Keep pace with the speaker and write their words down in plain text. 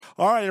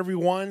All right,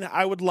 everyone.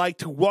 I would like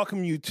to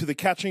welcome you to the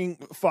Catching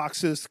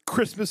Foxes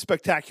Christmas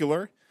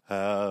Spectacular.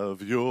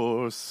 Have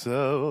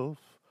yourself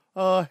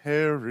a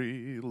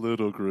hairy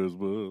little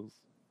Christmas.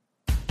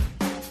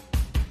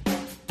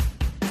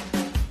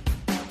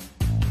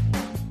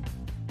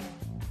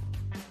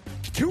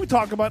 Can we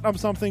talk about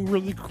something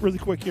really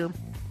quick here?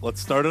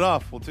 Let's start it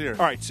off. Let's hear.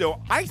 All right,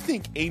 so I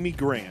think Amy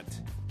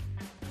Grant.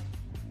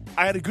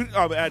 I had a good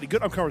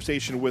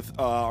conversation with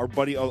our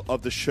buddy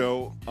of the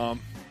show,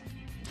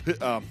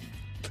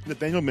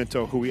 Nathaniel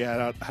Minto, who we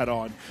had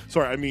on.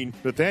 Sorry, I mean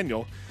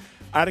Nathaniel.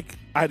 I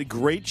had a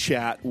great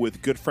chat with a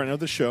good friend of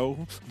the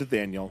show,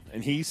 Nathaniel,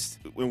 and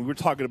when we were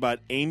talking about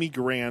Amy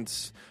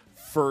Grant's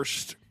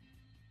first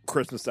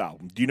Christmas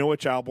album. Do you know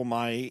which album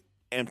I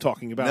am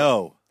talking about?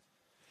 No.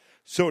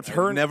 So it's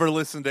her. Never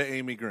listened to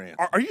Amy Grant.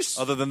 Are you?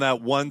 Other than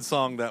that one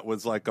song that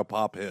was like a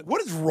pop hit.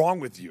 What is wrong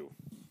with you?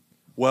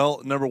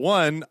 Well, number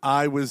one,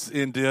 I was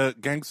into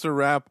gangster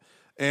rap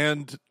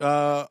and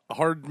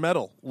hard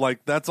metal.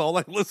 Like, that's all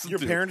I listened to.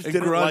 Your parents and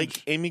didn't grunge.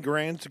 like Amy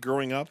Grant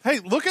growing up? Hey,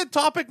 look at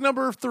topic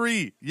number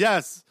 3.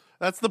 Yes,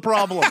 that's the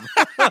problem.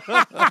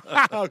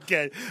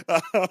 Okay.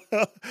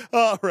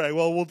 All right.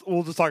 Well,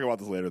 we'll just talk about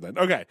this later then.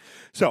 Okay.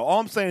 So all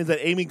I'm saying is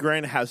that Amy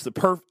Grant has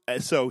the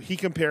So he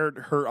compared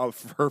her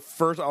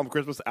first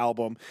Christmas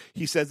album.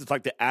 He says it's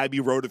like the Abbey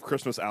Road of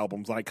Christmas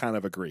albums. I kind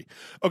of agree.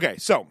 Okay.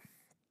 So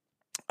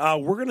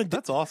we're gonna.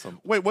 That's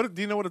awesome. Wait, what?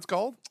 Do you know what it's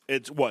called?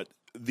 It's what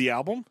the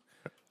album?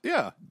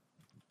 Yeah.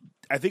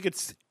 I think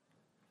it's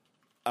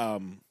a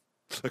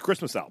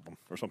Christmas album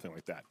or something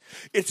like that.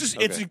 It's just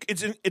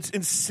it's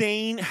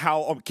insane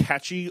how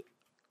catchy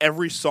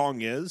every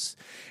song is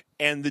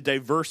and the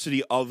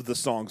diversity of the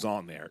songs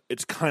on there.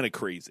 It's kind of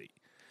crazy.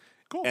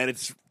 Cool. And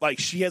it's like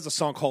she has a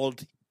song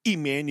called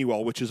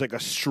Emmanuel, which is like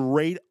a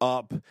straight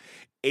up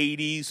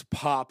 80s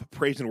pop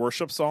praise and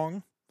worship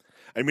song.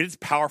 I mean, it's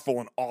powerful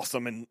and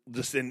awesome and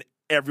just in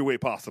every way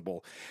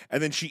possible.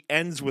 And then she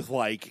ends with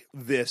like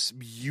this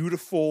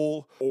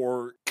beautiful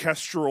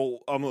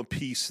orchestral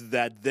piece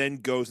that then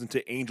goes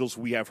into Angels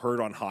We Have Heard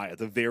on High at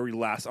the very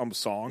last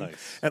song.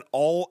 Nice. And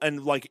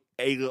like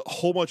a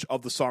whole bunch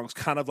of the songs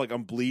kind of like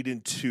bleed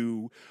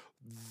into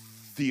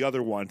the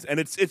other ones. And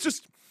it's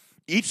just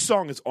each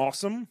song is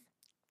awesome.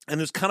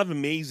 And it's kind of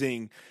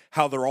amazing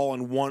how they're all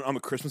in one on the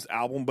Christmas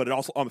album, but it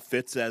also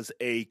fits as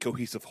a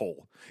cohesive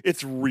whole.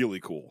 It's really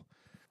cool.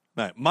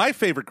 Right. My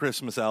favorite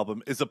Christmas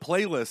album is a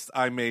playlist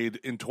I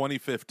made in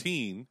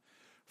 2015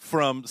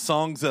 from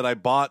songs that I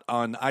bought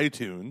on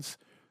iTunes.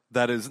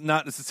 That is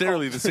not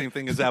necessarily the same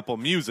thing as Apple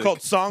Music.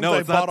 Called Songs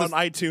I Bought on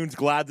iTunes.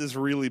 Glad this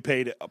really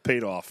paid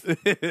off.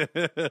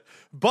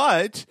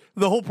 But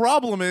the whole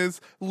problem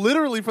is,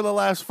 literally for the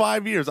last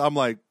 5 years, I'm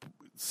like,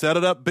 set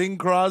it up. Bing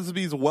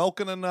Crosby's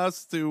welcoming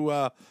us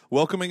to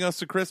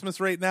Christmas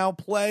right now.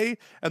 Play,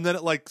 and then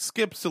it like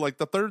skips to like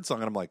the third song,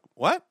 and I'm like,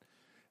 what?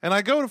 And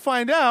I go to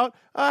find out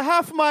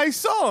half my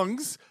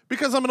songs,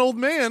 because I'm an old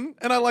man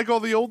and I like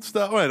all the old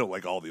stuff. Well, I don't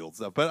like all the old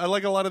stuff, but I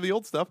like a lot of the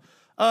old stuff.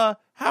 Half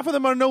of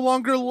them are no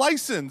longer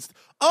licensed.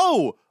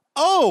 Oh,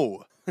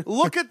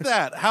 look at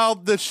that. How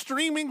the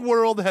streaming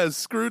world has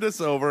screwed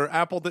us over.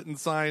 Apple didn't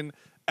sign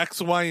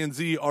X, Y, and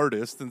Z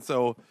artists. And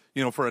so,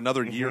 for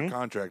another year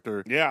contract.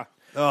 Yeah.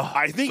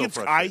 I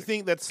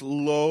think that's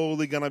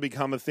slowly going to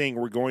become a thing.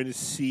 We're going to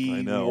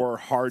see more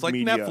hard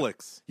media. It's like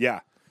Netflix. Yeah.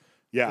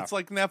 Yeah, it's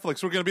like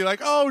Netflix. We're going to be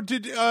like,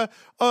 did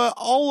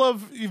all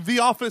of The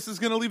Office is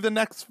going to leave the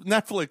next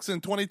Netflix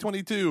in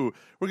 2022?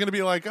 We're going to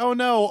be like, oh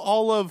no,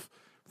 all of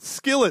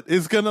Skillet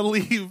is going to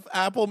leave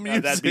Apple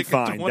Music that'd be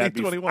fine. in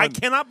 2021. I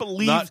cannot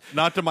believe.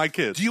 Not to my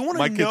kids. Do you want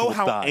to know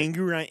how die.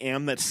 angry I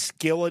am that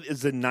Skillet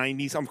is a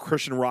 '90s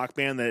Christian rock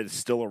band that is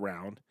still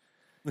around?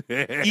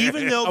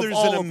 Even though there's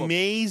an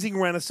amazing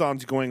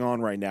renaissance going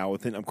on right now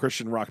within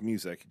Christian rock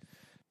music.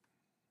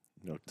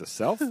 Note to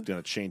self: going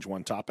to change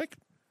one topic.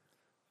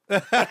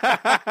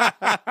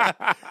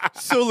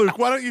 So, Luke,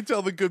 why don't you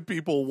tell the good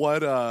people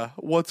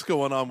what's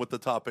going on with the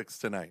topics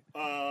tonight?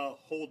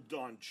 Hold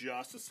on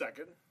just a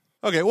second.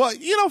 Okay, well,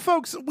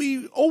 folks,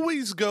 we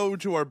always go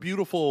to our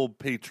beautiful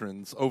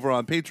patrons over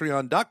on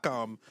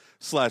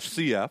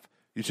patreon.com/CF.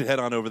 You should head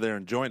on over there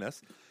and join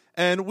us.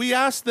 And we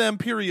ask them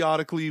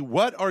periodically,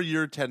 what are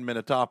your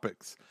 10-minute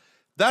topics?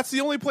 That's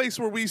the only place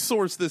where we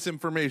source this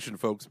information,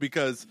 folks,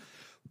 because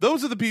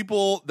those are the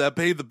people that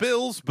pay the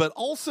bills, but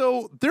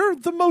also they're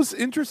the most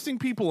interesting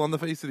people on the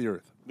face of the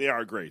earth. They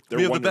are great.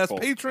 We have the best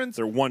patrons.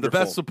 They're wonderful.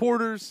 The best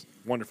supporters.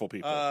 Wonderful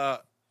people.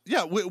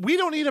 Yeah, we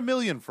don't need 1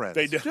 million friends.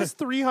 They do. Just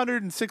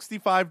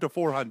 365 to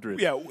 400.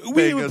 Yeah,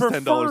 we would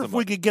prefer if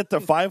we could get to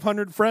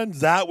 500 friends.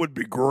 That would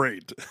be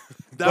great.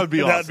 That would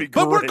be awesome. That'd be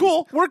great. But we're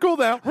cool. We're cool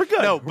now. We're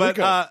good. No,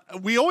 but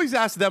we always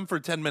ask them for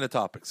 10-minute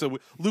topics. So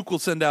Luke will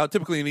send out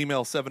typically an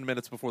email 7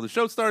 minutes before the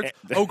show starts.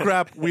 Oh,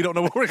 crap. We don't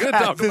know what we're going to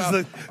talk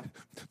about.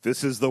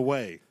 This is the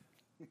way.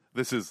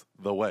 This is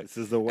the way. This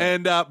is the way.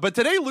 And but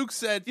today Luke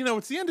said,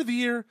 it's the end of the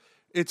year.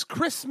 It's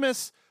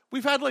Christmas.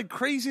 We've had like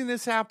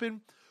craziness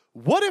happen.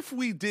 What if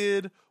we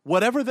did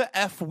whatever the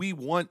F we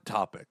want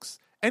topics?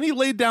 and he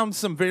laid down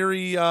some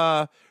very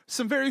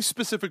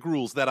specific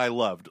rules that I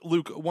loved.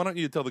 Luke, why don't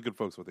you tell the good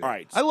folks what they are? All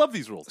right. I love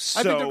these rules. So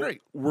I think they're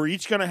great. We're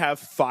each going to have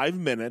 5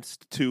 minutes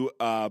to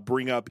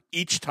bring up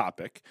each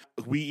topic.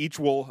 We each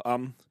will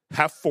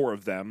have 4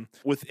 of them.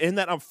 Within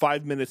that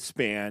 5-minute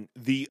span,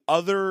 the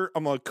other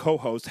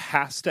co-host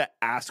has to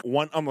ask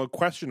one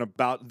question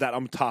about that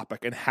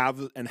topic and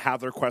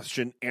have their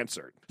question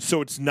answered.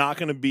 So it's not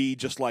going to be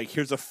just like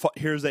here's a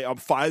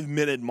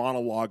 5-minute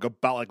monologue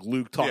about like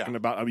Luke talking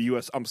about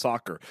U.S.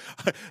 soccer.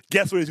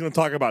 Guess what he's going to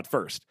talk about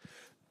first?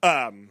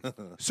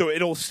 So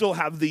it'll still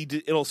have the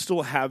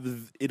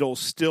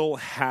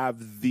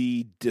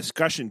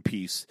discussion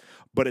piece,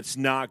 but it's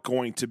not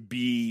going to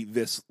be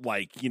this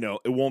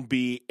it won't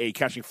be a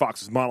Catching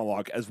Foxes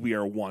monologue as we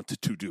are wont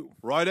to do.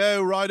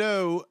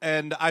 Righto.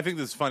 And I think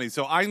this is funny.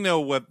 So I know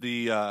what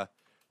the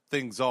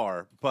things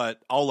are,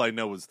 but all I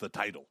know is the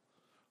title.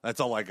 That's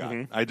all I got.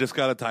 Mm-hmm. I just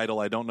got a title.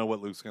 I don't know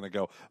what Luke's going to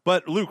go.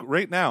 But Luke,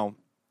 right now,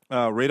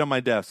 right on my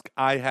desk,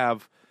 I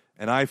have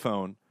an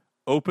iPhone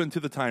open to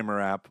the timer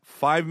app,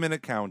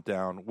 5-minute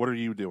countdown. What are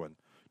you doing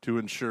to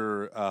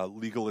ensure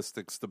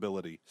legalistic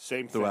stability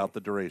throughout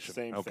the duration?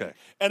 Same thing.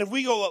 And if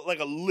we go like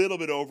a little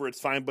bit over, it's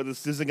fine. But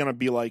this isn't going to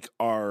be like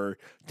our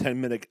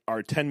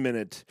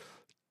 10-minute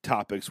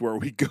topics where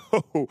we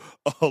go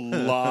a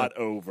lot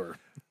over.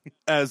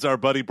 As our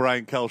buddy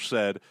Brian Kelch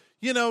said,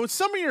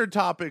 some of your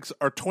topics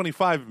are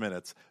 25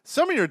 minutes.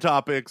 Some of your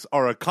topics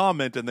are a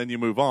comment and then you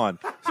move on.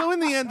 So in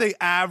the end, they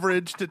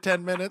average to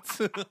 10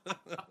 minutes.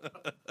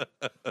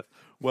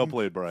 Well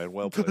played, Brian.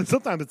 Well played.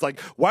 Sometimes it's like,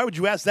 why would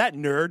you ask that,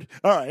 nerd?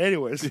 All right,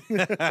 anyways.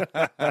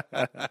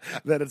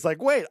 Then it's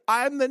like, wait,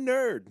 I'm the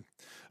nerd.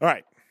 All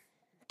right.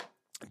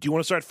 Do you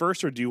want to start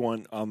first, or do you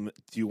want?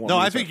 No,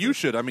 I think you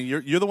should. I mean,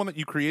 you're the one that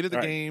you created the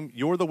game.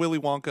 You're the Willy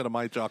Wonka to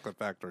my chocolate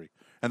factory,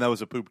 and that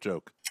was a poop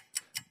joke.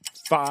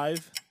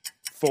 5,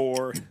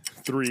 4,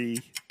 3,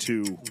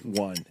 2,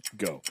 1,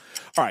 go.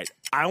 All right.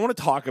 I want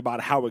to talk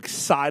about how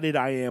excited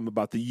I am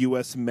about the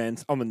U.S.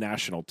 men's on the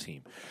national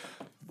team.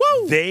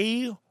 Woo!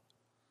 They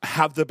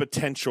have the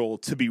potential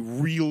to be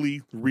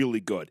really,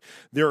 really good.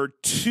 There are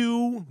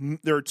two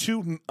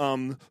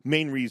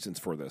main reasons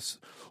for this.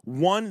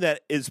 One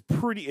that is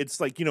pretty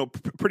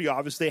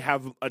obvious. They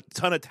have a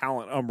ton of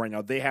talent right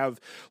now. They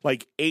have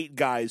like 8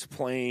 guys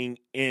playing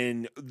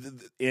in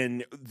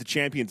the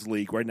Champions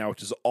League right now,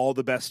 which is all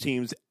the best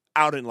teams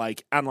out in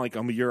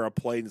Europe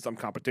playing some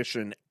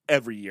competition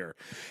every year.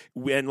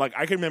 And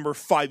I can remember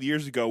 5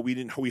 years ago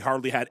we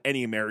hardly had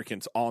any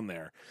Americans on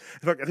there.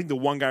 In fact, I think the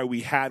one guy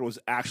we had was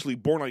actually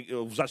born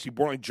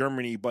in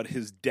Germany, but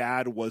his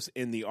dad was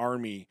in the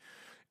army,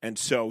 and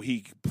so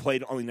he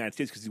played on the United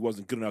States because he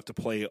wasn't good enough to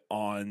play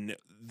on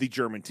the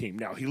German team.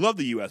 Now he loved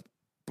the U.S.,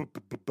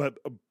 but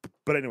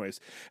anyways.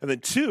 And then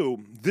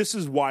 2, this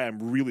is why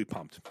I'm really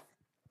pumped.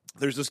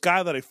 There's this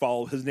guy that I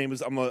follow. His name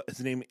is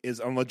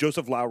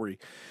Joseph Lowry,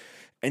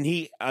 and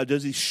he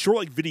does these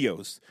short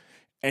videos.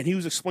 And he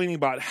was explaining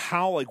about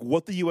how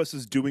what the U.S.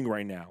 is doing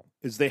right now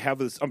is they have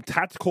this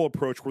tactical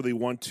approach where they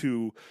want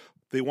to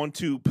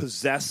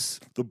possess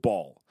the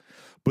ball.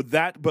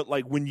 But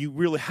when you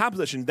really have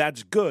possession,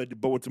 that's good.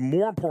 But what's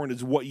more important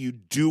is what you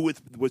do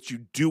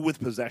with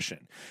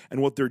possession.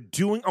 And what they're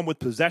doing with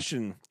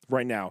possession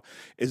right now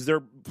is their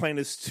plan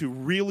is to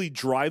really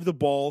drive the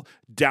ball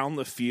down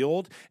the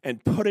field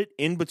and put it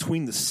in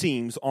between the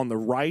seams on the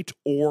right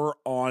or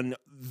on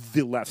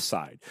the left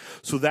side.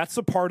 So that's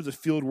the part of the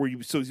field where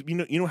you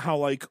know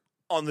how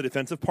on the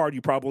defensive part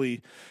you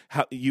probably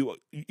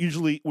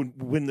usually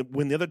when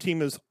the other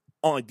team is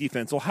on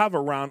defense, they'll have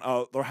around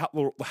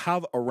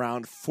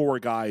 4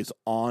 guys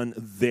on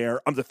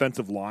their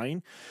defensive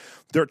line.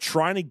 They're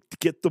trying to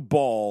get the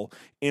ball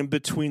in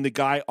between the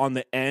guy on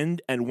the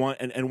end and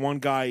one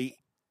guy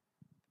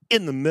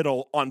in the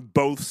middle on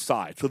both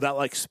sides. So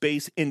that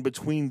space in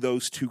between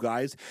those 2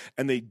 guys,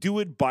 and they do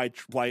it by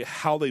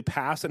how they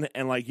pass and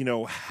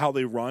how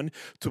they run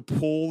to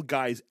pull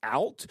guys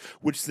out,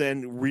 which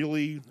then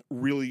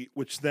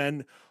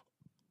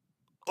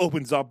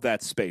opens up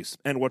that space.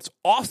 And what's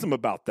awesome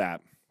about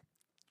that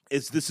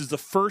is this is the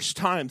first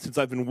time since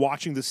I've been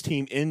watching this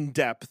team in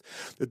depth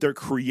that they're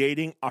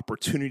creating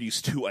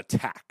opportunities to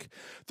attack.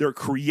 They're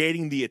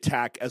creating the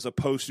attack as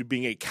opposed to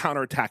being a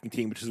counterattacking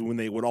team, which is when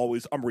they would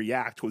always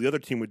react to what the other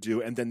team would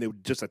do, and then they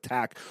would just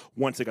attack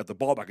once they got the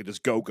ball back and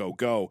just go, go,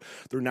 go.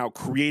 They're now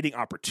creating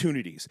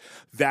opportunities.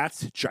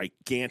 That's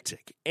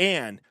gigantic.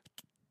 And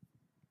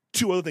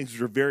 2 other things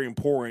which are very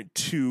important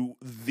to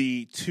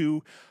the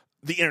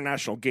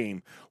international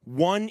game.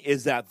 One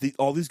is that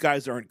all these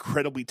guys are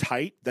incredibly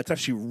tight. That's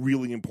actually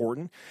really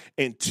important.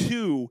 And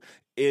 2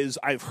 is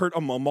I've heard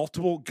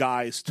multiple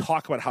guys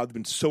talk about how they've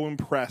been so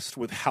impressed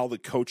with how the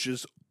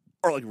coaches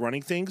are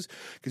running things,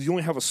 because you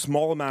only have a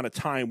small amount of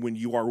time when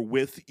you are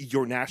with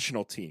your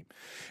national team.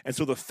 And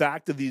so the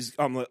fact that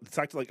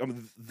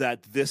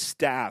that this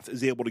staff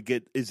is able to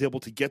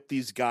get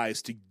these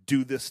guys to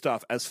do this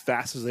stuff as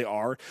fast as they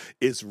are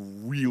is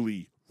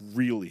really,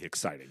 really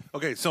exciting.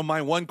 Okay, so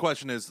my one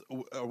question is,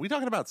 are we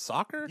talking about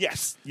soccer?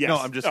 Yes. No,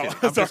 I'm just kidding.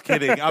 I'm just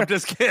kidding. I'm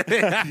just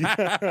kidding.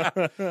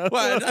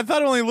 Well, I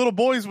thought only little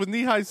boys with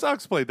knee-high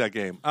socks played that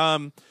game.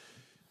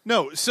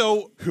 No,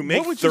 so Who make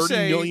what would you $30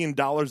 say, million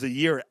a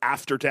year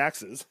after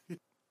taxes.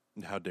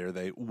 How dare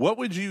they? What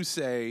would you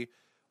say,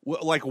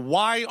 like,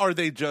 why are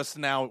they just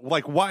now,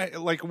 like, why,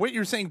 like, what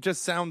you're saying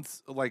just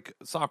sounds like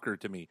soccer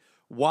to me.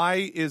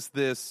 Why is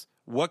this,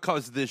 what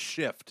caused this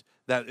shift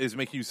that is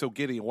making you so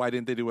giddy? Why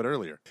didn't they do it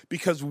earlier?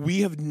 Because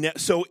we have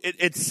so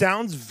it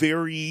sounds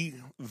very,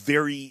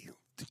 very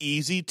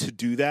easy to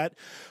do that,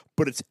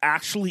 but it's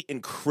actually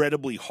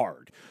incredibly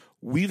hard.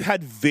 We've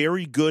had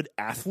very good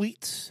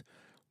athletes.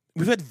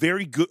 We've had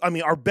very good. I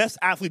mean, our best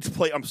athletes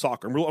play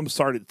soccer. I'm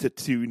sorry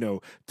to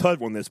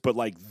tug on this, but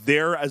like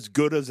they're as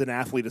good as an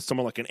athlete as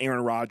someone like an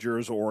Aaron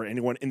Rodgers or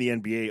anyone in the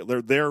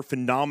NBA. They're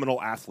phenomenal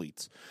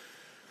athletes,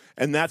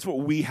 and that's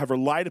what we have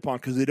relied upon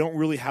because they don't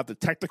really have the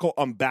technical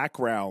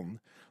background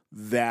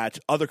that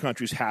other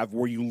countries have,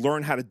 where you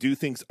learn how to do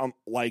things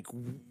like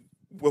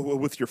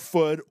with your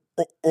foot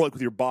or like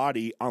with your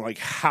body on like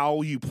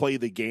how you play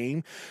the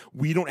game.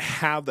 We don't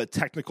have the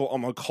technical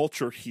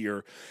culture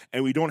here,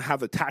 and we don't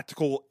have the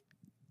tactical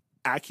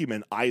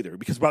acumen either,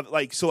 because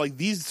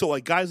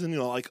guys in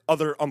like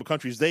other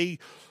countries, they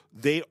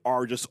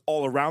are just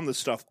all around this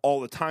stuff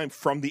all the time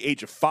from the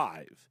age of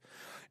 5,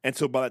 and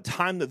so by the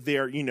time that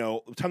they're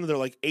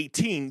like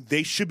 18,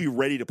 they should be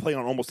ready to play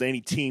on almost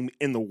any team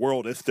in the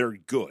world if they're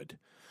good.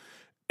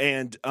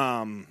 And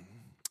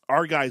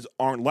our guys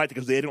aren't like it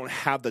because they don't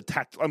have the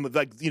tact.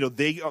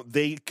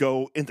 They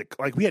go into,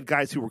 like, we had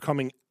guys who were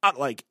coming out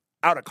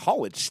of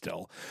college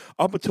still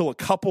up until a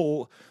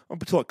couple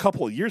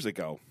of years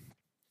ago.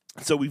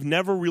 So we've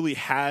never really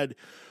had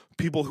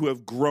people who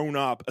have grown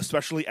up,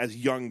 especially as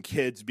young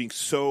kids, being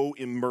so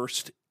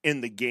immersed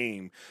in the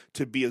game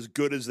to be as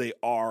good as they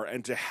are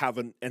and to have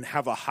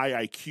a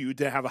high IQ,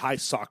 to have a high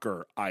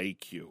soccer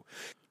IQ.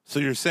 So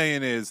you're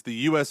saying is the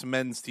U.S.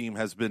 men's team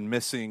has been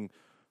missing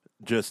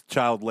just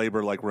child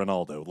labor like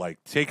Ronaldo,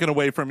 like taken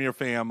away from your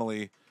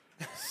family,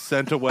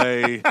 sent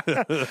away.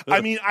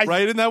 I mean,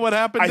 right? Isn't that what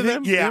happened to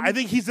them? Yeah, I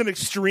think he's an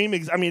extreme.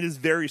 I mean, it's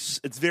very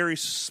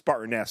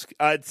Spartan-esque.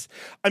 It's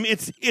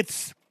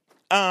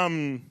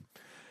kind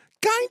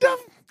of,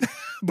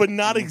 but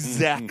not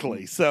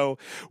exactly. So,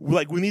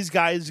 like when these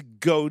guys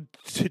go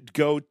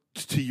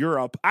to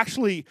Europe,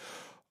 actually.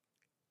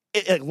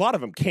 A lot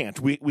of them can't.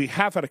 We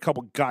have had a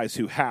couple guys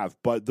who have,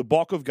 but the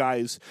bulk of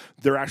guys,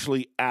 they're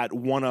actually at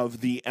one of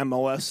the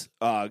MLS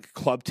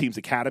club teams'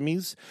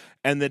 academies,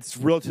 and that's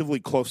relatively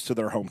close to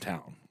their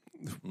hometown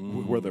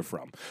where they're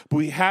from. But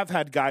we have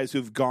had guys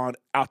who've gone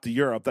out to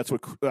Europe. That's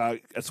what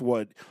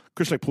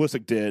Christian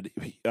Pulisic did.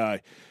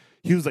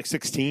 He was like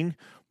 16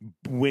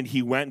 when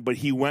he went, but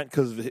he went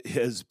because of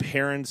his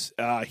parents.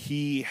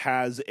 He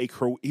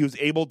was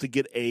able to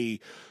get a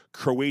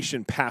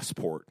Croatian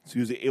passport, so he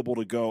was able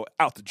to go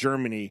out to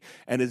Germany,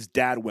 and his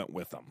dad went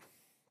with him.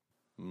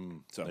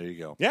 So there you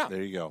go. Yeah,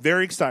 there you go.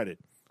 Very excited.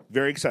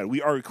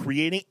 We are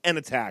creating an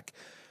attack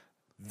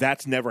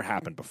that's never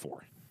happened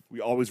before.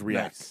 We always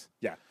react. Nice.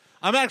 Yeah,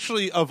 I'm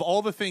actually, of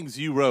all the things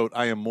you wrote,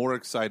 I am more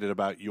excited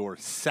about your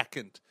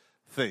second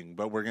thing,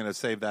 but we're going to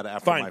save that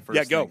after my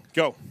first. Yeah,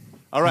 go.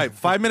 All right,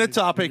 5-minute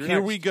topic. You're Here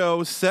next. we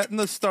go. Pushing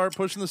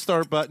the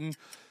start button.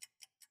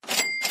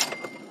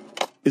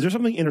 Is there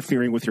something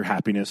interfering with your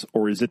happiness,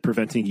 or is it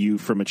preventing you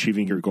from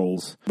achieving your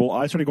goals? Well,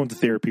 I started going to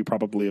therapy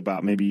probably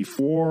about maybe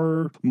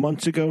 4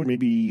 months ago,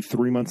 maybe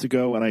 3 months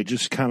ago, and I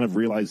just kind of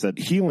realized that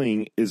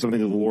healing is something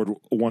that the Lord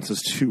wants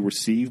us to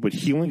receive, but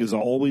healing is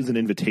always an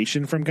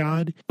invitation from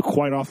God.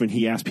 Quite often,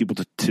 He asks people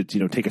to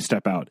take a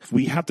step out.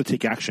 We have to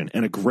take action,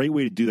 and a great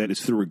way to do that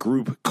is through a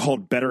group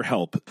called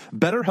BetterHelp.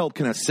 BetterHelp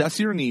can assess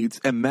your needs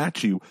and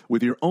match you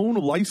with your own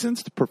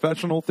licensed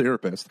professional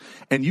therapist,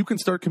 and you can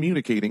start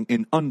communicating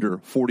in under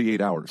 48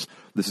 hours.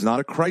 This is not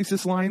a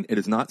crisis line. It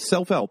is not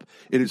self-help.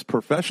 It is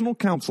professional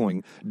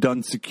counseling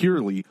done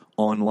securely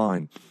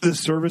online. This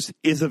service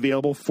is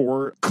available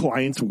for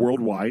clients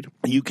worldwide.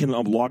 You can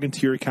log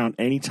into your account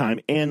anytime,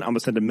 and I'm going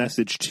to send a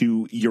message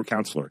to your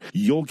counselor.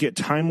 You'll get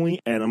timely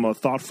and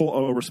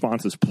thoughtful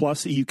responses.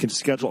 Plus, you can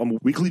schedule a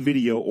weekly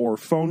video or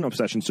phone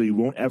session so you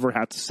won't ever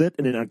have to sit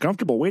in an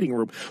uncomfortable waiting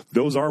room.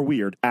 Those are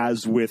weird,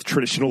 as with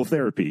traditional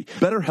therapy.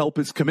 BetterHelp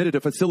is committed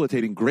to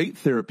facilitating great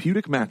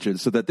therapeutic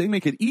matches so that they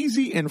make it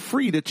easy and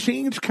free to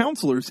change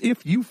counselors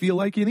if you feel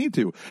like you need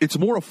to. It's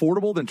more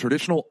affordable than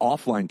traditional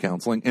offline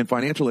counseling, and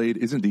financial aid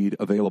is indeed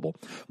available.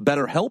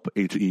 BetterHelp,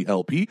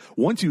 H-E-L-P,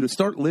 wants you to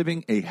start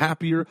living a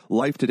happier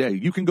life today.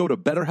 You can go to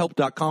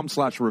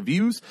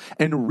betterhelp.com/reviews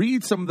and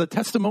read some of the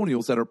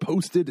testimonials that are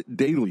posted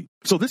daily.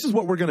 So this is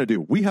what we're going to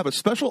do. We have a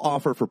special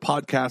offer for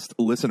podcast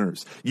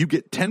listeners. You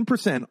get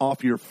 10%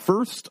 off your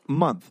first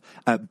month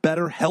at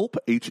BetterHelp,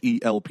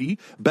 H-E-L-P,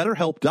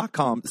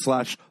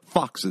 betterhelp.com/411.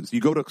 Foxes. You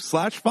go to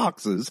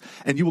 /Foxes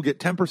and you will get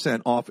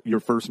 10% off your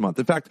first month.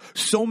 In fact,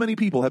 so many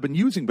people have been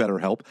using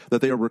BetterHelp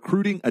that they are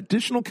recruiting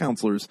additional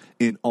counselors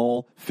in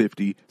all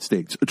 50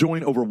 states.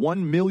 Join over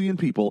 1 million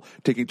people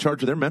taking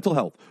charge of their mental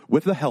health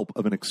with the help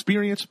of an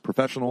experienced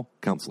professional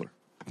counselor.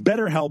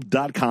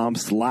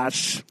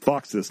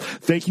 BetterHelp.com/Foxes.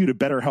 Thank you to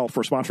BetterHelp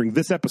for sponsoring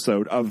this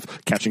episode of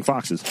Catching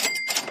Foxes.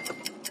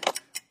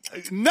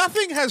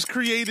 Nothing has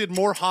created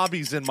more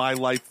hobbies in my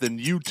life than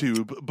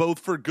YouTube, both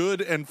for good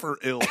and for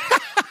ill.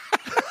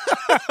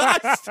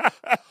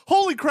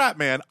 Holy crap,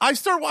 man. I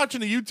start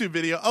watching a YouTube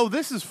video. Oh,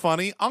 this is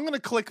funny. I'm going to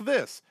click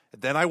this.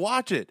 Then I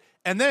watch it.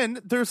 And then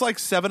there's like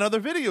 7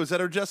 other videos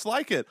that are just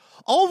like it.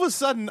 All of a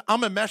sudden,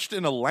 I'm enmeshed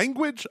in a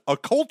language, a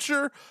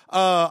culture.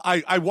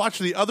 I watch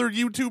the other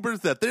YouTubers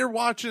that they're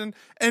watching,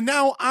 and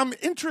now I'm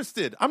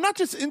interested. I'm not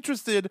just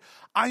interested.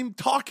 I'm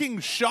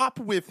talking shop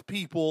with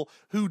people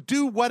who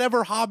do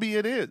whatever hobby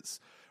it is,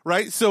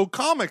 right? So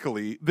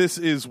comically, this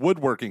is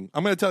woodworking.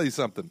 I'm going to tell you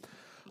something.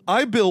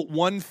 I built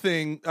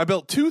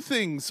 2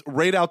 things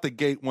right out the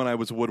gate when I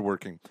was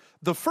woodworking.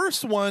 The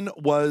first one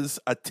was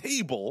a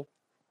table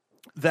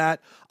that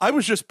I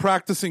was just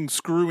practicing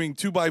screwing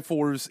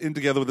 2x4s in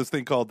together with this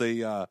thing called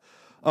I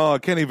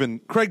can't even,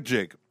 Craig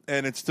jig.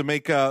 And it's to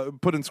make,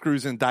 putting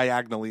screws in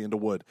diagonally into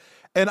wood.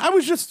 And I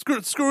was just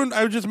screwing,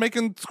 I was just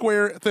making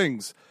square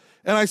things.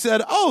 And I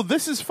said, oh,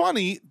 this is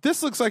funny.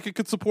 This looks like it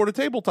could support a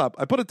tabletop.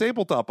 I put a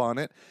tabletop on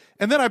it.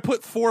 And then I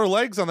put 4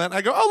 legs on that. And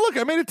I go, oh, look,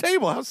 I made a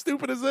table. How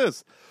stupid is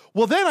this?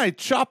 Well, then I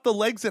chopped the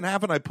legs in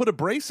half and I put a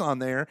brace on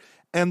there.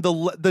 And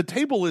the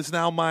table is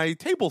now my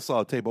table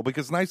saw table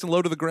because it's nice and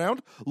low to the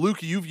ground.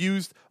 Luke, you've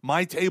used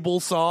my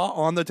table saw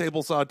on the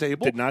table saw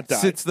table. Did not die.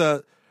 Sits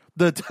you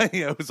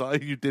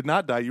did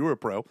not die. You were a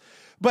pro.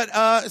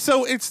 But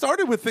so it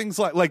started with things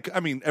like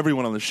I mean,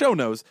 everyone on the show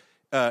knows.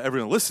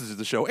 Everyone who listens to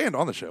the show and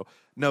on the show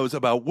knows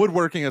about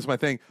woodworking as my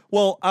thing.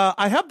 Well,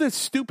 I have this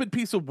stupid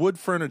piece of wood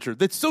furniture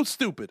that's so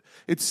stupid.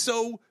 It's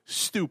so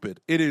stupid.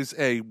 It is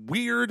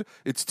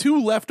it's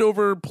 2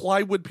 leftover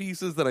plywood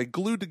pieces that I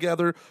glued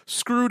together,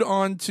 screwed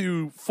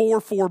onto 4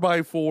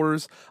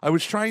 4x4s. I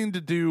was trying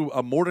to do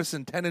a mortise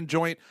and tenon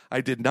joint.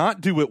 I did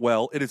not do it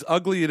well. It is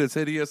ugly. It is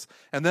hideous.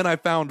 And then I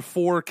found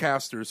 4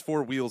 casters,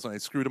 4 wheels, and I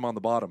screwed them on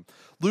the bottom.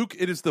 Luke,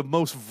 it is the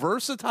most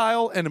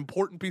versatile and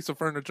important piece of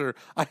furniture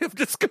I have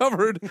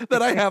discovered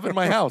that I have in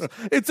my house.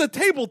 It's a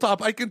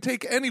tabletop I can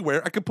take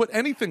anywhere. I can put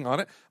anything on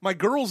it. My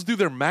girls do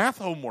their math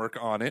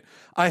homework on it.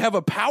 I have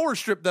a power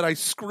strip that I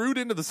screwed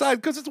into the side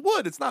because it's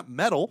wood. It's not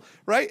metal,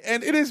 right?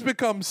 And it has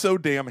become so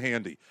damn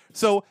handy.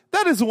 So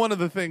that is one of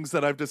the things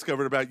that I've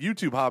discovered about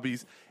YouTube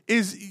hobbies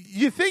is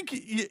you think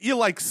you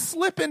like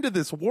slip into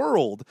this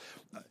world.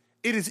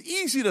 It is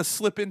easy to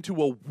slip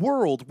into a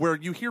world where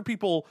you hear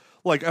people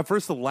like at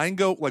first the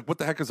lingo, like what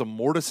the heck is a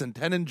mortise and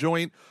tenon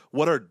joint?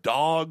 What are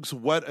dogs?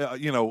 What,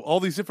 all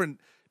these different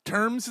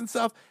terms and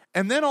stuff.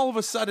 And then all of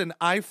a sudden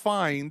I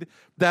find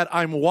that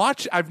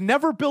I've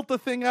never built a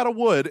thing out of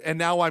wood and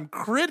now I'm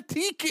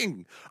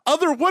critiquing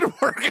other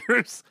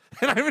woodworkers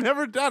and I've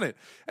never done it.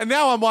 And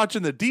now I'm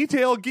watching the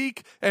Detail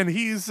Geek and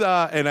he's,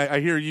 and I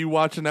hear you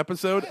watch an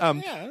episode,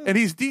 and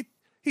he's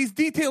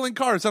detailing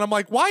cars. And I'm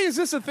like, why is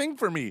this a thing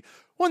for me?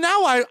 Well,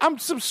 now I'm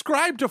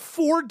subscribed to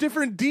 4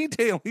 different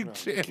detailing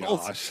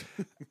channels. Gosh.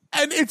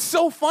 And it's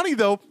so funny,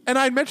 though. And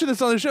I mentioned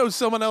this on the show.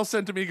 Someone else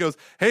sent to me, goes,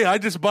 hey, I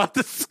just bought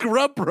the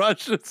scrub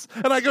brushes.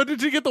 And I go,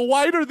 did you get the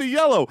white or the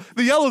yellow?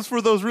 The yellow's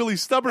for those really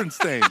stubborn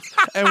stains.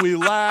 And we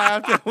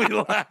laughed and we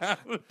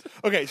laughed.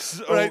 Okay.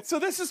 So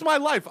this is my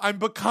life. I'm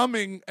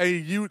becoming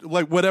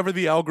like whatever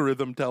the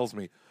algorithm tells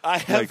me. I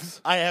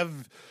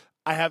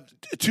have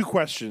 2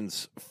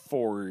 questions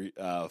for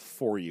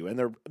you,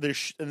 and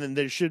then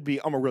there should be.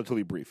 I'm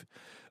relatively brief.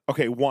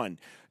 Okay, 1.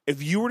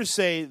 If you were to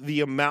say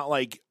the amount,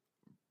 like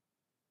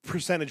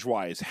percentage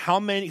wise, how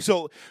many?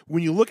 So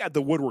when you look at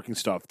the woodworking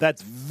stuff,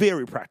 that's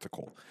very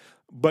practical,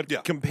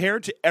 but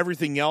compared to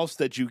everything else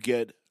that you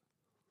get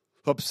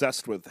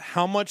obsessed with,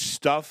 how much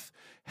stuff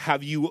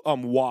have you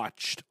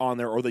watched on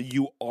there or that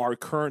you are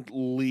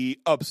currently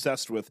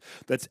obsessed with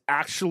that's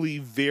actually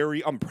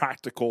very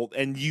unpractical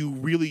and you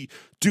really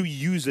do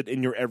use it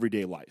in your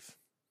everyday life?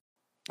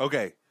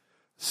 Okay.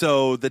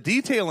 So the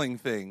detailing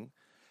thing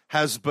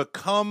has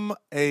become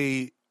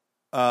a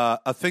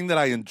thing that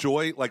I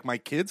enjoy. Like my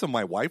kids and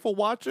my wife will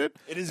watch it.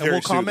 It is and very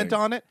we'll comment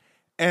soothing. on it.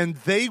 And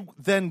they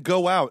then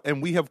go out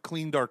and we have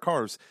cleaned our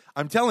cars.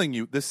 I'm telling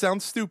you, this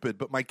sounds stupid,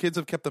 but my kids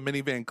have kept the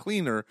minivan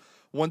cleaner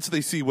once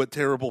they see what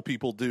terrible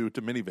people do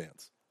to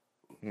minivans.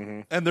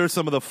 Mm-hmm. And there's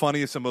some of the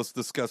funniest and most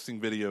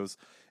disgusting videos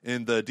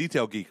in the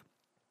Detail Geek.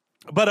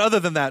 But other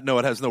than that, no,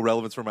 it has no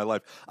relevance for my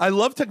life. I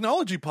love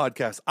technology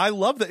podcasts. I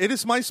love that. It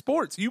is my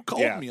sports. You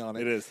called me on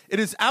it. It is. It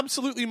is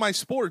absolutely my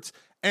sports.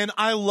 And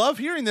I love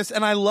hearing this.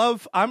 And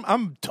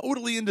I'm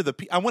totally into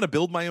I want to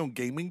build my own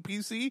gaming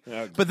PC.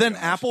 Oh, but then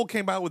Apple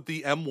came out with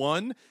the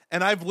M1.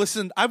 And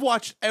I've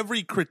watched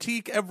every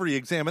critique, every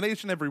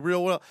examination, every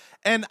real world.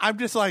 And I'm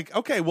just like,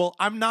 okay, well,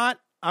 I'm not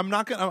in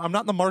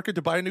the market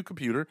to buy a new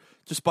computer.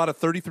 Just bought a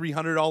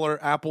 $3,300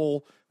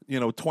 Apple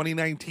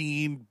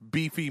 2019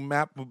 beefy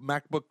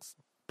MacBooks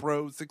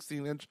Pro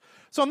 16-inch.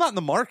 So I'm not in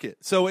the market.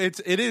 So it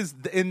is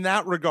in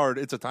that regard,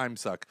 it's a time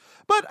suck.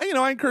 But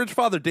I encourage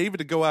Father David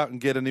to go out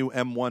and get a new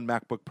M1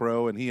 MacBook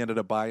Pro, and he ended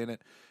up buying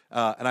it.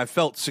 And I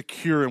felt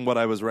secure in what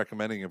I was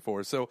recommending it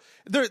for. So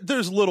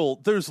there's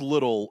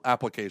little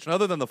application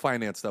other than the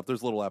finance stuff.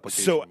 There's little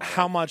application. So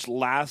how much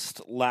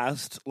last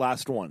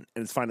one?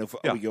 And it's fine if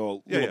we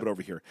go a little bit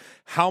over here.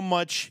 How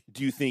much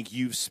do you think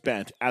you've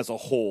spent as a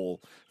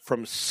whole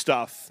from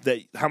stuff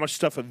how much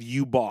stuff have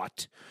you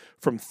bought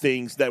from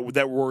things that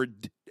were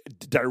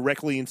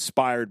directly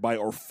inspired by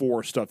or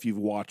for stuff you've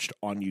watched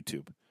on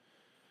YouTube?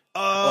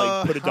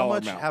 Like put a dollar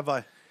amount. How much have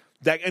I?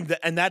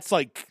 And that's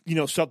like,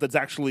 stuff that's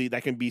actually,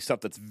 that can be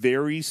stuff that's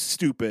very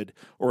stupid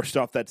or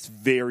stuff that's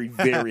very,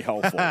 very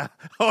helpful.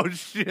 Oh,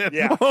 shit.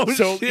 Yeah. Oh,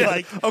 so,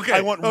 shit. Okay.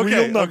 I want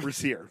real numbers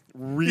here.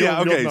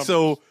 Real numbers.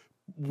 So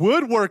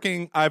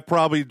woodworking, I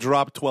probably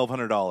dropped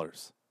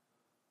 $1,200.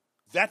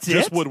 That's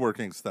just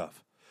woodworking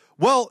stuff.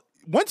 Well,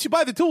 once you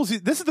buy the tools,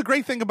 this is the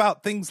great thing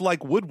about things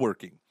like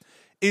woodworking.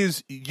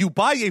 Is you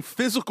buy a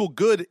physical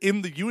good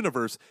in the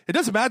universe, it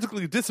doesn't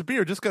magically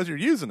disappear just because you're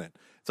using it.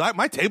 So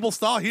my table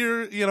saw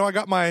here, I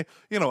got I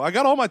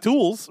got all my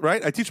tools,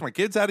 right? I teach my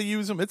kids how to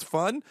use them. It's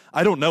fun.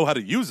 I don't know how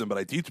to use them, but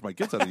I teach my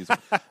kids how to use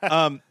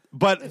them.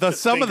 But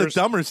some of the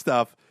dumber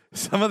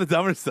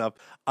stuff,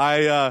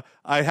 I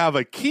have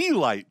a key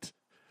light,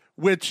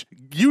 which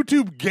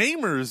YouTube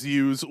gamers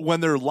use when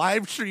they're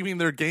live streaming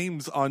their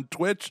games on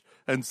Twitch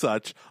and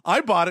such.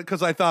 I bought it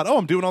because I thought,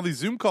 I'm doing all these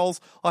Zoom calls.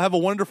 I'll have a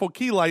wonderful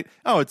key light.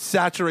 Oh, it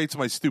saturates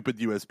my stupid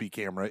USB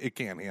camera. It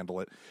can't handle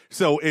it.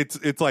 So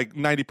it's like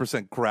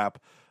 90% crap.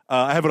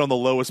 I have it on the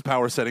lowest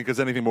power setting because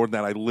anything more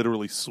than that, I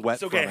literally sweat.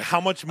 So, okay, from it.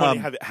 how much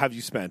money have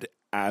you spent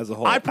as a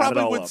whole? I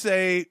probably would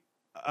say,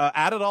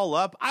 add it all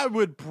up, I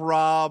would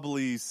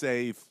probably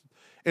say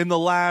in the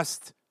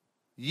last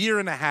year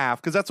and a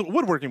half, because that's what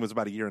woodworking was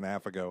about a year and a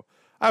half ago.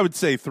 I would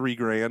say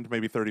 $3,000,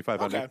 maybe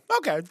 $3,500.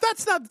 Okay. I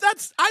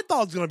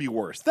thought it was going to be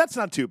worse. That's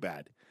not too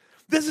bad.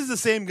 This is the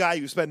same guy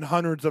who spent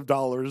hundreds of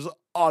dollars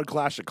on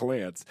Clash of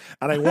Clans,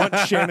 and I want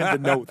Shannon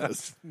to know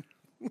this.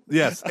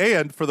 Yes,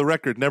 and for the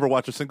record, never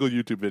watch a single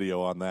YouTube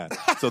video on that.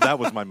 So that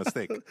was my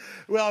mistake.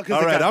 Well,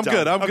 all right, I'm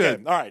good. I'm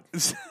good. All right.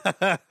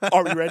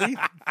 Are we ready?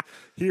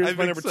 Here's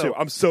my number 2.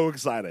 I'm so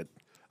excited.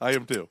 I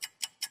am too.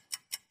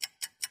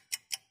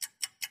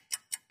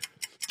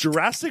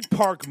 Jurassic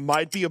Park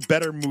might be a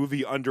better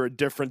movie under a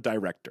different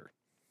director.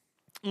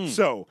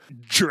 So,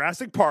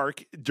 Jurassic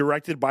Park,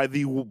 directed by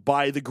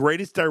the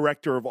greatest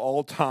director of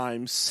all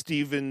time,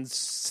 Steven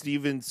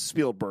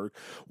Spielberg,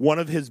 one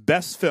of his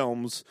best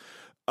films.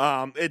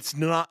 It's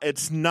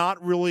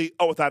not really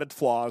without its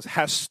flaws,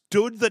 has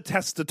stood the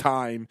test of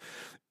time.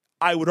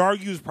 I would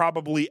argue is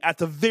probably at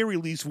the very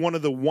least one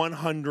of the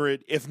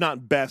 100, if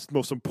not best,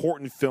 most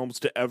important films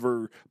to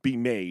ever be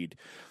made.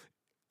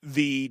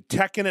 The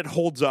tech in it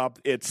holds up.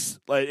 It's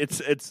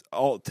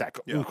all tech.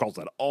 Yeah. Who calls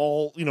that?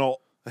 All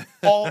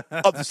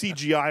of the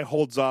CGI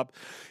holds up.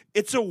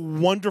 It's a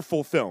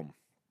wonderful film.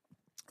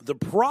 The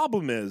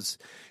problem is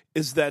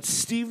that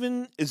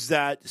Steven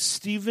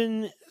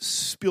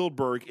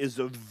Spielberg is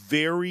a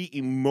very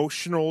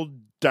emotional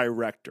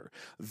director.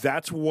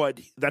 That's what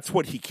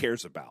he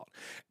cares about.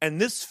 And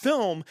this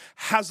film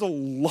has a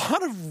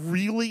lot of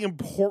really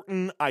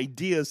important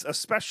ideas,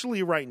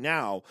 especially right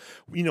now.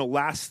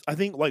 I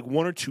think like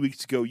 1 or 2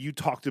 weeks ago, you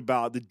talked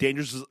about the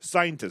dangers of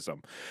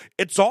scientism.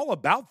 It's all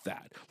about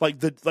that.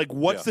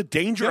 What's the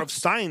danger of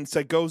science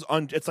that goes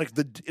on? It's like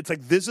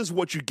this is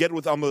what you get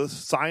with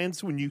almost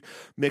science when you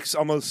mix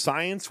almost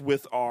science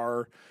with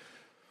our.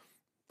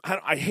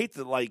 I hate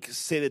to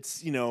say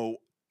that's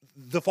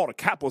the fault of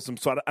capitalism,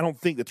 so I don't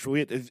think that's really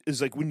it. Is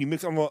like when you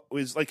mix them,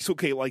 is like so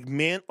okay,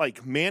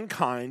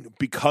 mankind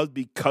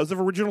because of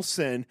original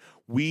sin,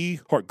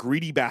 we are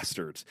greedy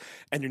bastards,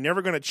 and you're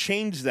never going to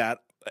change that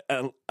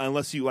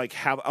unless you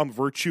have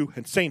virtue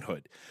and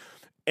sainthood.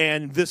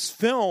 And this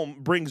film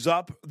brings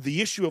up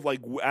the issue of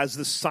as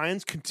the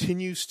science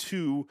continues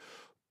to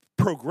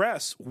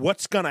progress,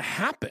 what's going to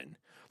happen?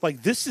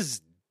 This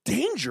is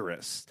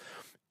dangerous.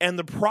 And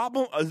the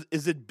problem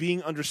is it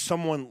being under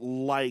someone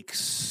like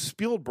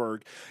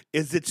Spielberg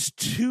is it's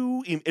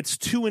too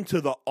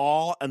into the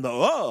awe and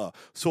the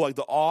so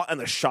the awe and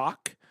the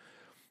shock,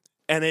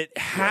 and it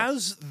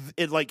has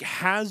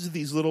has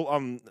these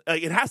little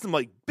it has some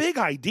big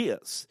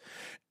ideas,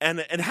 and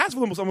it has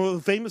some of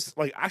the famous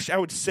actually I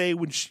would say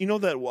when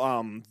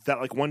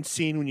that one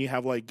scene when you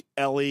have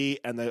Ellie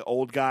and the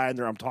old guy and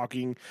I'm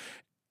talking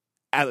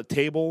at a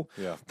table.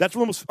 Yeah. That's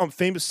one of the most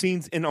famous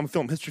scenes in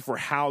film history for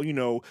how,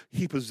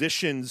 he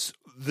positions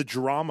the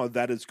drama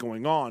that is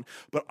going on.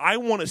 But I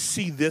want to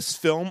see this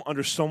film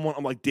under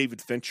someone like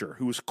David Fincher,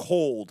 who is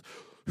cold,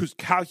 who's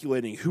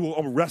calculating, who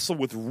will wrestle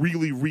with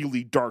really,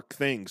 really dark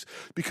things.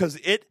 Because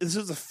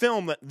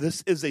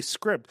this is a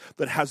script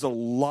that has a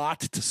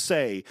lot to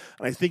say.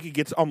 And I think it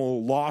gets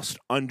almost lost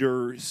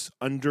under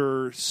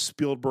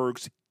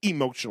Spielberg's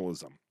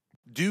emotionalism.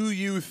 Do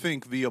you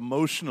think the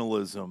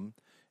emotionalism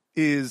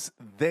is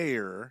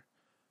there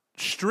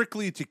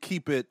strictly to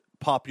keep it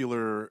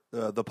popular,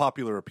 the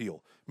popular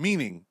appeal.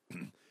 Meaning,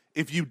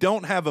 if you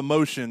don't have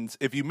emotions,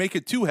 if you make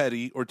it too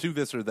heady or too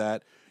this or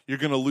that, you're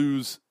going to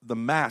lose the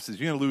masses.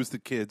 You're going to lose the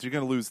kids. You're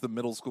going to lose the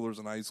middle schoolers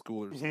and high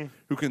schoolers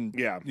who can,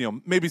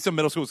 maybe some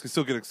middle schoolers can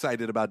still get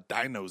excited about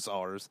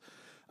dinosaurs.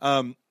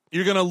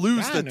 You're going to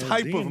lose the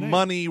type of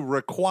money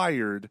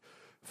required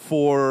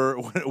for,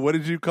 what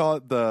did you call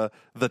it? The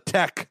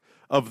tech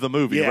of the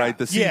movie, right?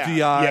 The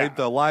CGI,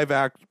 the live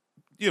act,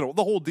 the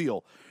whole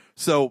deal.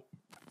 So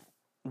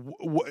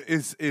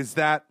is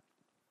that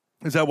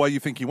why you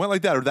think he went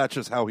like that, or that's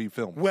just how he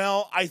filmed?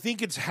 Well, I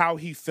think it's how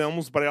he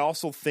films, but I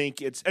also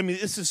think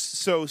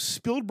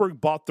Spielberg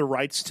bought the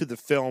rights to the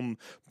film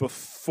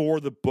before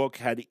the book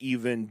had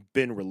even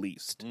been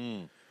released.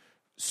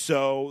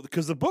 So,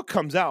 because the book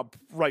comes out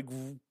like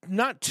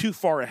not too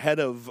far ahead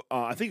of,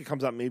 I think it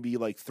comes out maybe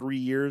like 3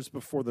 years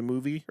before the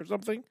movie or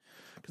something.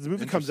 Because the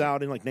movie comes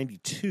out in like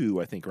 92,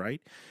 I think,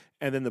 right?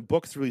 And then the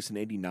book's released in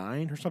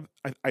 89 or something,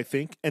 I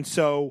think. And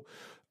so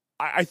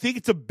I think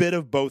it's a bit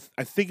of both.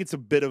 I think it's a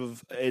bit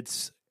of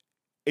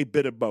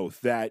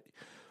both. That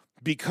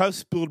because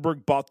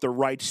Spielberg bought the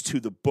rights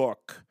to the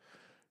book,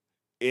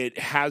 it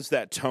has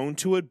that tone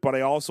to it. But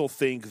I also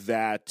think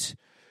that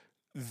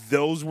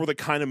those were the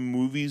kind of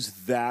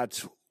movies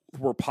that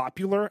were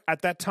popular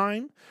at that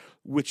time,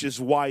 which is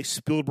why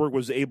Spielberg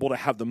was able to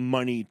have the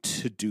money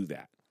to do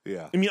that.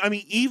 Yeah. I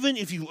mean, even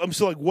if you,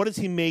 so like, what does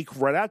he make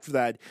right after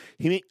that?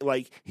 He makes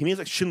like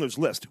Schindler's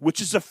List,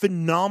 which is a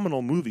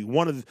phenomenal movie.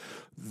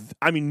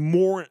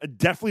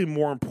 Definitely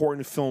more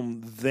important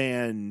film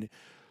than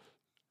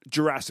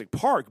Jurassic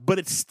Park, but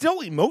it's still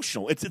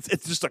emotional. It's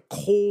just a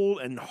cold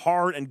and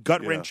hard and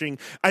gut wrenching.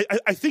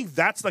 I think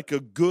that's like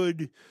a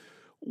good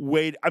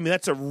way.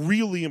 That's a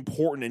really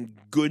important and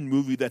good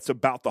movie that's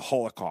about the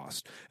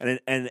Holocaust and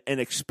an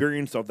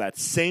experience of that.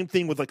 Same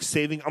thing with like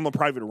Saving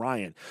Private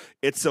Ryan.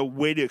 It's a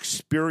way to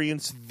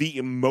experience the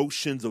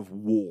emotions of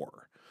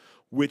war,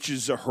 which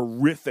is a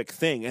horrific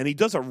thing. And he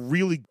does a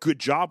really good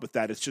job with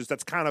that. It's just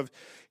that's kind of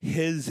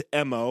his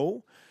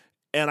MO.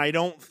 And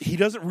he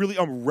doesn't really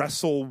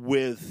wrestle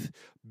with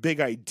big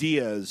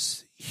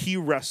ideas. He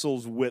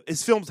wrestles with,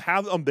 his films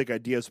have big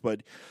ideas,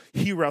 but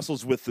he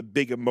wrestles with the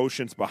big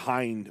emotions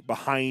behind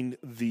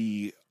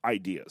the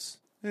ideas.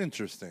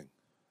 Interesting.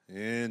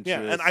 Yeah,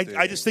 and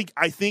I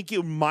think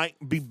it might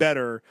be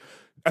better.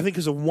 I think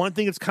because the one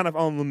thing that's kind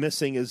of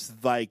missing is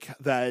like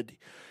that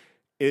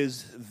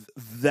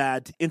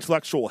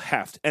intellectual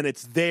heft, and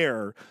it's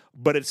there,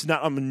 but it's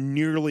not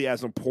nearly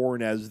as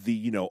important as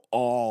the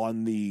awe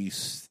and the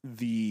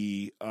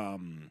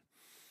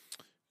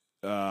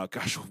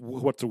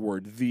what's the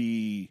word?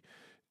 The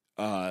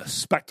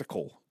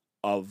spectacle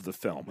of the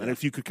film. And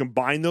if you could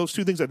combine those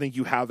two things, I think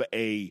you have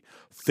a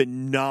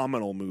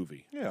phenomenal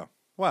movie. Yeah.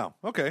 Wow.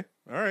 Okay.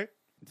 All right.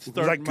 Was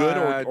that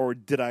good, or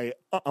did I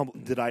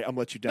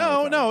let you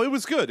down? No, it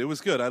was good. It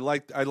was good. I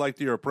liked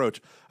your approach.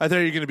 I thought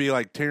you were going to be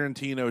like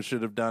Tarantino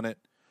should have done it.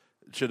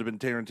 It should have been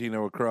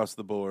Tarantino across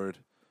the board.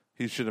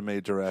 He should have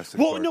made Jurassic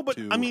Park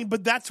 2.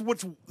 But that's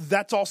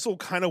also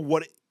kind of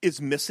what is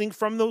missing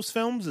from those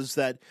films is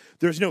that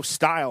there's no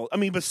style.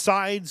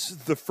 Besides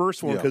the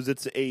first one, because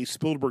it's a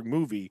Spielberg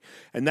movie,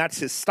 and that's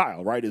his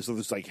style, right? Is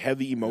those like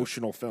heavy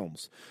emotional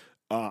films.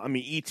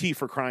 E.T.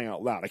 for crying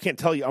out loud. I can't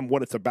tell you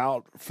what it's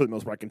about for the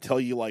most part. I can tell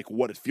you like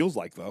what it feels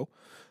like though.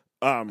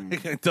 I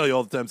can't tell you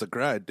all the times I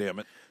cried. Damn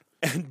it!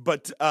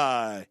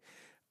 I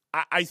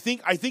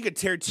think a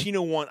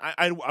Tarantino one.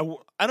 I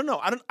don't know.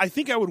 I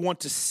think I would want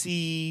to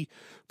see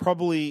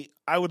probably.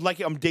 I would like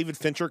David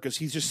Fincher because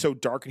he's just so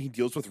dark and he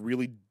deals with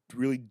really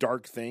really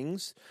dark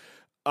things.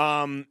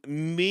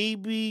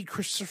 Maybe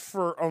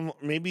Christopher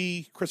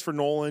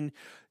Nolan.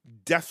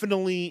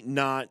 Definitely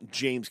not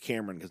James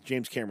Cameron because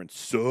James Cameron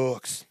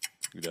sucks.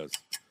 He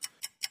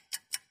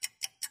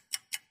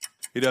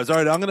does. All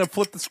right, I'm going to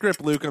flip the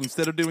script, Luke.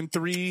 Instead of doing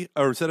 2,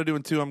 I'm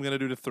going to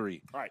do the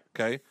 3. All right.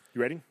 Okay?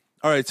 You ready?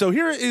 All right, so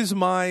here is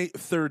my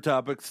third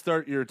topic.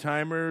 Start your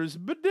timers.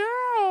 But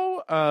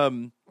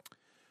now,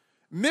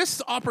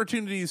 missed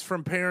opportunities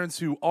from parents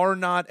who are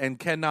not and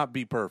cannot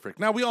be perfect.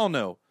 Now, we all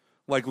know,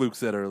 like Luke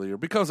said earlier,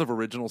 because of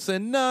original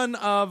sin, none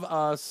of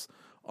us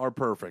are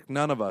perfect.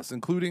 None of us,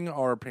 including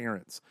our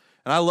parents.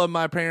 And I love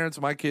my parents.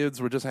 My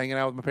kids were just hanging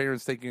out with my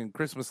parents, taking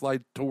Christmas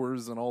light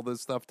tours and all this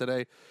stuff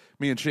today.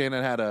 Me and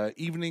Shannon had an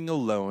evening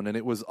alone, and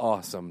it was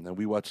awesome. And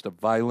we watched a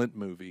violent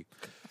movie.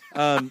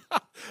 I'm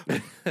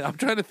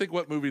trying to think,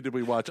 what movie did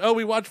we watch? Oh,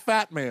 we watched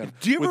Fat Man.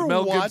 Do you with ever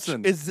Mel watch?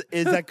 Gibson. Is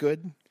that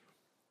good?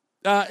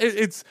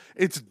 It's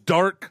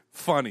dark,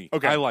 funny.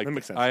 Okay, I like that it.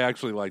 makes sense. I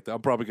actually liked it.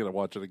 I'm probably going to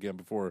watch it again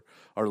before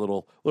our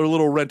little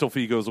rental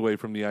fee goes away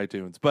from the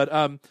iTunes. But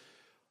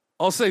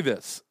I'll say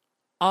this: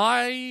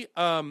 I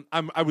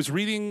was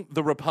reading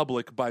The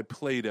Republic by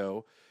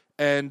Plato,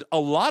 and a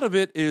lot of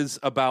it is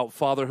about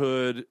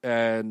fatherhood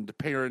and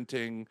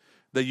parenting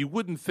that you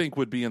wouldn't think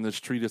would be in this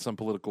treatise on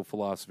political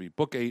philosophy.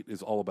 Book 8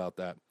 is all about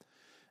that,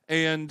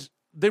 and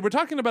they were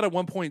talking about at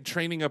one point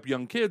training up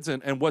young kids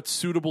and what's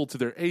suitable to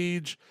their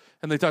age,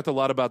 and they talked a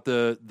lot about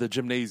the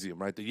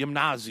gymnasium, right? The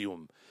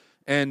gymnasium.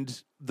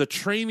 and the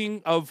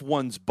training of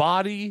one's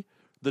body,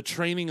 the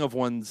training of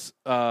one's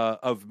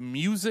of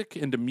music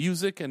and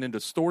into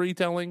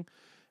storytelling,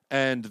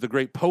 and the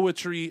great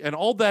poetry, and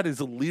all that is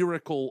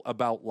lyrical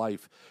about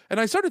life. And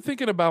I started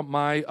thinking about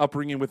my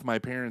upbringing with my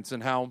parents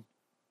and how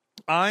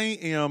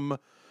I'm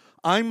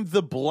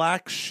the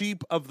black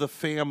sheep of the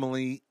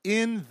family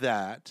in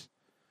that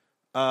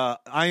I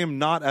am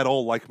not at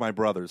all like my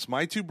brothers.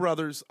 My two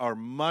brothers are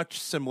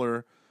much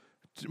more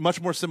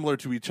similar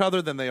to each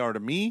other than they are to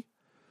me.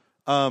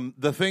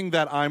 The thing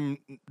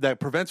that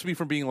prevents me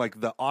from being like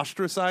the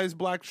ostracized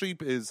black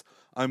sheep is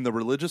I'm the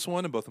religious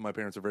one, and both of my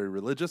parents are very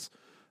religious.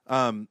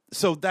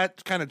 So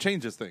that kind of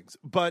changes things.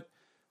 But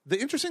the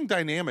interesting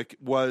dynamic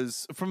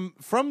was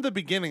from the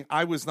beginning,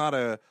 I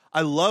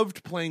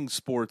loved playing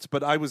sports,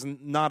 but I was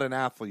not an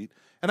athlete.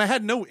 And I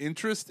had no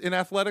interest in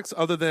athletics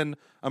other than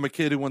I'm a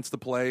kid who wants to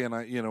play and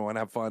and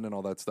have fun and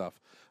all that stuff.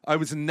 I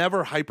was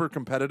never hyper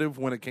competitive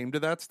when it came to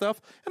that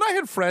stuff. And I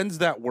had friends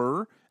that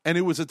were, and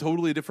it was a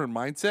totally different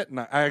mindset. And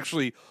I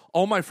actually,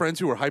 all my friends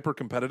who were hyper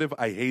competitive,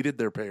 I hated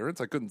their parents.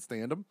 I couldn't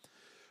stand them.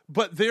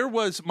 But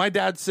my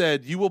dad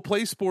said, you will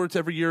play sports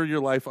every year of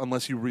your life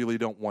unless you really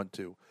don't want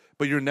to.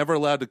 But you're never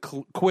allowed to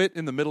quit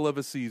in the middle of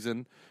a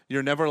season.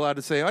 You're never allowed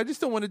to say, I just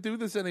don't want to do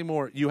this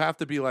anymore. You have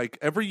to be like,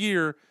 every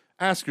year,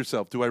 ask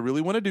yourself, do I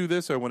really want to do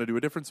this? Or I want to do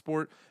a different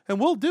sport? And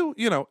we'll do,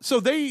 So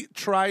they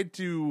tried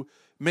to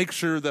make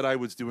sure that I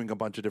was doing a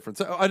bunch of different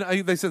stuff.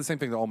 They said the same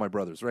thing to all my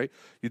brothers, right?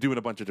 You're doing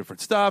a bunch of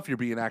different stuff. You're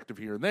being active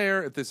here and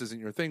there. If this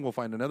isn't your thing, we'll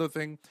find another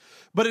thing.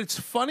 But it's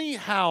funny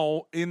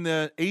how in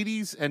the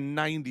 80s and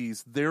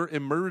 90s, there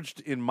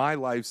emerged in my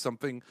life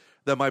something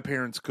that my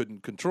parents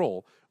couldn't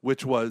control,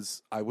 which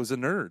was I was a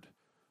nerd.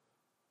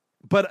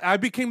 But I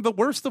became the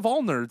worst of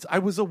all nerds. I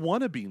was a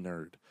wannabe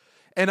nerd.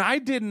 And I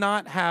did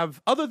not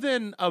have, other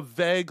than a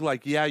vague,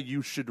 like, yeah,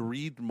 you should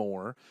read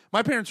more.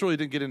 My parents really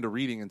didn't get into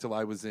reading until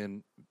I was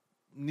in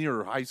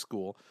near high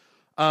school.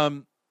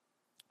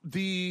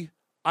 The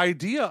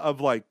idea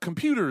of like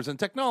computers and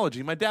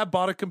technology. My dad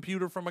bought a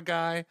computer from a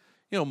guy,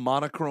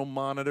 monochrome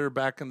monitor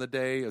back in the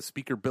day, a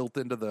speaker built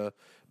into the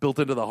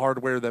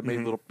hardware that made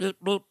little beep,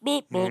 beep,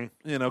 beep, beep,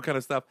 kind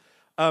of stuff.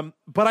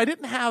 But I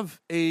didn't have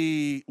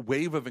a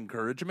wave of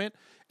encouragement.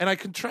 And I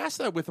contrast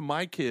that with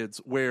my kids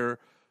where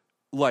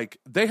like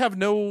they have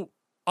no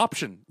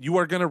option. You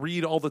are going to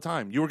read all the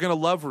time. You are going to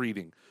love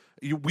reading.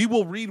 We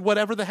will read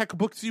whatever the heck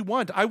books you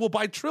want. I will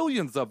buy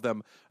trillions of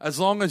them as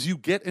long as you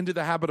get into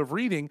the habit of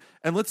reading,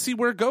 and let's see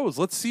where it goes.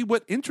 Let's see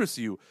what interests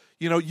you.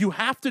 You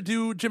have to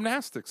do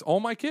gymnastics. All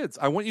my kids,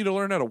 I want you to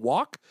learn how to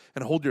walk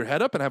and hold your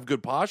head up and have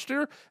good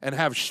posture and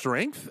have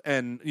strength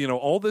and,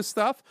 all this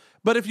stuff.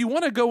 But if you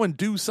want to go and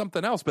do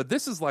something else, but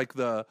this is like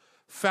the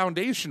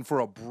foundation for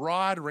a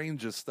broad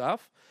range of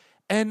stuff.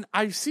 And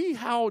I see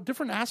how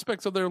different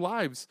aspects of their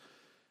lives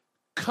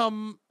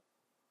come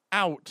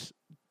out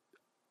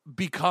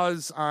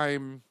because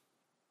I'm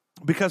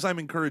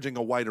encouraging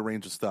a wider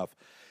range of stuff.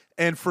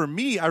 And for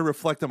me, I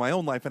reflect on my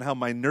own life and how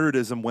my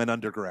nerdism went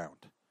underground.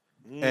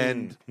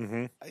 And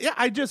yeah,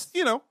 I just,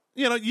 you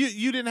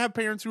didn't have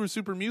parents who were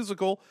super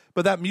musical,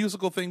 but that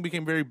musical thing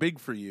became very big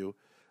for you.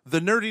 The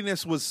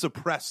nerdiness was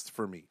suppressed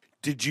for me.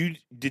 Did you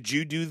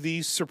do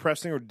the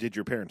suppressing, or did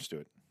your parents do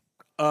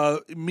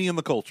it? Me and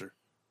the culture.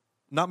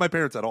 Not my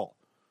parents at all.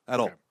 At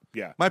all.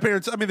 Yeah. My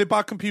parents, they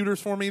bought computers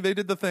for me. They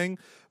did the thing.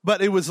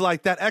 But it was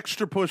like that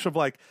extra push of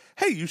like,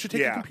 hey, you should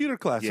take a computer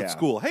class at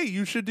school. Hey,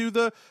 you should do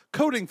the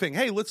coding thing.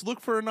 Hey, let's look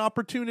for an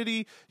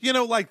opportunity.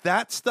 Like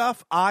that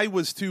stuff.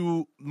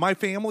 My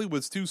family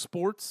was too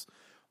sports.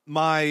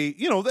 And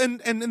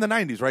in the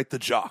 90s, right? The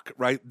jock,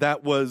 right?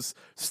 That was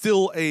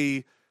still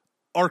a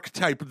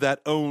archetype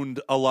that owned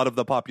a lot of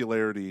the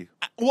popularity.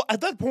 Well,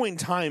 at that point in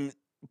time,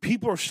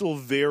 people are still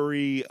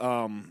very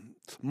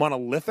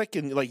monolithic,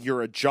 and like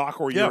you're a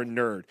jock or you're a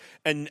nerd,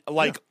 and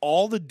like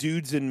all the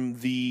dudes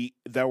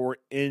that were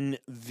in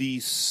the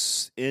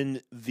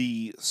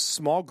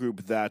small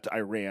group that I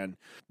ran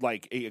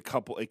like a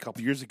couple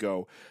years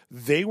ago,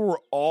 they were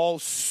all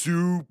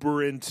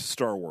super into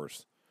Star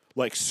Wars,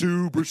 like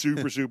super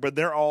super.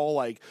 They're all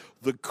like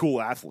the cool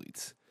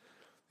athletes,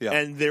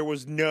 and there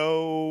was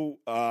no.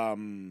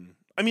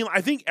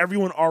 I think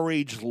everyone our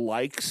age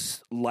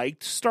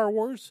liked Star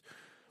Wars.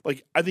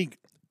 Like I think.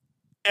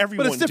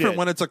 Everyone but it's different did.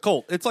 when it's a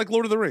cult. It's like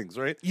Lord of the Rings,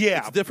 right? Yeah.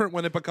 It's different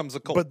when it becomes a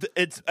cult. But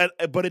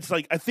it's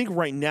like, I think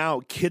right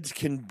now kids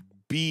can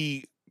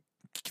be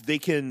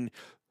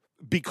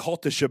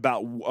cultish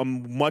about a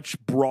much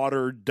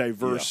broader,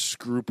 diverse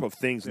group of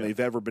things than they've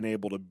ever been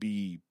able to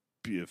be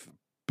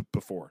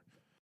before.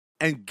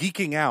 And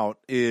geeking out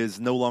is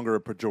no longer a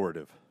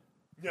pejorative.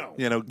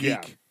 No.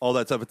 Geek, all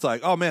that stuff. It's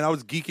like, oh man, I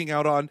was geeking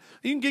out on,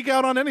 you can geek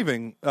out on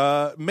anything.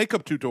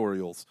 Makeup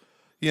tutorials.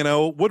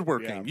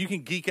 Woodworking. Yeah. You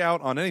can geek out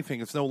on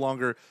anything. It's no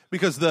longer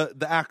because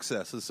the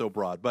access is so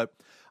broad. But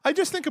I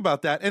just think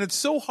about that, and it's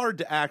so hard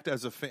to act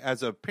as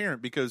a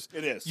parent because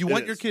it is. You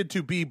want your kid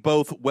to be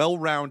both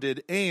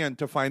well-rounded and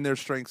to find their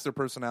strengths, their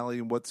personality,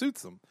 and what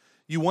suits them.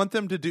 You want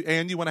them to do,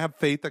 and you want to have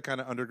faith that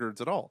kind of undergirds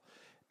it all.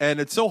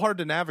 And it's so hard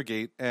to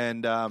navigate.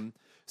 And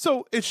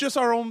So it's just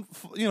our own,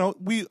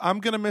 I'm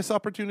going to miss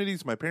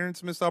opportunities. My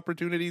parents missed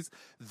opportunities.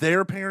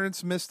 Their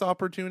parents missed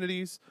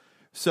opportunities.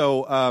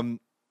 So,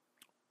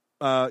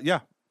 yeah.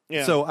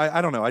 So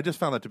I don't know. I just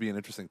found that to be an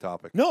interesting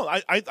topic. No,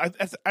 I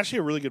that's actually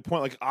a really good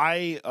point. Like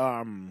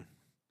I'm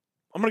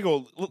gonna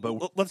go.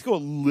 Let's go a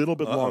little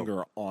bit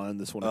longer on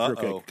this one, if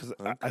you're okay, because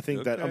I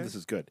think that this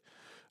is good.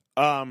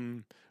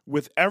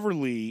 With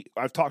Everly,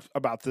 I've talked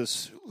about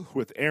this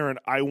with Aaron.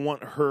 I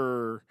want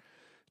her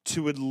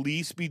to at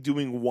least be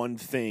doing one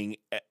thing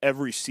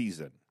every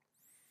season.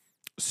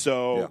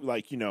 So,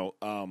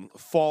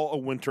 fall, a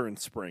winter, and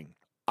spring.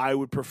 I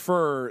would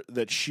prefer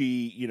that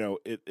she,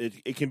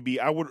 it can be.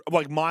 I would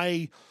like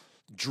my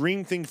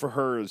dream thing for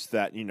her is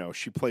that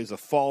she plays a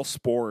fall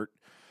sport.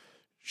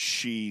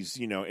 She's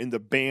in the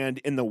band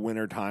in the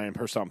wintertime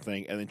or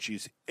something, and then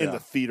she's in the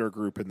theater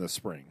group in the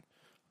spring.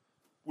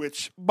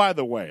 Which, by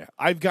the way,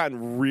 I've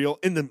gotten real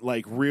in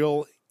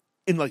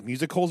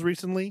musicals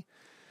recently.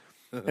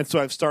 And so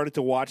I've started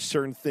to watch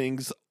certain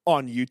things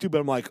on YouTube, and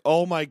I'm like,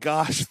 oh my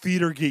gosh,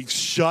 theater geeks,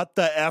 shut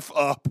the F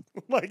up.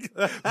 Like,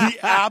 the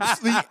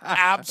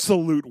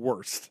absolute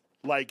worst.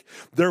 Like,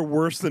 they're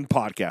worse than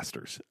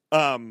podcasters.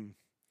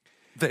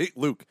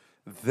 Luke,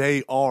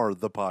 they are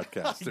the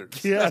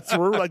podcasters. Yes,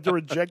 we're like the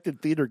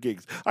rejected theater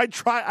geeks.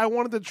 I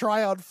wanted to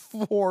try out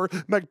for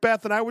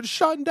Macbeth, and I was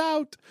shunned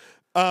out.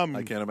 I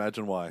can't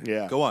imagine why.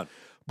 Yeah. Go on.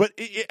 But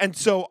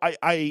it's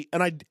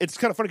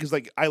kind of funny because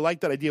I like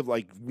that idea of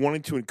like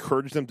wanting to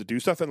encourage them to do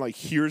stuff and like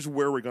here's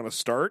where we're going to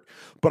start.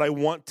 But I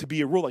want to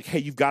be a rule like, hey,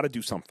 you've got to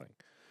do something.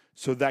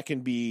 So that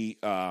can be,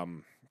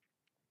 and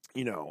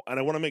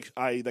I want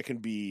to that can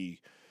be,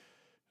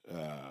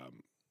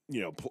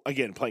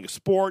 again, playing a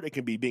sport. It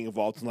can be being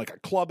involved in like a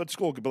club at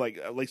school. It could be like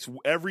at least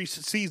every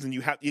season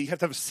you have to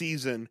have a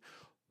season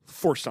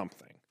for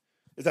something.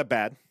 Is that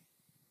bad?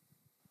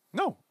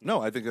 No,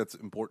 I think that's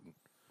important.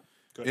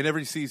 Good. In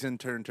every season,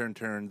 turn.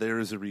 There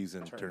is a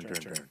reason. Turn.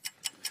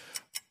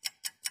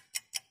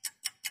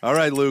 All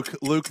right, Luke.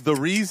 The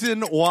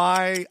reason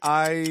why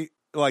I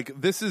like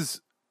this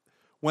is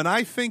when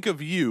I think of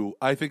you,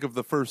 I think of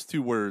the first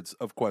two words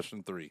of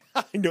question 3.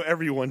 I know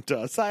everyone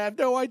does. I have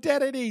no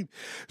identity.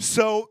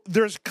 So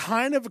there's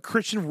kind of a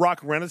Christian rock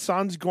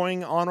renaissance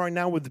going on right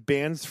now with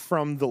bands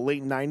from the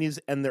late 90s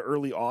and the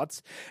early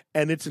aughts,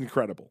 and it's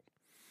incredible.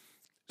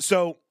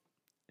 So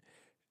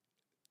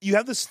you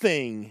have this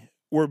thing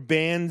where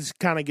bands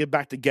kind of get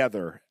back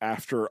together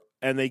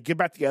and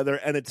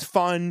it's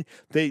fun.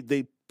 They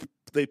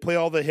play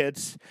all the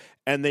hits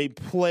and they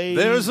play.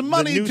 There's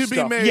money to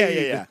be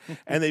made. Yeah.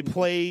 And they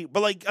play,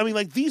 but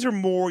these are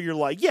more. You're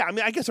like,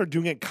 I guess they're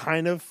doing it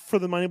kind of for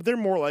the money, but they're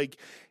more like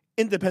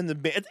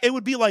independent band. It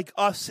would be like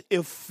us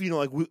if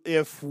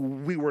if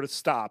we were to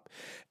stop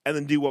and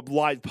then do a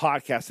live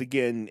podcast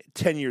again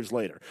 10 years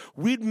later.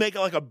 We'd make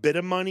like a bit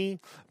of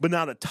money, but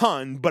not a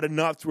ton, but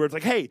enough where it's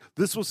like, hey,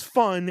 this was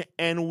fun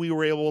and we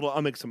were able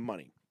to make some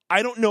money.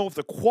 I don't know if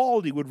the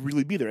quality would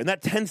really be there. And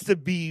that tends to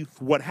be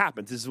what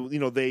happens is,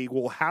 they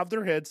will have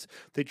their hits.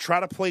 They try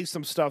to play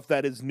some stuff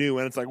that is new.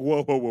 And it's like,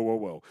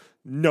 whoa.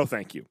 No,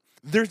 thank you.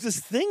 There's this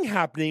thing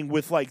happening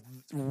with like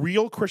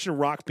real Christian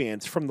rock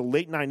bands from the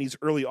late 90s,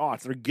 early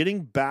aughts. They're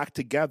getting back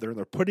together.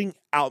 They're putting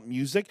out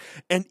music,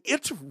 and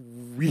it's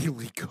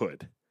really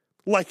good.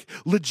 Like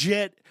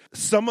legit,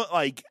 some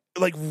like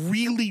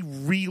really,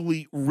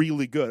 really,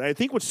 really good. And I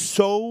think what's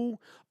so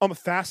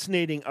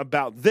fascinating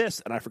about this,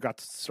 and I forgot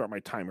to start my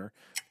timer.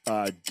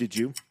 Did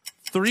you?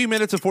 3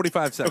 minutes and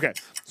 45 seconds. Okay.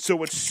 So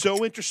what's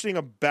so interesting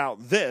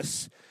about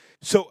this?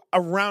 So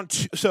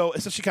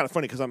it's actually kind of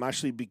funny because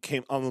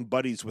I'm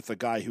buddies with a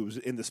guy who was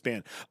in this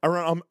band.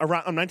 Around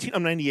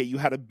 1998, you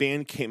had a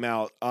band came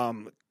out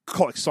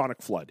called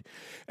Sonic Flood,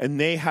 and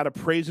they had a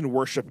praise and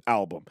worship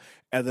album.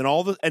 And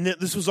then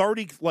this was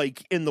already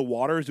like in the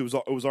waters. It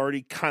was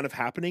already kind of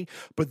happening.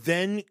 But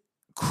then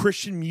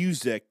Christian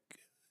music,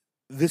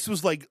 this was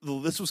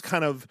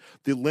kind of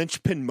the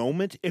linchpin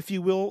moment, if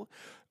you will.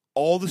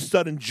 All of a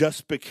sudden,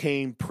 just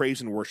became praise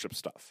and worship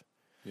stuff.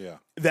 Yeah,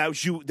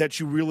 that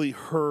you really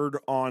heard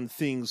on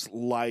things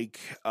like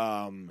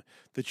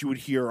that you would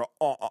hear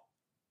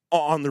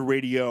on the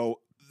radio.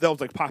 That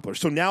was like popular.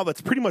 So now that's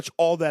pretty much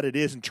all that it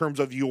is in terms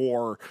of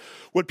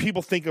what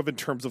people think of in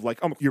terms of like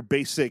your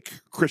basic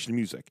Christian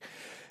music.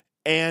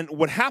 And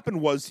what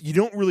happened was you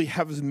don't really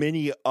have as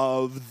many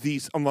of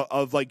these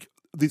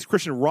these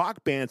Christian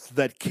rock bands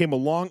that came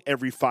along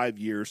every 5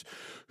 years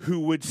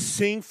who would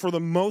sing for the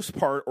most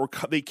part, or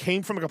they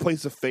came from like a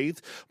place of faith,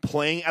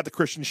 playing at the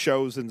Christian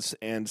shows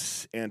and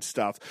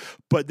stuff.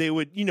 But they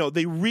would,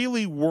 they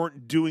really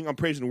weren't doing on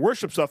praise and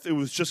worship stuff. It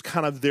was just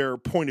kind of their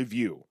point of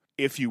view,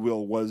 if you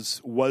will,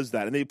 was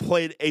that. And they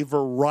played a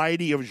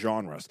variety of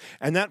genres.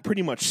 And that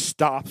pretty much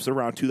stops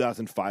around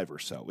 2005 or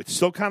so. It's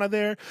still kind of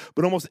there,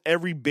 but almost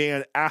every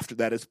band after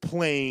that is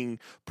playing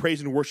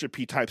praise and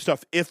worship-y type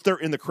stuff if they're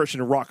in the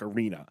Christian rock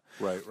arena.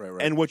 Right.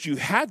 And what you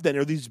had then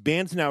are these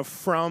bands now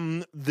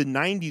from the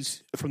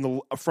 90s,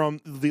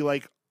 from the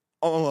like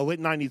late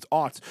 90s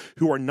aughts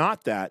who are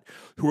not that,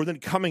 who are then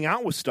coming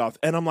out with stuff.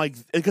 And I'm like,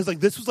 because like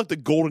this was like the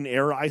golden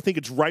era. I think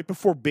it's right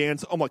before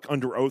bands like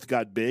Under Oath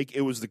got big.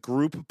 It was the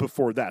group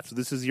before that. So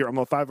this is your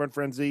Five Run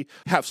Frenzy,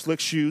 have Slick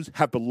Shoes,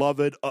 have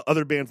Beloved,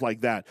 other bands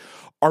like that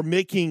are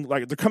making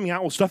like they're coming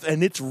out with stuff,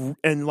 and it's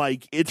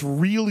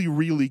really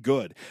really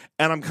good.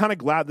 And I'm kind of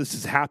glad this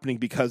is happening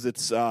because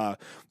it's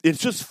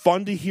just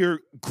fun to hear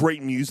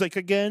great music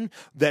again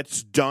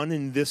that's done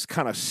in this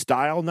kind of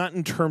style, not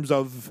in terms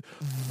of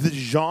the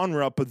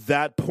genre, but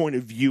that point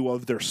of view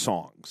of their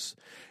songs.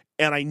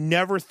 And I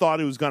never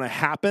thought it was going to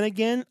happen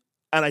again.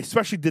 And I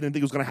especially didn't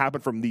think it was going to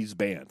happen from these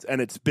bands.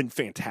 And it's been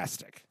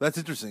fantastic. That's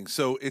interesting.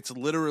 So it's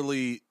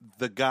literally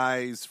the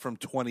guys from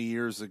 20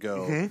 years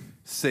ago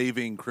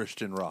saving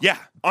Christian rock. Yeah,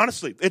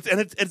 honestly.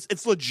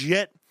 It's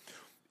legit.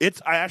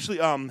 I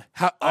actually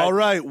all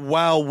right,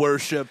 Wow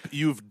Worship,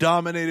 you've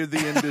dominated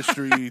the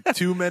industry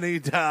too many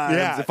times.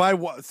 Yeah. If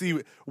I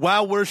see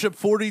Wow Worship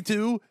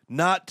 42,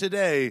 not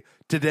today.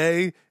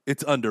 Today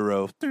it's Under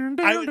Oath.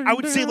 I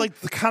would say like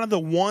the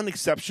one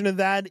exception to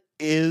that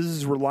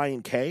is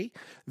Relient K.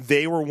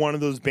 They were one of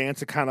those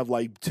bands that kind of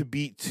like to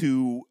be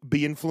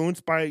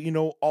influenced by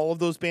all of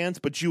those bands,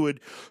 but you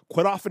would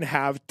quite often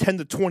have 10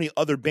 to 20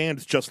 other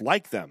bands just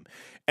like them.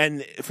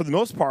 And for the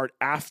most part,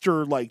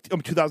 after like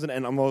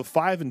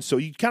 2005 and so,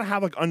 you kind of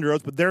have like Under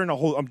Oath, but they're in a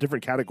whole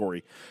different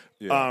category.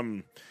 Yeah.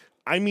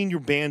 I mean, your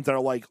bands that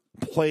are like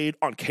played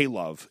on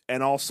K-Love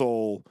and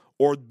also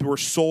or were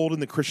sold in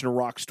the Christian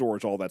rock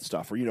stores, all that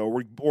stuff,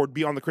 or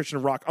be on the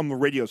Christian rock on the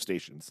radio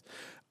stations.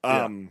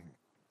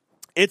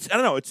 It's I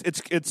don't know,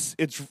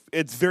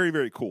 it's very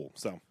very cool.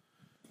 So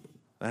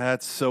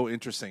That's so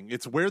interesting.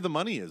 It's where the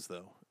money is,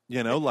 though.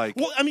 Like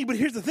well, I mean, but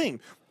here's the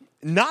thing,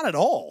 not at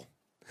all.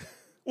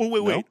 Well,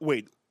 No?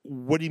 wait.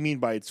 What do you mean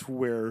by it's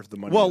where the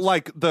money? well, is?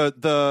 like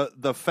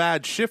the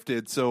fad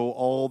shifted, so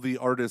all the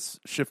artists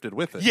shifted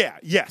with it. Yeah,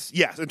 yes.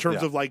 In terms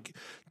Yeah. of like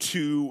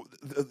to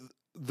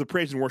the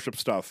praise and worship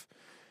stuff,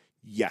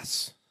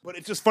 yes. But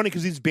it's just funny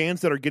because these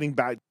bands that are getting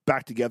back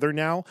together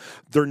now,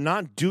 they're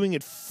not doing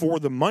it for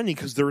the money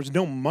because there is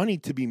no money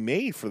to be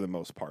made for the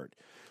most part.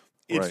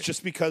 It's Right.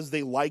 just because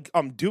they like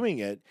doing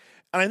it,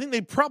 and I think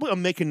they probably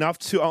make enough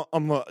to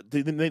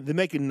they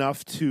make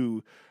enough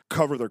to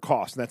cover their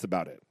costs, and that's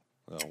about it.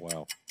 Oh,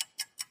 wow.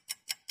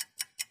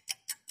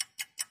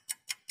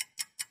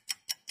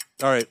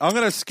 All right, I'm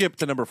going to skip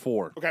to number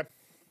 4 Okay,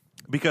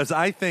 because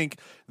I think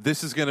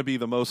this is going to be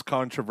the most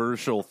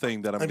controversial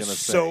thing that I'm I'm going to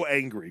say. so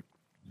angry.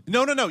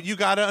 No. You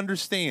got to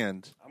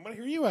understand I'm going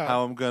to hear you out.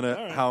 how I'm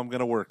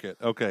gonna work it.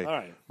 Okay. All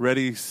right.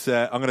 Ready,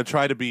 set. I'm gonna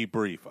try to be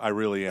brief. I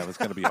really am. It's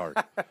gonna be hard.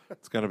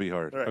 It's gonna be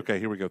hard. right. Okay,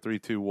 here we go. 3,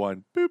 2,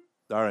 1. Boop.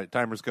 All right,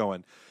 timer's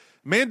going.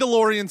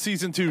 Mandalorian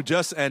season 2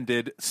 just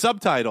ended.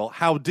 Subtitle: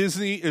 How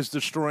Disney is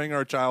Destroying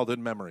Our Childhood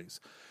Memories.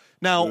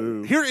 Now,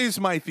 here is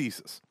my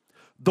thesis.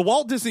 The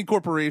Walt Disney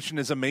Corporation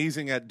is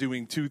amazing at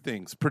doing two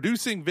things: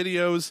 producing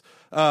videos,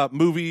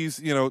 movies,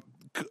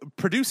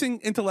 producing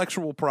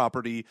intellectual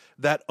property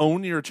that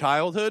own your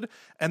childhood,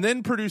 and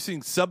then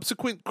producing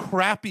subsequent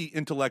crappy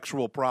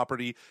intellectual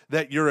property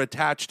that you're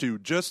attached to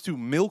just to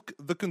milk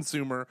the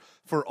consumer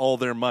for all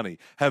their money.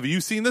 Have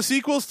you seen the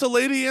sequels to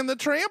Lady and the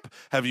Tramp?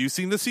 Have you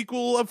seen the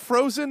sequel of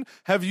Frozen?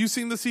 Have you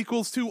seen the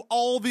sequels to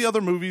all the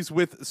other movies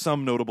with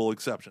some notable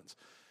exceptions?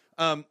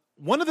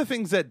 One of the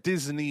things that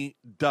Disney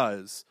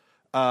does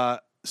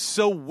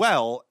so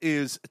well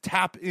is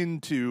tap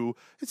into,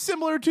 it's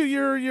similar to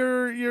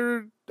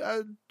your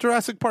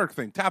Jurassic Park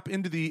thing, tap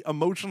into the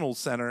emotional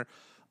center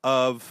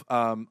of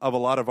a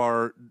lot of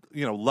our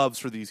loves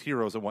for these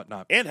heroes and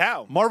whatnot. And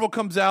how? Marvel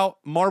comes out,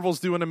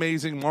 Marvel's doing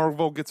amazing.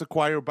 Marvel gets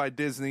acquired by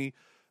Disney.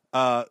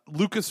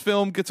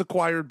 Lucasfilm gets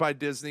acquired by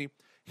Disney.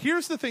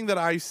 Here's the thing that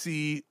I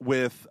see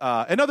with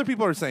and other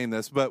people are saying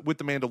this, but with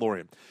The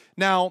Mandalorian.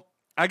 Now,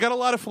 I got a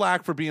lot of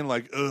flack for being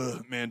like,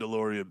 ugh,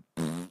 Mandalorian.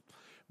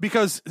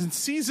 Because in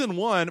season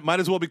 1, might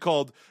as well be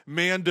called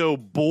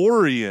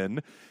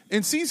Mandoborian.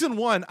 In season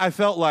 1, I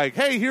felt like,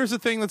 hey, here's a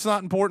thing that's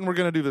not important, we're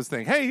going to do this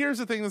thing. Hey,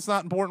 here's a thing that's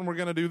not important, we're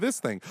going to do this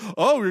thing.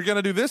 Oh, you're going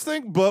to do this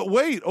thing? But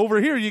wait,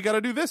 over here, you got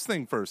to do this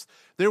thing first.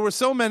 There were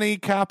so many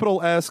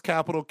capital S,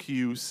 capital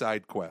Q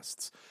side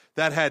quests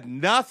that had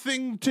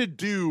nothing to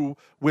do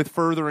with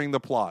furthering the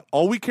plot.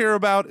 All we care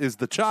about is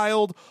the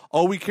child.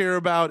 All we care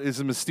about is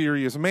a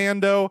mysterious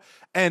Mando.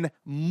 And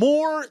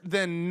more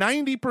than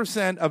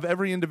 90% of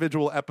every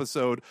individual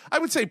episode, I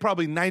would say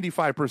probably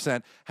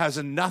 95%, has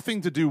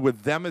nothing to do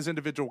with them as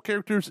individual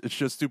characters. It's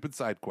just stupid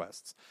side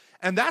quests.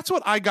 And that's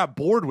what I got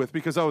bored with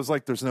because I was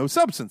like, there's no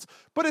substance.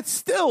 But it's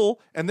still,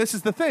 and this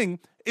is the thing,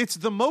 it's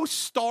the most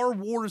Star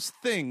Wars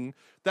thing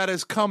that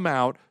has come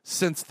out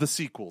since the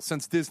sequel,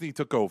 since Disney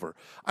took over.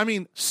 I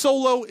mean,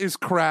 Solo is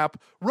crap.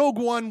 Rogue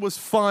One was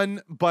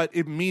fun, but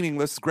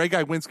meaningless. Greg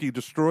Iwinski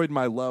destroyed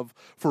my love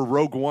for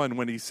Rogue One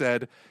when he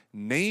said,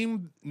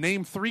 name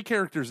 3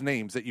 characters'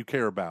 names that you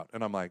care about.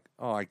 And I'm like,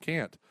 oh, I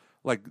can't.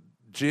 Like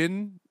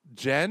Jin?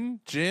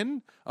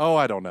 Oh,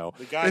 I don't know.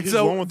 The guy who's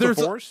one with the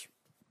Force?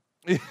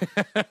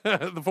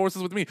 The Force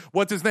is with me.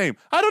 What's his name?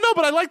 I don't know,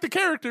 but I like the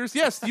characters.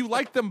 Yes, you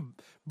like them,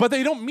 but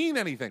they don't mean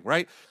anything,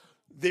 right?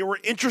 They were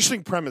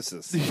interesting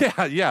premises.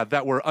 Yeah,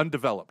 that were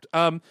undeveloped.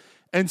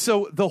 And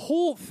so the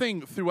whole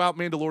thing throughout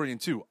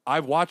Mandalorian 2,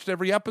 I've watched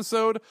every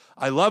episode.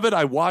 I love it.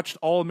 I watched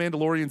all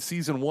Mandalorian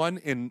season 1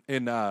 in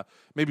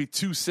maybe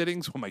 2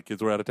 sittings when my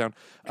kids were out of town.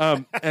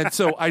 And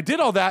so I did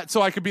all that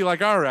so I could be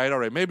like, all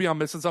right, maybe I'm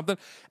missing something.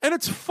 And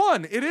it's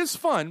fun. It is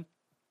fun.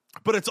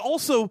 But it's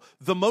also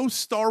the most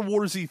Star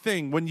Wars-y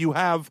thing when you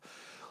have...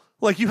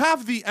 Like, you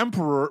have the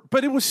Emperor,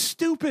 but it was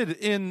stupid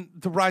in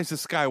The Rise of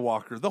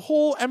Skywalker. The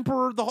whole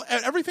Emperor,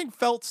 everything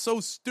felt so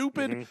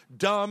stupid,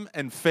 dumb,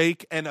 and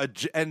fake,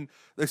 and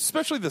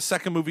especially the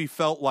second movie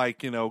felt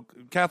like,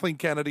 Kathleen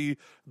Kennedy,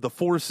 the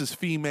Force is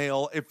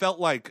female. It felt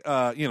like,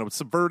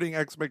 subverting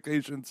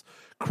expectations.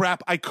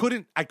 Crap, I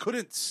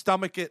couldn't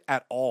stomach it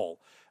at all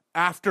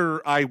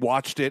after I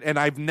watched it, and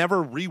I've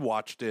never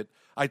rewatched it.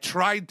 I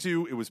tried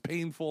to. It was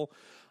painful.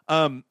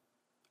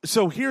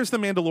 So here's The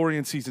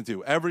Mandalorian Season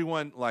 2.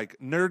 Everyone,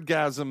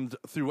 nerdgasmed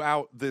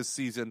throughout this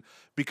season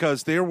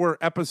because there were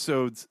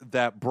episodes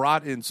that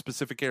brought in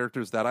specific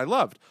characters that I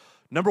loved.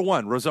 Number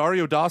 1,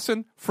 Rosario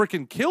Dawson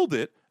freaking killed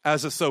it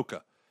as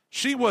Ahsoka.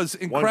 She was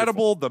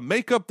incredible. Wonderful. The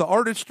makeup, the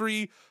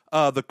artistry,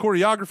 the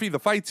choreography, the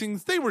fight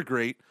scenes, they were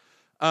great.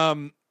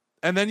 And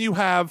then you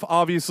have,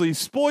 obviously,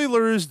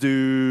 spoilers,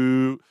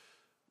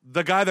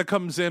 the guy that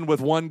comes in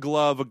with one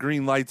glove, a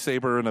green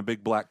lightsaber, and a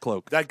big black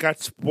cloak. That got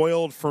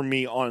spoiled for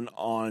me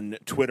on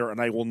Twitter,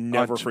 and I will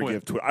never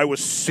forgive Twitter. I was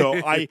so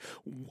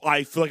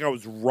I feel like I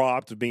was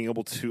robbed of being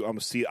able to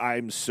see.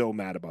 I'm so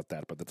mad about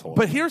that. But that's all.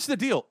 But here's the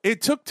deal: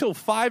 it took till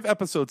 5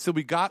 episodes till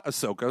we got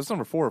Ahsoka. It was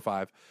number 4 or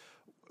 5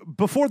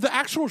 before the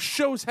actual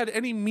shows had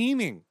any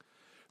meaning.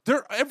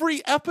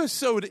 Every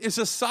episode is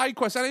a side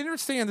quest. And I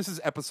understand this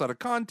is episodic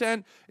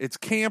content. It's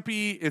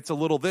campy. It's a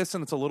little this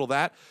and it's a little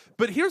that.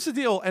 But here's the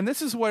deal, and this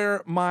is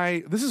where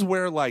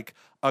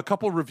a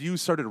couple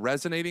reviews started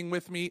resonating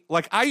with me.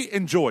 Like, I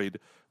enjoyed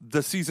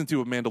the season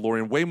 2 of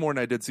Mandalorian way more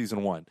than I did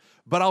season 1.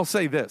 But I'll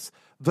say this: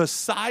 the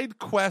side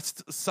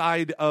quest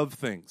side of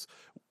things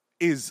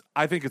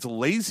I think it's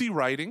lazy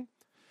writing.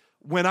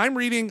 When I'm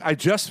reading, I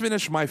just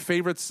finished my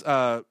favorite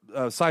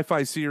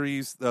sci-fi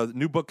series. The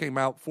new book came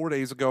out 4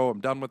 days ago. I'm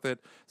done with it.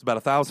 It's about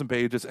 1,000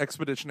 pages,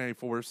 Expeditionary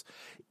Force.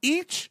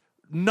 Each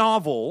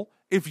novel,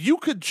 if you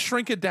could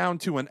shrink it down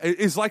to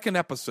is like an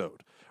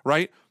episode,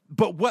 right?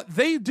 But what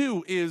they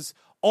do is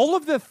all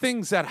of the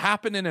things that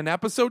happen in an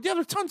episode,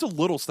 there's tons of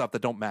little stuff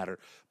that don't matter.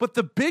 But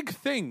the big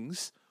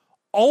things...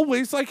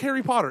 always, like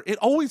Harry Potter, it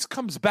always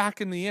comes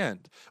back in the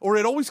end, or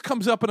it always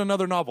comes up in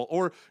another novel.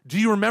 Or do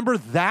you remember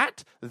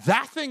that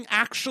thing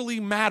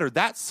actually mattered?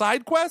 That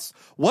side quest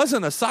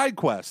wasn't a side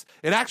quest.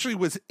 It actually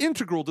was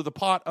integral to the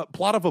plot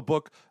of a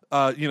book,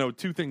 2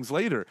 things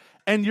later.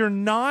 And you're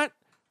not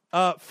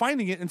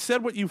finding it.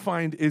 Instead, what you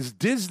find is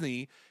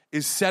Disney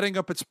is setting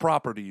up its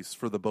properties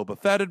for the Boba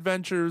Fett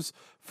adventures,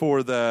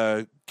 for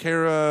the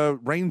Cara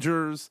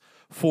Rangers,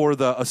 for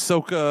the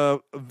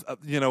Ahsoka,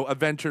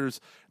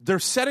 adventures. They're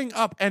setting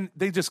up, and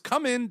they just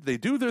come in, they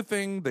do their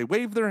thing, they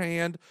wave their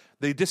hand,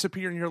 they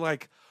disappear, and you're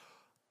like,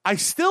 I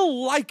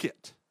still like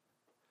it,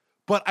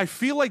 but I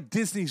feel like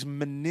Disney's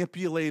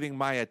manipulating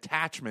my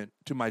attachment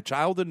to my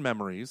childhood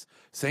memories.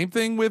 Same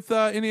thing with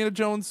Indiana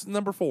Jones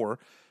number 4.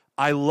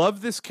 I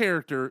love this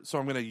character, so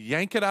I'm going to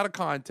yank it out of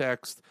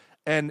context,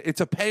 and it's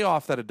a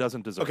payoff that it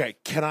doesn't deserve. Okay,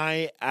 can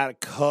I add a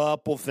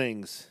couple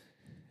things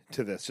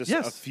to this? Just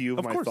a few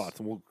of my thoughts,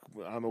 and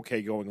I'm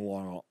okay going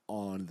along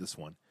on this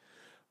one.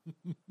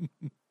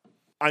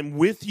 I'm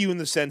with you in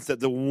the sense that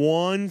the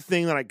one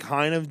thing that I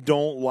kind of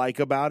don't like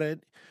about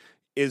it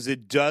is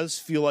it does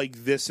feel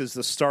like this is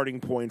the starting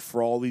point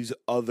for all these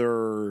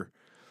other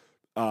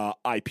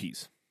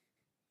IPs.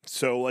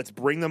 So let's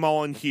bring them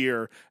all in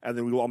here, and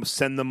then we will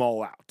send them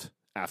all out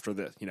after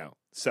this.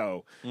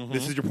 So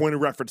this is your point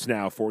of reference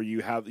now. For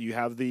you have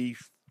the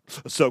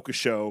Ahsoka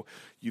show.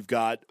 You've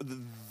got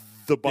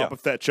the Boba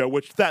Fett show,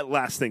 which that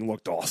last thing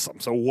looked awesome.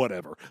 So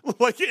whatever.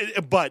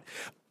 But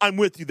I'm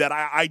with you that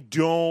I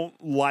don't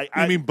like.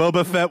 You mean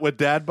Boba Fett with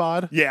dad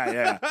bod?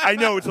 Yeah. I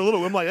know it's a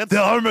little. I'm like, that's, the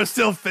armor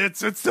still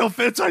fits. It still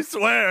fits. I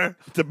swear.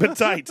 It's a bit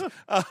tight.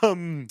 I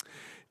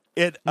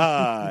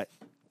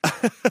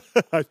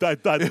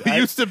thought it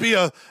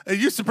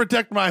used to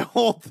protect my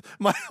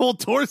whole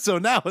torso.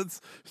 Now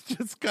it's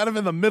just kind of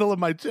in the middle of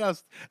my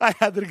chest. I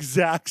had that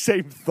exact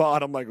same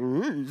thought. I'm like,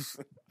 ooh.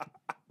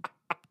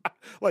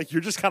 Like,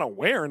 you're just kind of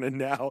wearing it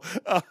now.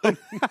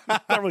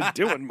 Not really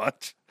doing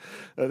much.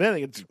 Then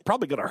it's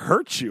probably going to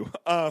hurt you.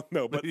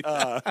 No, but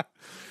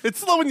it's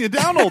slowing you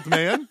down, old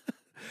man.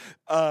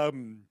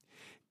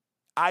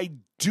 I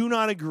do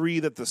not agree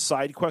that the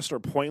side quests are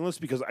pointless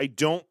because I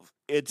don't.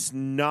 It's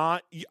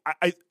not.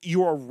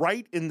 You are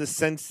right in the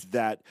sense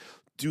that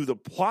do the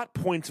plot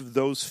points of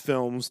those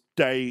films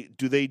do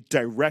they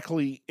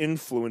directly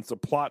influence the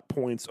plot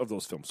points of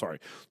those films? Sorry,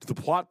 do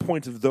the plot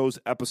points of those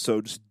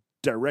episodes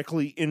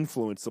directly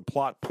influence the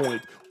plot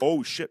point?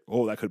 Oh shit!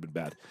 Oh, that could have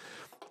been bad.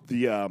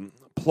 The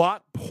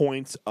plot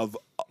points of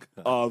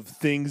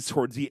things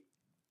towards the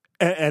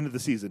end of the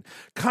season,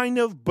 kind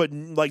of, but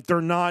like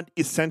they're not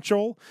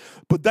essential.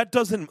 But that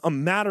doesn't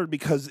matter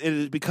because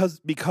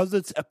because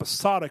it's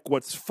episodic.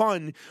 What's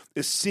fun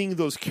is seeing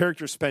those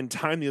characters spend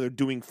time together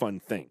doing fun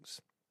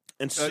things.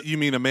 And so, You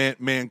mean a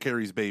man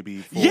carries baby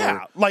for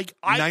yeah, like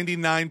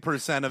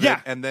 99% of Yeah,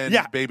 it, and then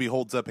yeah. baby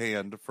holds up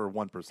hand for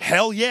 1%.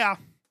 hell yeah.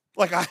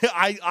 Like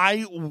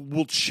I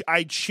will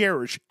I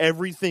cherish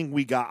everything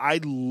we got. I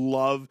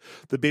love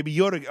the Baby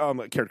Yoda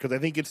character because I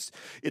think it's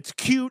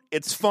cute,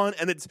 it's fun,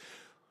 and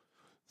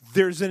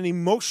there's an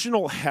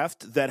emotional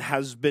heft that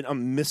has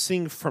been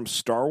missing from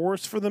Star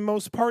Wars for the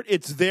most part.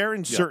 It's there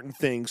in certain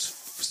things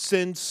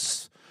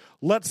since.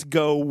 Let's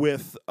go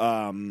with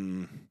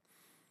when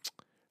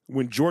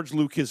George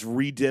Lucas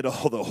redid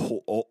all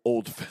the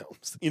old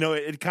films. You know,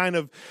 it kind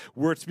of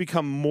where it's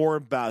become more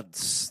about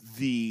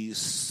the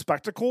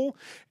spectacle.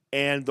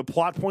 And the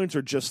plot points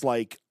are just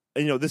like,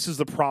 you know, this is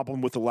the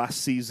problem with the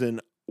last season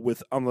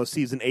with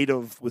season 8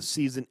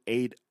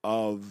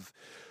 of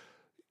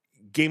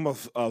Game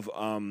of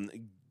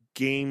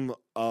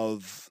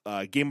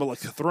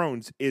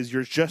Thrones is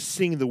you're just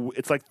seeing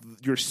it's like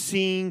you're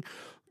seeing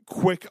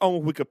quick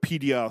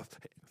Wikipedia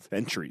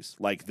entries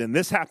like then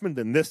this happened,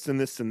 then this and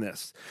this and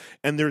this,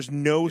 and there's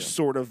no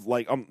sort of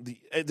like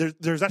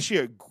there's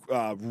actually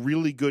a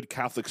really good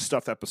Catholic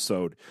Stuff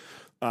episode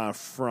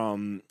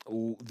from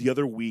the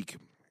other week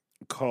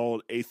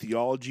called A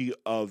Theology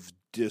of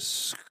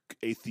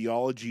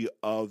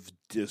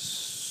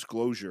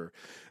Disclosure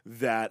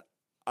that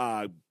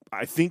I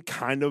think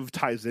kind of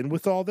ties in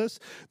with all this.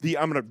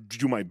 I'm going to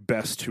do my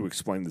best to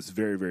explain this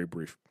very, very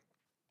brief.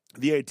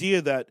 The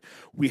idea that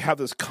we have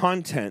this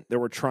content that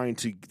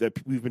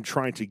we've been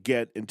trying to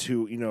get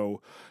into, you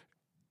know,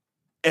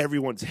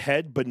 everyone's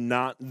head, but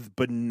not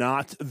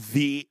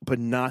the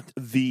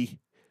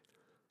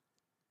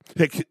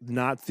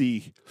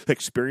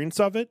experience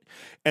of it,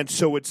 and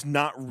so it's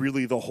not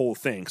really the whole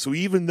thing. So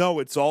even though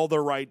it's all the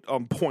right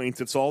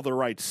points, it's all the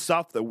right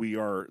stuff that we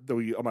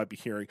might be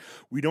hearing,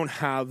 we don't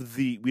have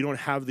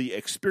the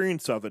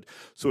experience of it.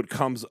 So it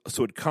comes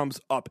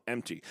up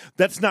empty.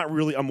 That's not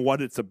really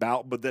what it's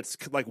about, but that's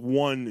like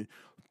one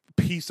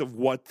piece of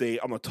what they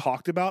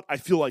talked about. I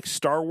feel like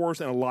Star Wars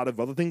and a lot of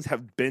other things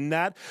have been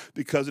that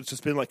because it's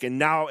just been like and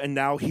now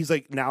he's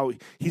like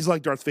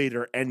Darth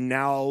Vader, and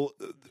now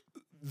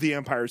the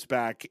Empire's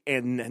back,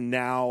 and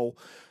now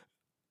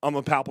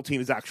Palpatine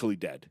is actually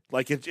dead.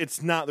 Like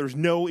it's not. There's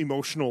no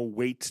emotional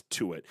weight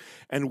to it.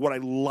 And what I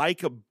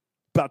like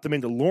about The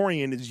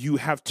Mandalorian is you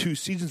have 2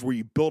 seasons where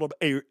you build up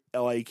a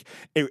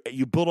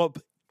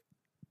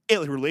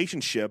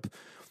relationship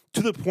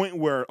to the point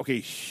where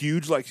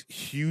huge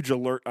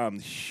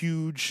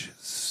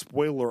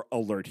spoiler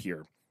alert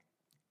here.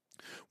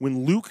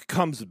 When Luke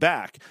comes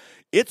back,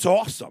 it's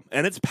awesome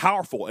and it's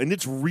powerful and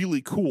it's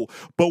really cool.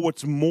 But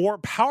what's more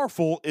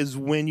powerful is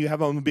when you have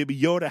Baby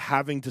Yoda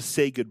having to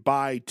say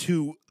goodbye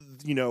to,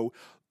 you know,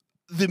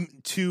 the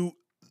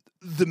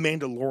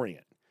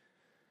Mandalorian.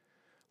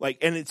 Like,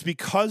 and it's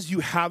because you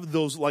have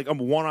those like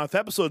one-off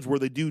episodes where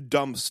they do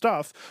dumb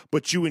stuff,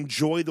 but you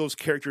enjoy those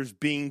characters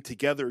being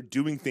together,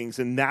 doing things,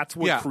 and that's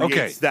what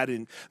creates that.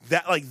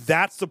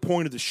 That's the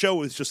point of the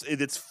show. Is just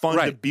it's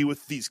fun to be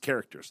with these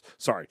characters.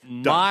 Sorry,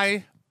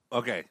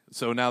 Okay,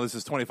 so now this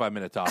is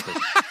 25-minute topic.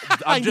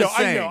 I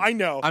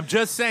know. I'm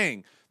just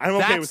saying. I'm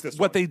okay with this.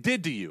 What they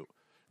did to you.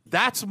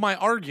 That's my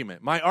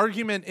argument. My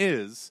argument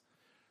is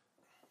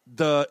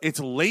it's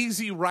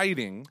lazy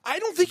writing. I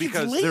don't think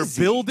because it's lazy.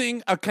 They're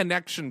building a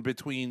connection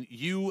between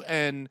you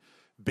and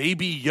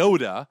Baby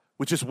Yoda,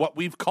 which is what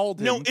we've called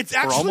him. No, it's for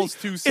actually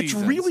almost 2 seasons. It's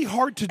really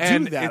hard to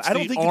do that. It's I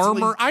don't think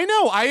armor. it's lazy. I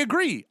know.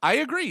 I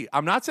agree.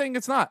 I'm not saying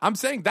it's not. I'm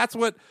saying that's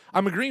what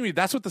I'm agreeing with you.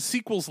 That's what the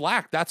sequels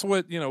lack. That's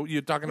what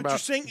you're talking about. You're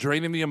saying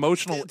draining the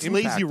emotional. It's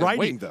impact lazy and writing,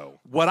 weight. though.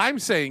 What I'm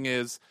saying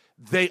is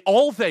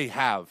all they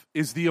have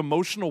is the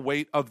emotional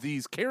weight of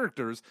these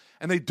characters,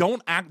 and they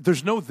don't act.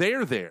 There's no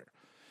there.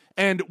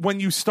 And when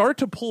you start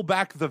to pull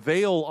back the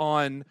veil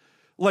on,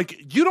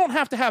 like, you don't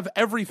have to have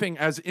everything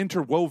as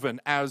interwoven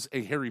as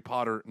a Harry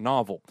Potter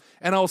novel.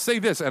 And I'll say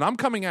this, and I'm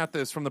coming at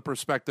this from the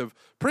perspective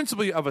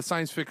principally of a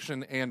science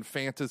fiction and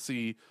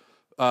fantasy,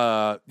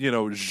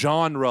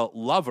 genre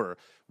lover.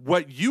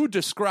 What you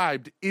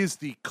described is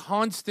the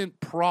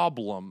constant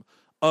problem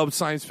of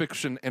science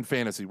fiction and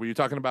fantasy, where you're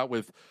talking about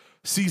with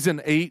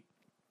season 8,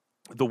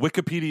 the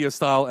Wikipedia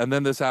style, and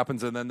then this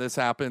happens, and then this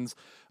happens.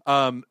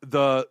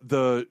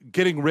 The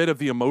getting rid of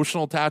the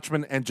emotional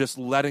attachment and just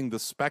letting the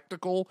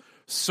spectacle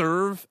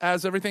serve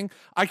as everything.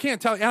 I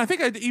can't tell you, and I think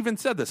I even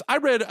said this. I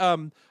read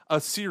a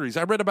series.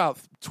 I read about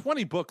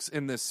 20 books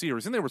in this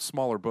series, and they were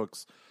smaller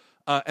books,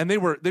 and they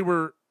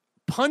were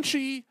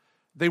punchy.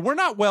 They were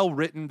not well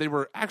written. They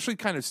were actually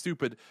kind of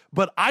stupid.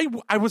 But I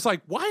was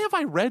like, why have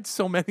I read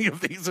so many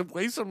of these and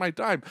wasted my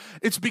time?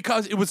 It's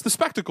because it was the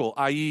spectacle,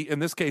 i.e., in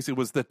this case, it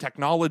was the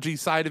technology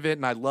side of it.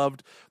 And I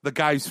loved the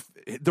guys.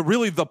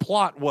 The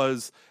plot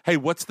was, hey,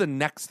 what's the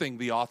next thing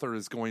the author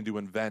is going to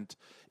invent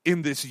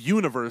in this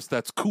universe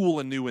that's cool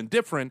and new and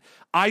different.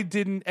 I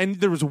didn't, and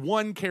there was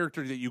one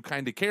character that you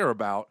kind of care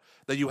about,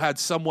 that you had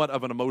somewhat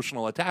of an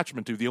emotional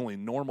attachment to, the only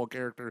normal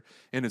character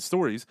in his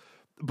stories.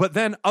 But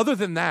then other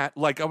than that,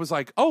 like I was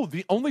like, oh,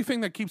 the only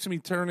thing that keeps me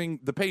turning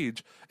the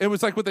page, it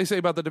was like what they say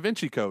about the Da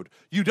Vinci Code.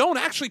 You don't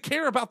actually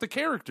care about the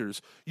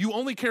characters. You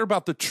only care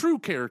about the true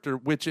character,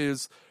 which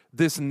is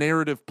this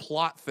narrative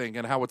plot thing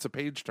and how it's a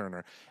page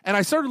turner. And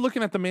I started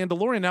looking at The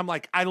Mandalorian, and I'm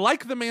like, I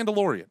like The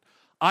Mandalorian.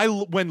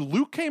 When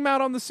Luke came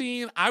out on the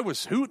scene, I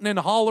was hooting and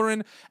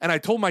hollering, and I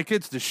told my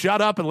kids to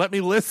shut up and let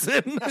me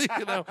listen.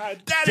 You know,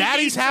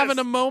 Daddy's having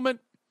a moment.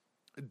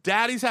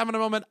 Daddy's having a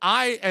moment.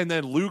 And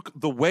then Luke,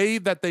 the way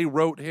that they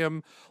wrote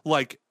him,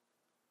 like,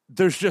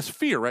 there's just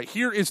fear, right?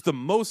 Here is the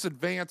most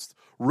advanced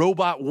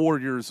robot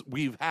warriors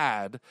we've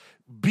had,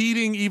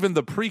 beating even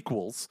the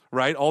prequels,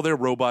 right? All their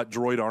robot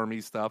droid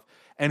army stuff.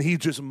 And he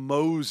just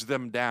mows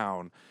them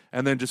down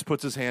and then just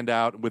puts his hand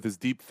out with his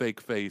deep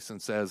fake face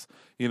and says,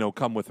 you know,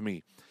 come with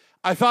me.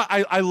 I thought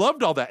I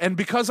loved all that. And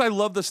because I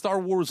love the Star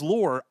Wars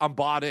lore, I'm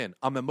bought in.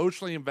 I'm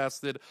emotionally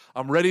invested.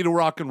 I'm ready to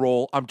rock and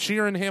roll. I'm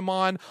cheering him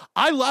on.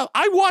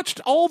 I watched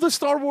all the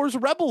Star Wars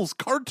Rebels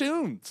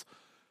cartoons.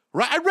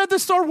 Right? I read the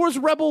Star Wars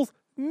Rebels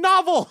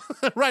novel.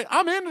 Right?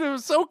 I'm into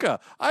Ahsoka.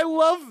 I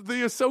love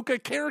the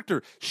Ahsoka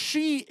character.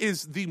 She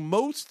is the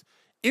most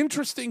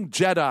interesting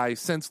Jedi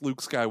since Luke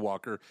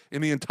Skywalker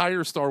in the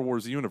entire Star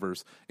Wars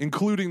universe,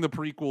 including the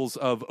prequels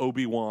of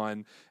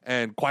Obi-Wan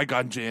and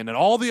Qui-Gon Jinn and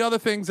all the other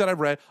things that I've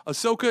read.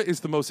 Ahsoka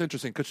is the most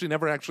interesting because she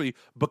never actually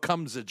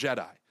becomes a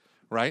Jedi,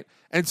 right?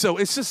 And so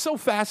it's just so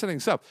fascinating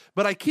stuff.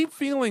 But I keep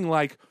feeling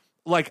like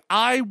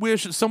I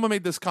wish someone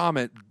made this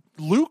comment.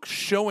 Luke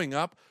showing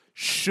up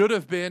should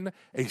have been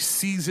a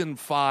season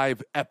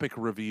 5 epic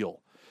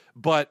reveal,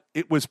 but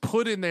it was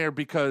put in there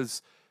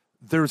because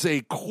there's a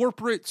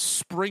corporate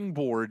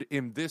springboard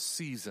in this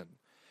season,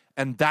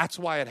 and that's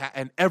why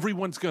and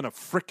everyone's going to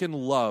frickin'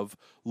 love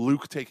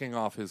Luke taking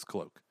off his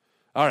cloak.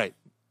 All right,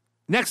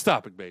 next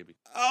topic, baby.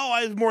 Oh,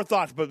 I have more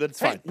thoughts, but that's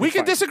fine. We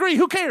can disagree.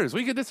 Who cares?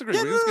 We can disagree.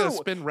 We're just going to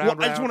spin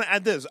round. I just want to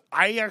add this.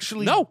 I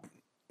actually...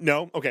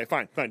 No? Okay,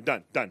 fine.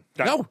 Done.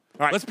 No. All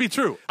right. Let's be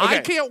true. Okay. I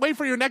can't wait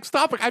for your next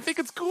topic. I think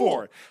it's cool.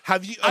 4.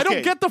 Have you? Okay. I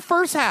don't get the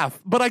first half,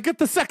 but I get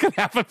the second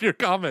half of your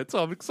comment, so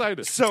I'm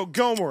excited. So,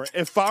 Gomer,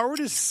 if I were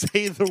to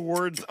say the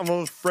words "I'm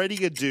a Freddy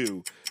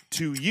Adu"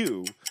 to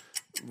you,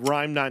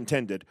 rhyme not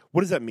intended,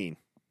 what does that mean?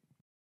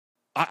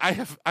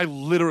 I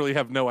literally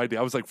have no idea.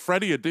 I was like,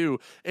 Freddie Adu,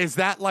 is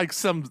that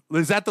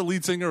the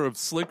lead singer of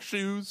Slick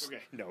Shoes?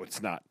 Okay, no,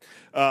 it's not.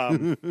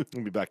 Let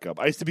me back up.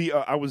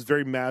 I was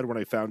very mad when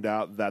I found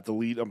out that the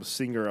lead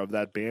singer of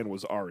that band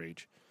was our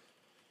age.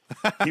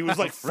 He was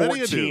like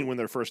 14 when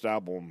their first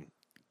album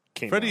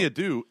came out. Freddie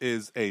Adu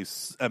is a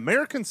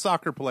American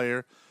soccer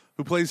player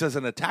who plays as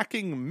an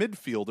attacking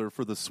midfielder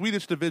for the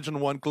Swedish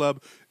Division 1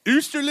 club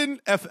Österlen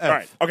FF. All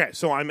right. Okay,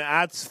 so I am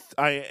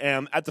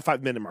at the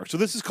 5-minute mark. So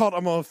this is called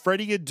 "I'm a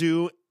Freddy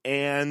Adu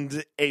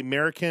and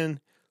American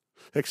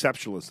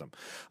Exceptionalism."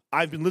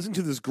 I've been listening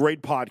to this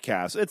great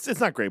podcast. It's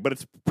not great, but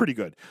it's pretty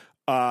good.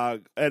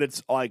 And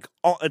it's like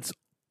it's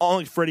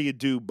only Freddy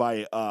Adu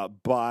by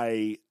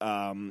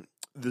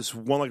this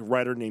one like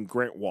writer named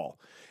Grant Wall.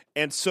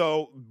 And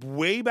so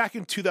way back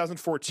in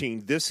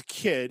 2014, this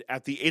kid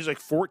at the age of like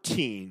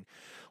 14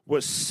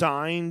 was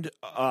signed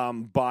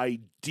by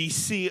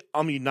DC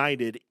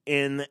United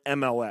in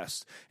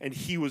MLS. And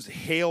he was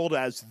hailed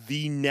as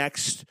the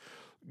next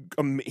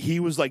he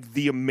was like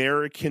the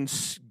American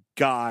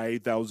guy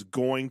that was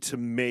going to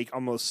make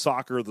almost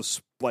soccer the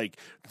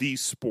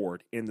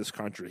sport in this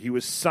country. He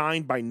was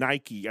signed by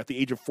Nike at the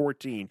age of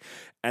 14,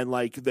 and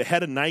like the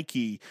head of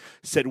Nike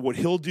said, what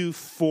he'll do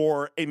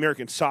for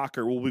American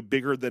soccer will be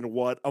bigger than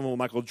what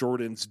Michael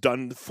Jordan's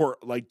done for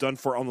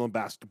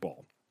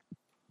basketball.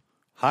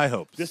 High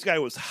hopes. This guy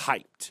was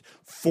hyped.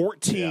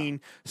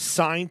 14,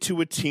 signed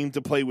to a team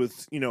to play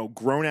with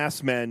grown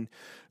ass men.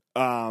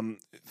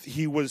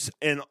 He was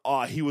on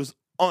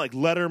like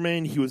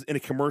Letterman. He was in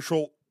a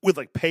commercial with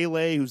like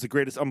Pele, who's the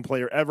greatest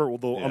player ever.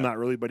 Although I'm not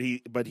really, but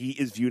he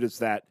is viewed as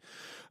that.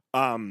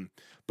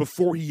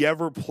 Before he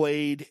ever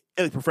played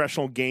a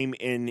professional game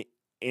in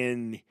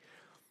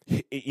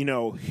his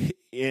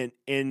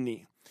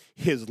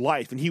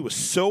life, and he was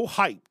so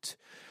hyped.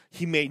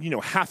 He made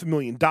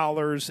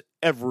 $500,000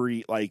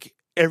 every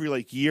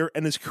year,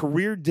 and his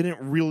career didn't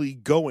really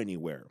go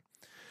anywhere.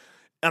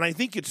 And I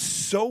think it's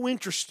so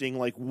interesting,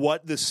 like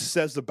what this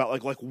says about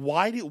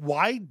why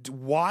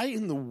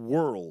in the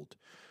world,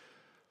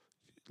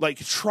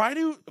 try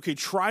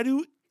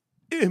to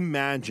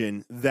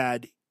imagine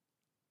that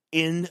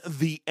in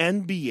the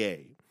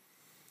NBA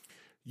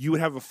you would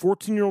have a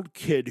 14-year-old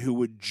kid who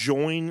would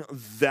join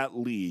that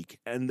league,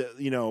 and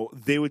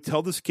they would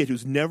tell this kid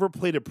who's never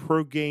played a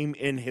pro game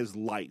in his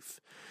life,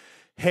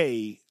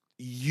 "Hey,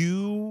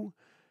 you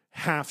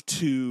have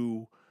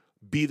to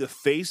be the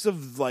face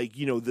of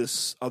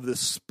this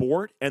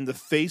sport and the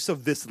face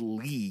of this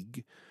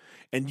league,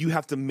 and you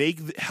have to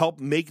help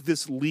make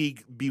this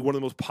league be one of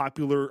the most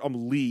popular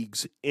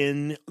leagues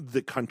in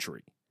the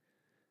country."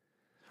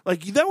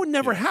 Like, that would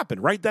never happen,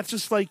 right? That's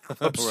just, like,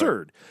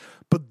 absurd.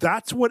 But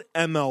that's what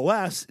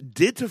MLS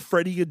did to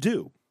Freddie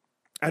Adu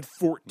at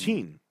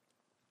 14.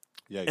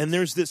 And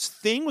there's this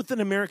thing within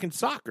American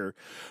soccer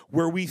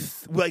where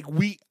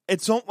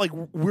it's not like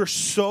we're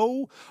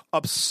so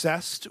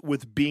obsessed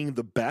with being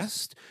the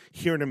best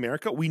here in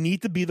America. We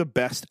need to be the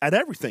best at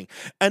everything.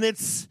 And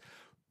it's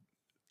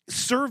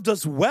served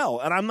us well.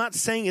 And I'm not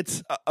saying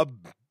it's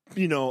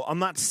I'm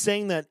not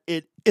saying that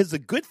it is a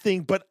good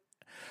thing, but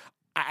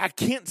I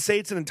can't say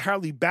it's an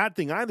entirely bad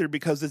thing either,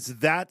 because it's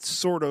that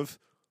sort of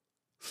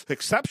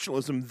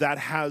exceptionalism that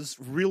has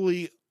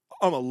really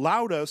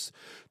allowed us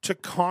to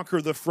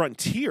conquer the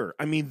frontier.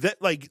 I mean,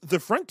 the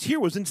frontier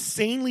was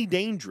insanely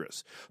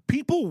dangerous.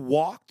 People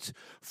walked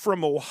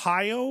from they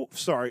walked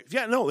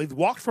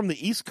from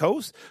the East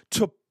Coast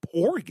to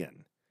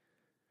Oregon.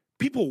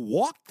 People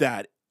walked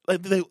that, in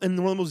one of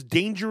the most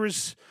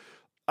dangerous.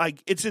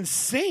 Like, it's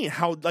insane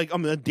how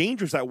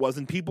dangerous that was,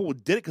 and people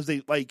did it because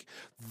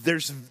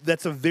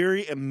that's a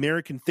very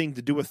American thing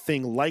to do, a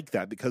thing like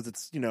that, because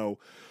it's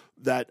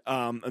that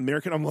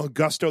American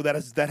gusto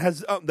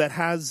that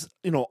has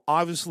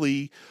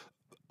obviously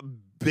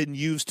been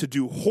used to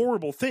do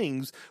horrible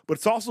things, but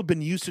it's also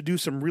been used to do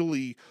some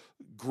really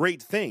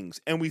great things.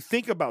 And we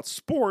think about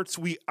sports,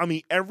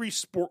 every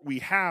sport we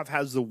have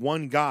has the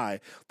one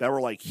guy that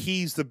we're like,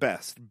 he's the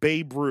best.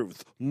 Babe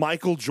Ruth,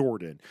 Michael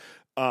Jordan,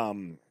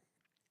 Tom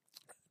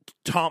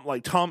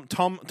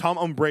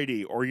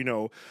Brady,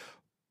 or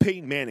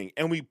Peyton Manning,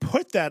 and we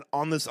put that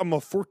on this. I'm a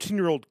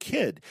 14-year-old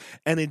kid,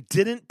 and it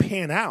didn't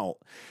pan out.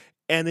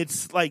 And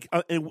it's like,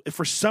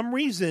 for some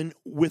reason,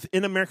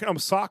 within American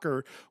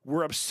soccer,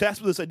 we're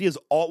obsessed with this idea.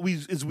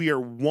 We are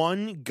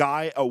one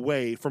guy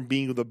away from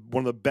being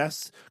one of the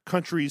best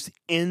countries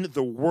in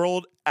the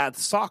world at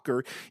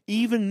soccer,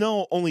 even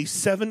though only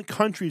 7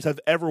 countries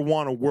have ever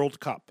won a World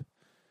Cup.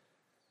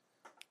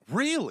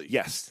 Really?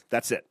 Yes,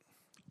 that's it.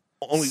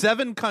 Only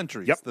 7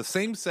 countries. Yep. The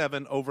same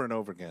 7 over and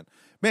over again.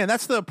 Man,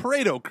 that's the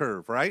Pareto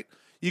curve, right?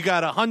 You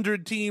got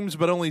 100 teams,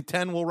 but only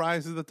 10 will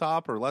rise to the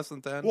top, or less than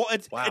 10. Well,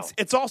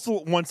 it's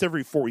also once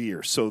every 4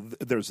 years, so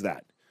there's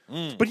that.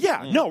 But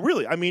no,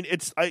 really. I mean,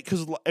 it's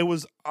because it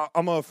was.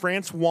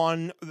 France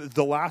won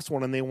the last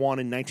one, and they won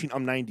in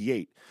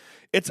 1998.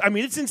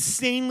 It's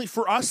insanely,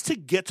 for us to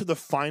get to the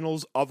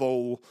finals of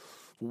a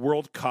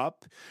World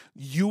Cup,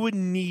 you would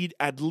need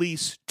at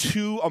least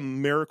 2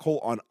 Miracle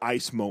on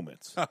Ice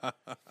moments.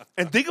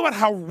 And think about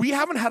how we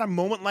haven't had a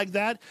moment like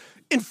that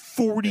in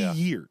 40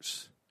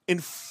 years.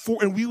 And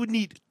we would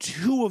need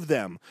 2 of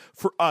them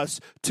for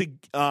us to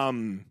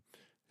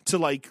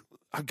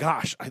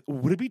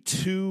would it be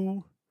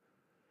 2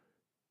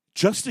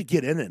 just to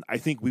get in it? I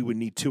think we would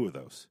need 2 of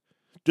those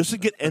just to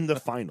get in the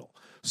final.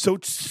 So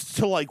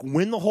to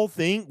win the whole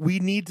thing, we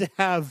would need to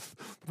have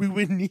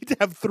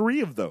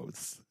 3 of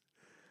those.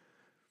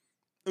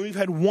 And we've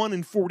had 1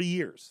 in 40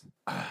 years.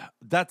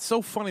 That's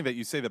so funny that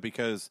you say that,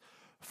 because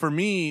for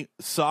me,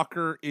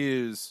 soccer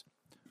is,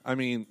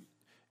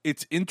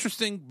 it's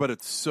interesting, but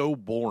it's so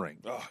boring.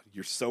 Oh,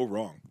 you're so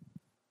wrong.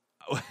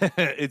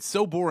 It's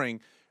so boring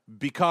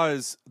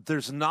because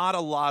there's not a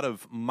lot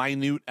of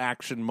minute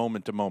action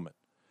moment to moment,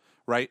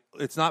 right?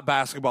 It's not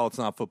basketball. It's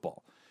not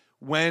football.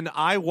 When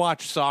I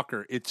watch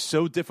soccer, it's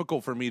so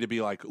difficult for me to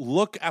be like,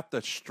 look at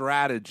the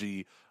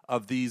strategy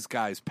of these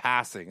guys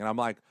passing. And I'm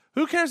like,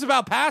 who cares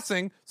about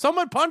passing?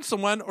 Someone punch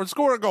someone or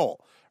score a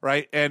goal,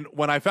 right? And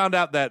when I found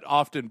out that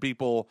often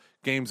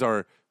games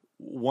are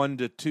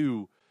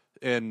 1-2,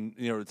 and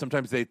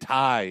sometimes they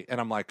tie, and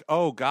I'm like,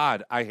 oh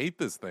God, I hate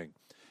this thing.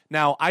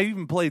 Now, I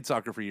even played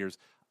soccer for years.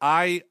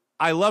 I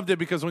loved it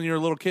because when you're a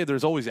little kid,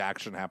 there's always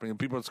action happening, and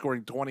people are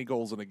scoring 20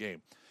 goals in a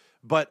game.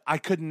 But I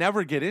could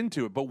never get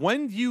into it. But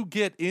when you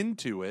get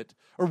into it,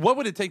 or what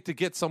would it take to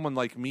get someone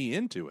like me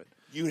into it?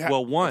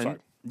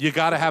 One, you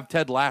got to have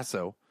Ted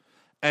Lasso.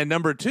 And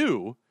number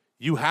 2,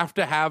 you have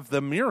to have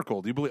the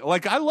miracle. Do you believe?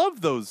 I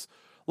love those.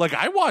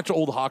 I watch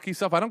old hockey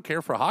stuff. I don't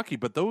care for hockey,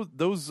 but those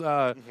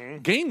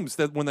games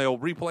that when they'll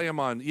replay them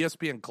on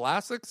ESPN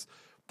Classics,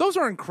 those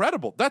are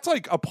incredible. That's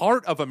a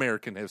part of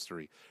American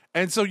history.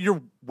 And so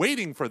you're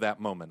waiting for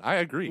that moment. I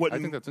agree. I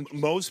think that's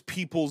interesting. Most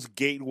people's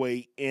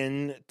gateway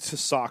into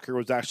soccer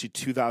was actually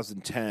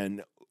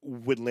 2010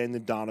 when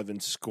Landon Donovan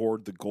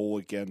scored the goal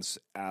against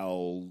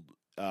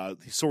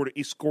he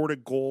scored a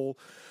goal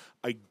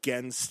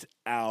against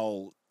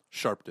Al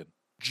Sharpton.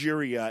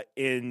 Algeria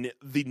in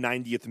the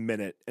 90th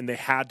minute, and they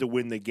had to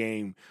win the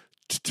game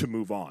to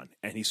move on.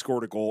 And he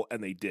scored a goal,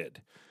 and they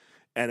did.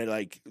 And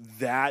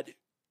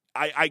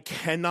I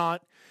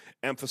cannot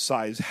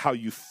emphasize how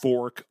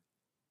euphoric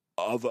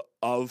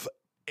of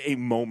a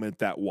moment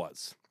that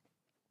was.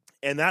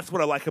 And that's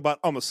what I like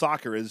about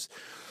soccer is,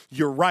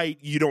 you're right,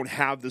 you don't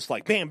have this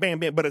bam, bam,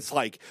 bam, but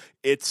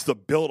it's the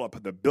build-up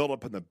and the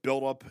build-up and the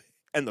build-up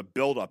and the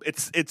build-up.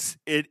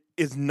 It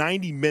is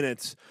 90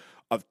 minutes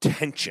of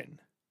tension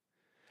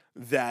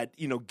that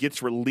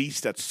gets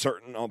released at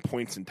certain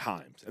points in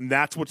times, and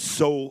that's what's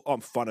so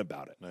fun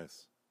about it.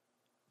 Nice.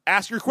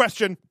 Ask your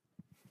question.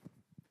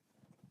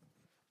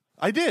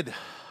 I did.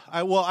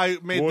 I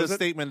made What the was it?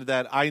 statement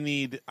that I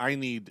need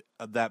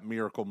that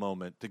miracle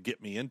moment to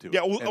get me into it.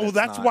 Yeah, And well, it's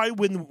that's not. why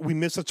when we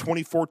missed the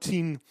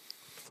 2014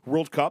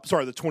 World Cup, the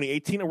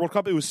 2018 World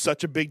Cup, it was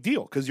such a big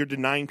deal because you're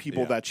denying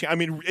people that chance. I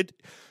mean, it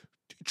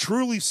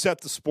truly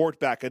set the sport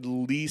back at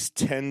least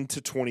 10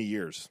 to 20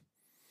 years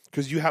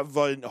because you have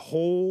a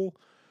whole.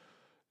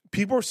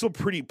 People are still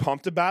pretty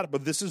pumped about it,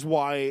 but this is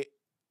why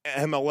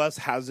MLS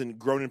hasn't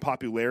grown in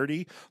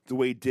popularity the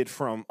way it did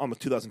from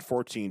almost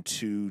 2014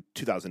 to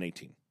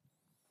 2018.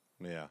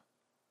 Yeah.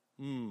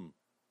 All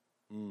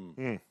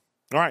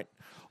right,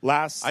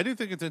 last. I do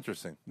think it's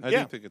interesting. I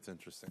Yeah. do think it's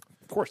interesting.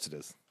 Of course it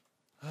is.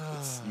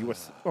 It's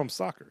U.S.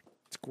 Soccer.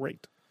 It's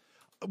great.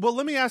 Well,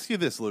 let me ask you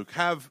this, Luke.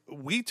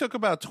 We took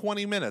about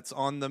 20 minutes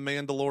on the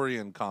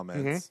Mandalorian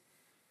comments,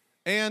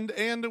 and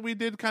we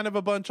did kind of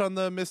a bunch on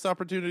the missed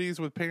opportunities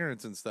with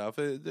parents and stuff.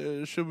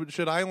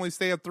 Should I only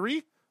stay at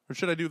 3, or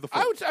should I do the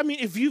 4? I mean,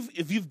 if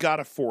you've got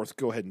a fourth,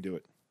 go ahead and do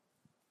it.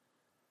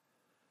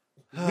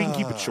 We can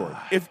keep it short.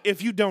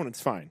 If you don't,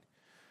 it's fine.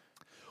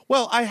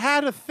 Well, I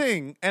had a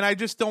thing, and I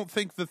just don't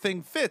think the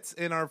thing fits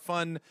in our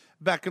fun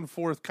back and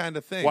forth kind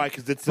of thing. Why?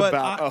 Because it's But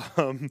about.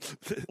 well,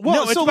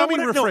 no, it's so about let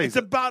me rephrase it's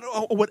it. about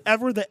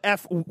whatever the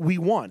f we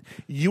want.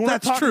 You want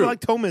That's to talk true. about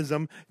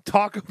Thomism?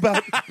 Talk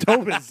about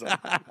Thomism.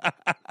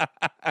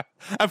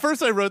 At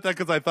first, I wrote that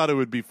because I thought it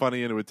would be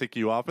funny and it would tick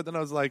you off, but then I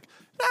was like,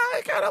 nah,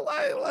 I kind of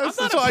like.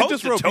 not So I opposed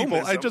just to wrote people.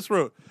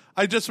 Thomism.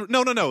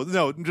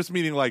 No. Just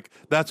meaning like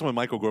that's when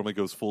Michael Gormley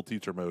goes full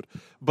teacher mode.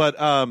 But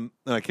and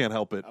I can't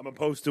help it. I'm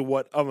opposed to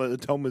what the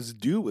Thomists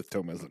do with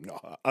Thomism. No,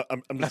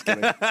 I'm just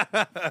kidding.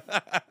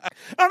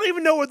 I don't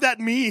even know what that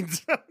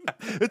means.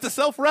 It's a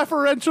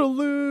self-referential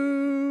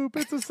loop.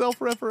 It's a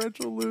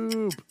self-referential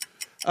loop.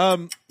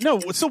 No,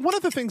 so one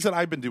of the things that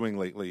I've been doing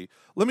lately,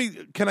 let me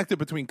connect it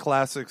between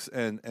classics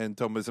and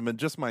Thomism and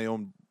just my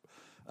own,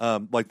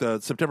 like the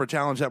September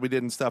challenge that we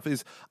did and stuff,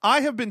 is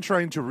I have been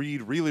trying to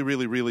read really,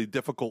 really, really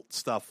difficult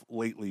stuff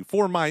lately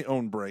for my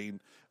own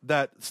brain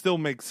that still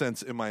makes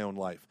sense in my own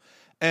life.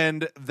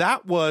 And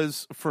that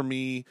was, for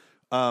me,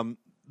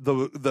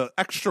 the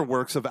extra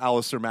works of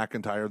Alistair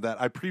McIntyre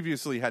that I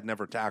previously had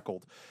never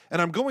tackled.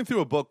 And I'm going through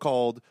a book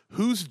called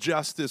Whose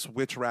Justice,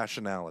 Which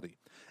Rationality?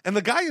 And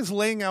the guy is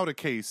laying out a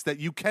case that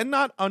you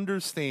cannot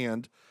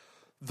understand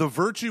the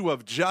virtue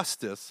of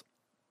justice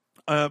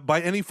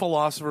by any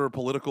philosopher or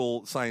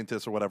political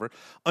scientist or whatever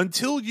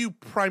until you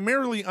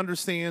primarily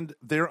understand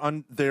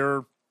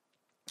you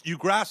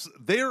grasp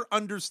their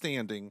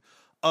understanding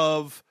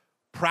of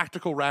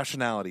practical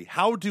rationality.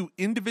 How do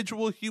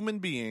individual human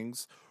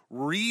beings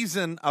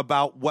reason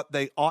about what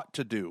they ought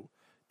to do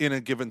in a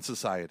given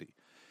society?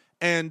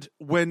 And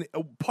when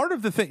part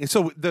of the thing,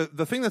 so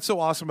the thing that's so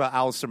awesome about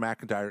Alistair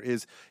McIntyre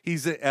is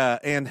he's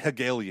an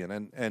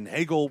Hegelian, and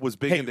Hegel was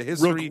big into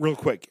history. Real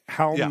quick,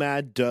 how Yeah.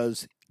 mad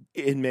does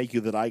it make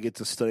you that I get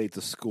to study at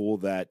the school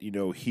that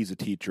he's a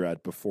teacher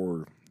at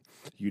before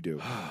you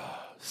do?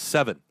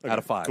 7 out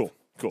of 5.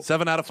 Cool.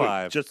 7 out of Sweet.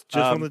 5. Just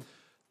wanted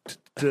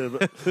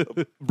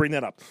to bring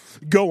that up.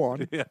 Go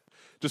on. Yeah,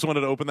 just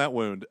wanted to open that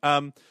wound.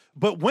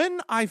 But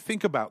when I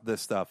think about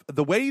this stuff,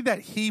 the way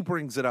that he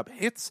brings it up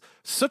hits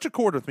such a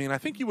chord with me, and I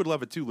think you would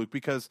love it too, Luke,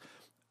 because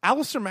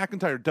Alistair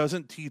McIntyre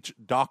doesn't teach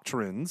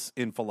doctrines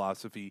in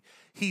philosophy.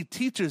 He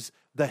teaches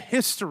the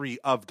history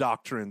of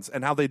doctrines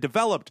and how they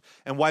developed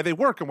and why they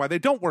work and why they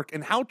don't work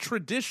and how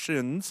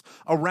traditions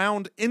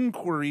around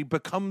inquiry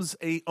becomes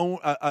a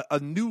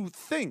new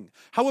thing.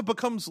 How it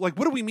becomes, like,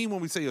 what do we mean when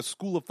we say a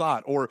school of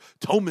thought or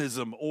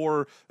Thomism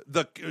or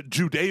the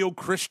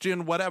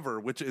Judeo-Christian whatever,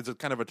 which is a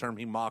kind of a term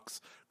he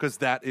mocks because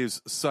that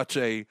is such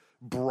a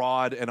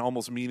broad and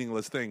almost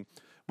meaningless thing.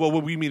 Well,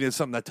 what we mean is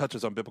something that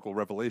touches on biblical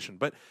revelation.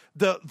 But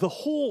the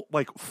whole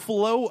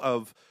flow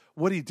of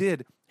what he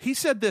did, he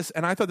said this,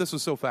 and I thought this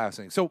was so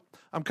fascinating. So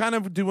I'm kind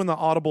of doing the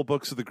audible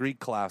books of the Greek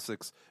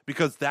classics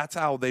because that's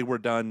how they were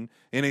done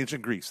in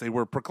ancient Greece. They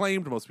were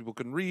proclaimed. Most people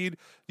couldn't read.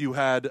 You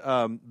had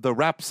the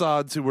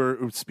rhapsods who were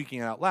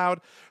speaking out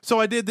loud. So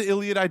I did the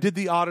Iliad. I did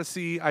the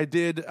Odyssey. I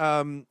did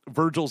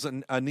Virgil's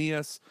and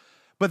Aeneas.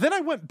 But then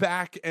I went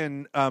back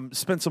and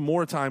spent some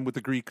more time with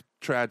the Greek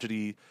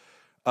tragedy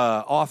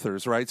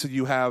authors, right? So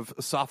you have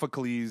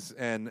Sophocles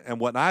and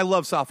whatnot. I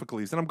love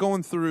Sophocles, and I'm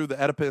going through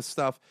the Oedipus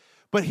stuff.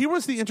 But here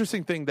was the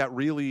interesting thing that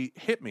really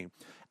hit me.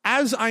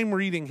 As I'm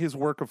reading his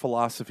work of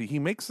philosophy, he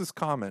makes this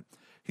comment.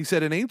 He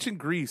said, in ancient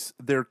Greece,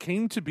 there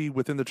came to be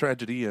within the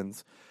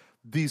tragedians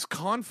these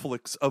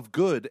conflicts of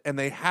good, and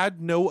they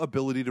had no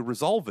ability to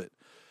resolve it.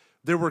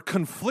 There were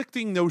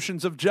conflicting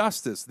notions of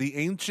justice.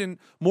 The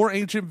more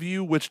ancient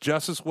view, which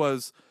justice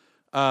was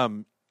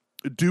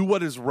do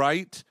what is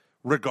right,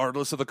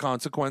 regardless of the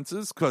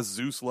consequences, because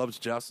Zeus loves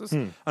justice.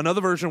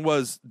 Another version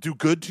was do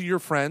good to your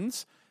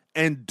friends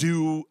and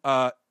do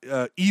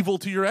evil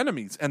to your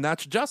enemies, and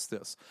that's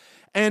justice.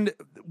 And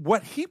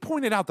what he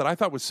pointed out that I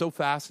thought was so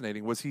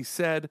fascinating was he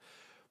said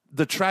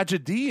the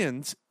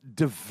tragedians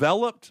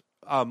developed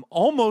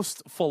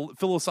almost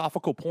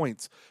philosophical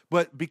points,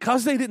 but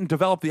because they didn't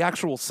develop the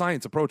actual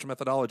science approach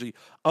methodology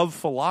of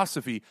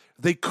philosophy,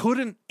 they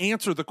couldn't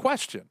answer the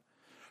question.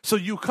 So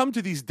you come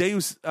to these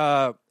Deus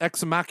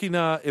ex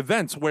machina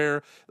events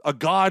where a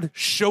god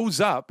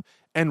shows up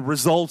and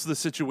resolves the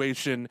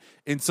situation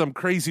in some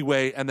crazy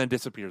way and then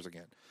disappears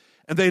again.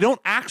 And they don't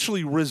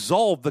actually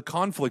resolve the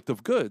conflict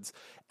of goods.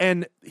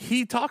 And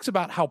he talks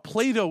about how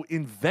Plato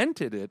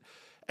invented it,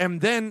 and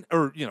then,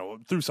 or,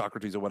 through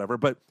Socrates or whatever,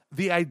 but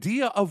the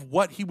idea of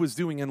what he was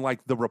doing in,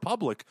 like, the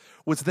Republic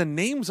was the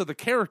names of the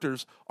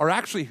characters are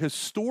actually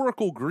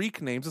historical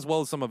Greek names, as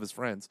well as some of his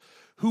friends,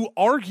 who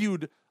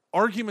argued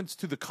arguments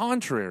to the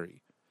contrary.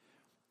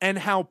 And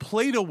how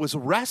Plato was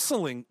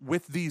wrestling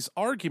with these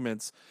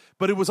arguments,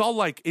 but it was all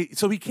like,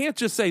 so he can't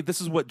just say, this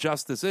is what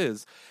justice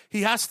is.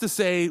 He has to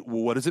say,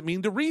 well, what does it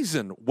mean to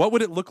reason? What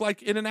would it look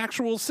like in an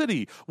actual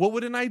city? What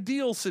would an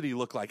ideal city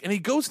look like? And he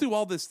goes through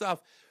all this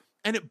stuff,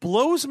 and it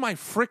blows my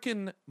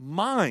frickin'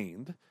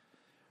 mind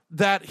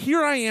that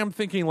here I am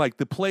thinking, like,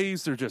 the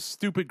plays, they're just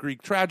stupid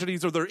Greek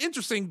tragedies, or they're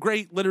interesting,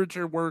 great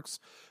literature works,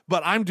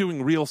 but I'm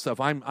doing real stuff.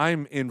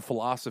 I'm in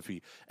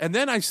philosophy. And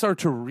then I start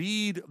to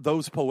read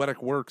those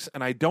poetic works,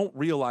 and I don't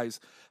realize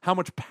how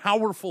much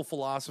powerful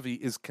philosophy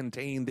is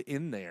contained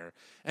in there.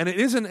 And it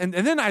isn't, and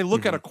then I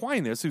look at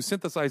Aquinas, who's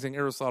synthesizing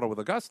Aristotle with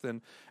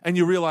Augustine, and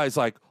you realize,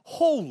 like,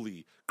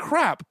 holy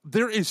crap,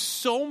 there is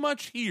so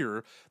much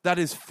here that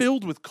is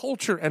filled with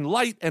culture and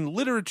light and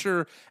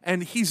literature,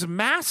 and he's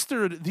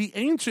mastered the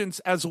ancients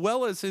as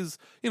well as his,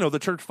 the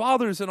church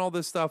fathers and all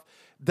this stuff,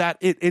 that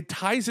it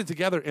ties it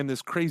together in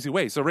this crazy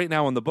way. So right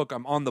now in the book,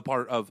 I'm on the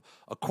part of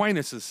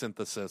Aquinas'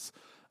 synthesis,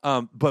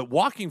 but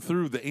walking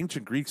through the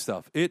ancient Greek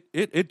stuff,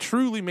 it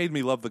truly made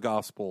me love the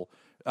gospel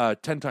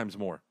 10 times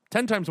more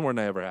than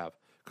I ever have,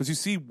 because you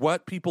see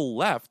what people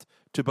left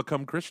to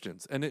become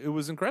Christians, and it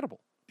was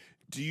incredible.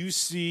 Do you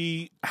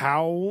see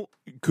how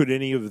could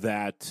any of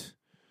that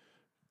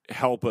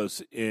help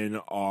us in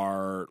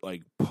our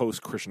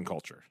post-Christian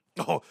culture?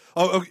 Love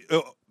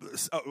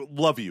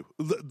you.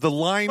 The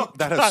line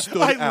that has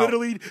stood out. I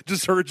literally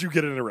just heard you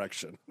get an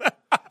erection. A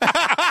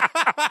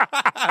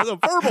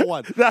verbal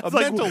one. That's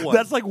mental one.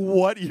 That's like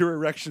what your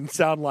erections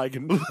sound like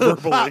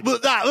verbally.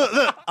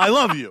 I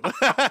love you.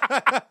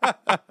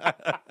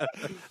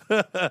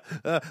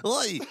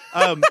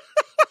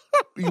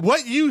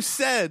 What you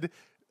said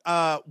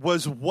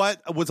was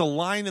a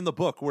line in the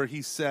book where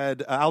he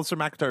said, Alistair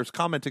McIntyre is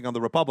commenting on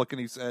the Republic, and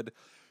he said,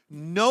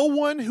 no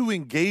one who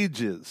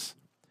engages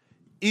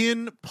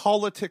in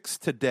politics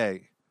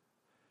today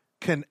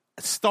can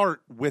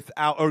start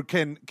without, or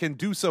can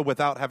do so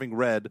without having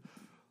read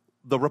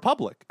the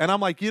Republic. And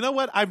I'm like, you know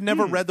what? I've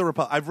never read the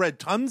Republic. I've read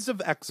tons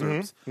of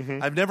excerpts.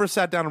 I've never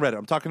sat down and read it.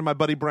 I'm talking to my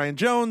buddy Brian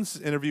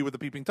Jones, interview with the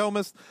Peeping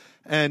Thomist,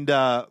 and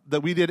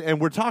that we did, and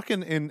we're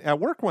talking at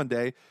work one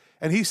day.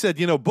 And he said,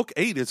 book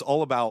 8 is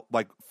all about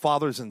like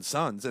fathers and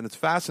sons, and it's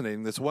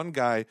fascinating. This one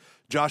guy,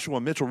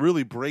 Joshua Mitchell,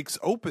 really breaks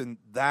open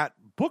that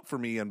book for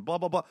me, and blah,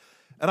 blah, blah.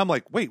 And I'm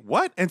like, wait,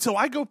 what? And so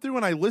I go through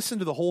and I listen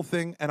to the whole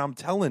thing, and I'm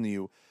telling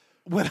you,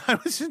 when I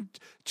was in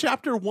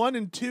chapter 1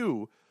 and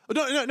 2,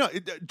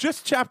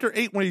 just chapter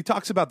 8, when he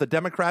talks about the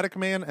democratic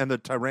man and the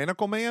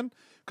tyrannical man,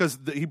 because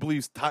he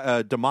believes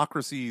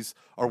democracies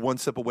are one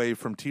step away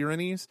from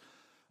tyrannies,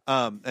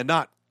 and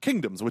not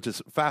kingdoms, which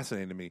is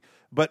fascinating to me.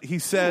 But he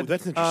said,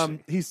 that's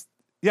interesting.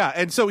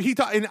 And so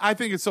and I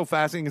think it's so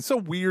fascinating. It's so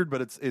weird,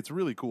 but it's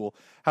really cool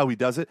how he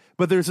does it.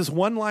 But there's this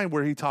one line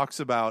where he talks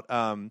about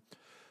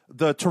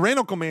the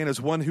tyrannical man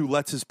is one who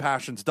lets his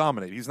passions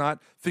dominate. He's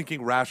not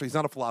thinking rationally. He's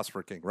not a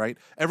philosopher king, right?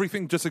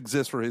 Everything just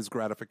exists for his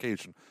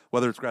gratification,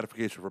 whether it's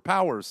gratification for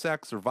power or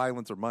sex or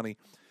violence or money.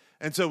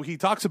 And so he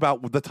talks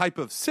about the type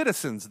of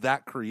citizens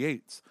that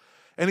creates.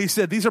 And he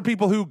said, these are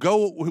people who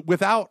go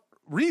without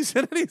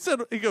reason. And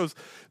he goes,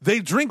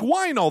 they drink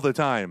wine all the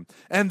time.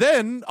 And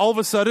then all of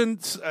a sudden,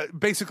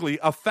 basically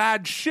a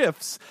fad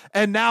shifts,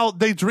 and now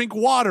they drink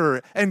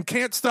water and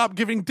can't stop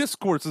giving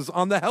discourses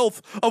on the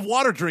health of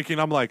water drinking.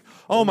 I'm like,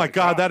 oh my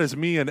God, that is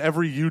me in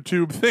every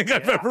YouTube thing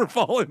I've ever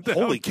fallen down.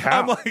 Holy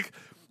cow.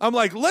 I'm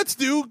like, let's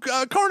do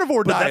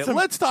carnivore diet.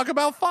 Let's talk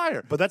about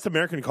fire. But that's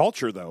American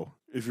culture, though,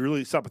 if you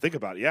really stop and think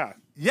about it, yeah.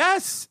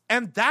 Yes,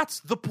 and that's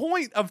the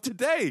point of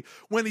today.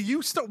 When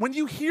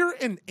you hear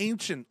an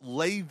ancient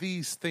lay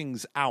these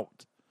things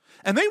out,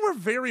 and they were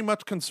very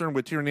much concerned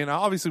with tyranny. Now,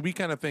 obviously, we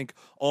kind of think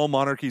all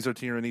monarchies are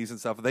tyrannies and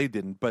stuff. They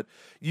didn't, but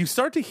you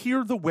start to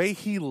hear the way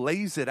he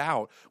lays it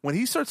out when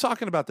he starts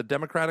talking about the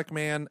democratic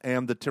man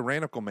and the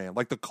tyrannical man,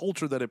 like the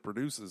culture that it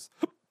produces.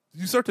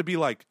 You start to be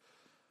like,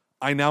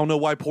 I now know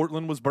why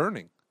Portland was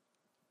burning.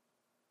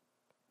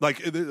 Like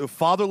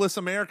fatherless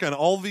America and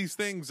all these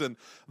things, and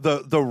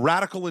the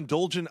radical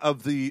indulgence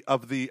of the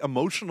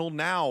emotional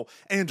now,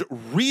 and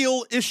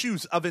real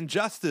issues of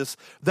injustice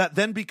that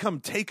then become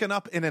taken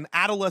up in an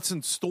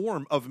adolescent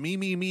storm of me,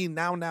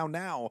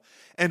 now,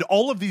 and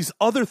all of these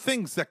other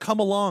things that come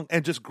along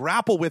and just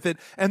grapple with it,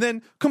 and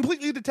then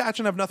completely detach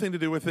and have nothing to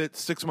do with it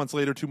 6 months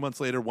later, 2 months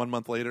later, 1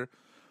 month later.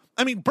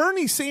 I mean,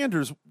 Bernie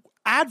Sanders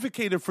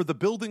advocated for the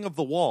building of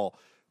the wall.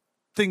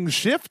 Things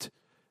shift.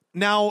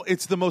 Now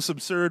it's the most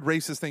absurd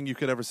racist thing you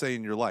could ever say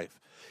in your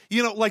life.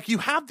 Like you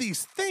have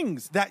these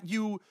things that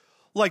you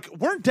Like,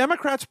 weren't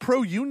Democrats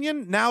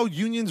pro-union? Now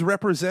unions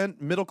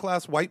represent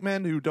middle-class white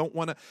men who don't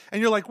want to.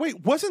 And you're like,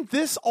 wait, wasn't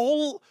this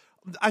all?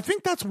 I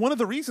think that's one of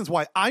the reasons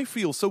why I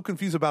feel so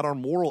confused about our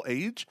moral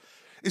age,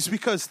 is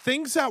because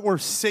things that were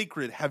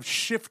sacred have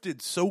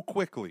shifted so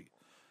quickly.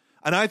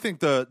 And I think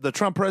the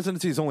Trump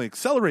presidency has only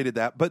accelerated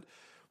that, but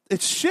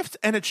it shifts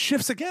and it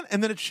shifts again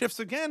and then it shifts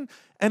again.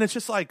 And it's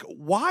just like,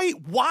 why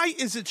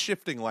is it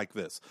shifting like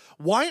this?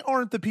 Why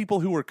aren't the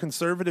people who are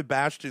conservative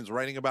bastions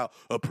writing about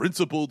a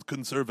principled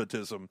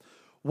conservatism?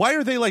 Why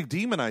are they like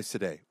demonized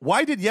today?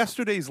 Why did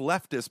yesterday's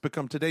leftist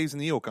become today's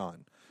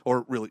neocon?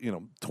 Or really, year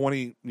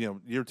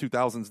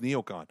 2000's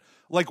neocon.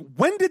 Like,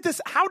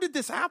 how did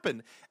this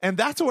happen? And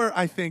that's where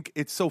I think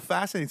it's so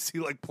fascinating to see,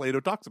 like, Plato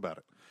talks about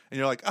it. And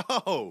you're like,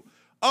 oh,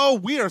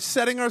 we are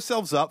setting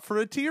ourselves up for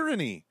a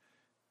tyranny.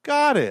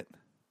 Got it.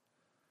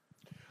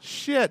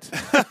 Shit.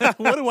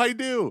 What do I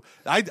do?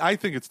 I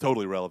think it's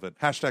totally relevant.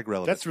 Hashtag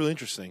relevant. That's really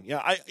interesting.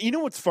 Yeah, you know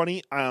what's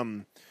funny?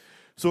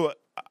 So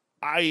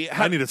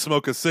I need to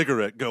smoke a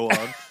cigarette. Go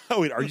on.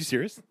 Oh, wait, are you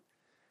serious?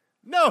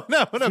 No,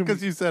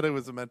 because you said it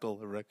was a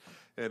mental erect.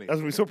 Anyway. I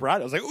was gonna be so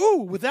proud. I was like,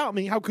 "Ooh, without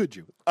me, how could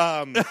you?"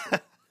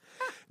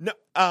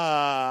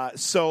 No.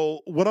 So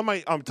one of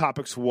my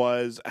topics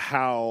was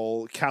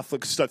how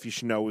Catholic Stuff You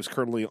Should Know is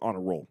currently on a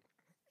roll.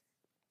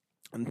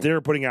 And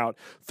they're putting out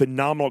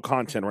phenomenal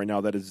content right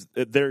now. That is,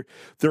 they're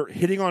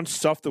hitting on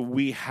stuff that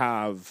we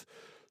have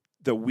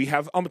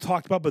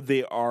talked about, but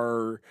they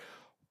are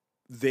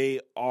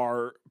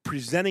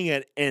presenting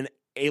it in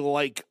a,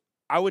 like,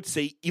 I would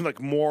say, even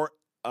like more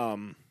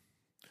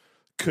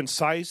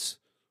concise,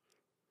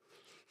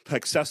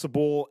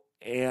 accessible,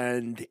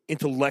 and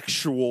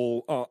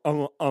intellectual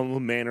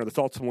manner that's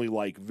ultimately,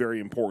 like,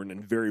 very important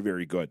and very,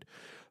 very good.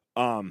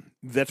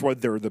 That's why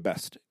they're the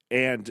best.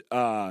 And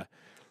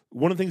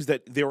one of the things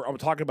that I'm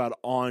talking about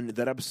on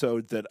that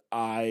episode that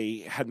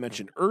I had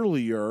mentioned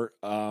earlier,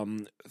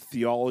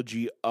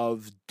 theology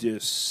of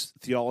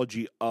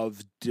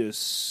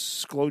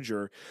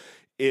disclosure,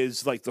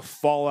 is like the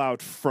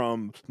fallout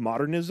from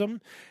modernism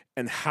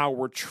and how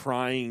we're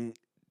trying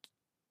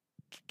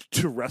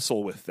to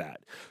wrestle with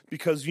that.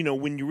 Because,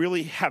 when you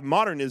really have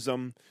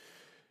modernism,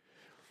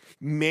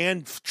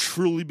 man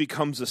truly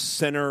becomes a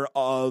center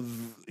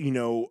of,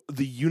 the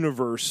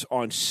universe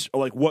on,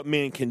 like, what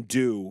man can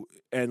do.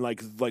 And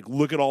like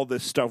look at all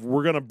this stuff.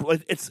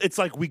 It's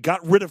like we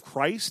got rid of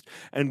Christ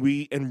and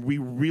we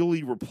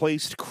really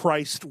replaced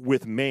Christ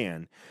with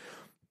man.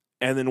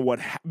 And then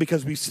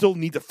because we still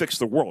need to fix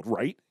the world,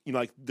 right?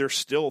 Like,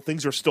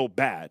 things are still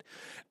bad.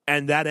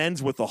 And that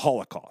ends with the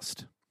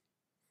Holocaust.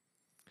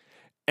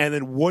 And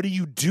then what do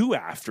you do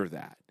after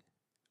that?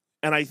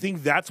 And I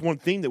think that's one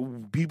thing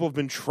that people have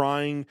been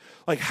trying,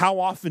 like,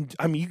 how often,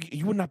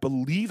 you would not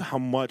believe how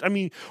much,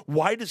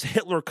 why does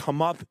Hitler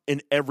come up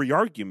in every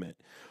argument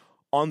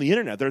on the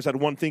internet? There's that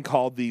one thing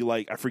called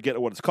I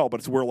forget what it's called, but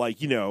it's where, like,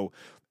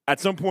 at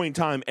some point in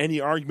time, any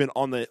argument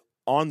on the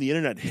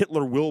internet,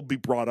 Hitler will be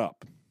brought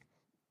up.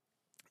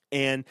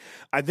 And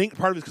I think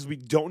part of it is because we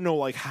don't know,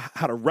 like,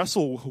 how to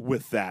wrestle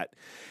with that.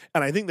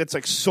 And I think that's,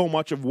 like, so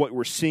much of what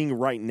we're seeing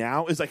right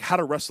now is, like, how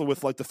to wrestle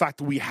with, like, the fact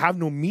that we have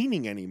no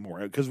meaning anymore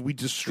because we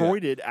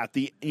destroyed it at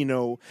the, end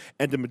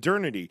of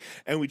modernity.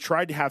 And we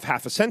tried to have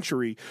half a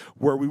century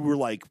where we were,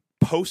 like,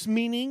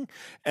 post-meaning,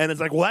 and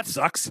it's like, well, that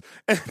sucks.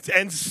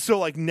 And so,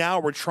 like, now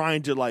we're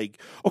trying to,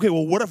 like, okay,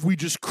 well, what if we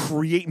just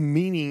create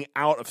meaning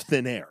out of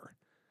thin air?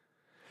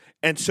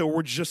 And so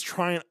we're just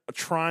trying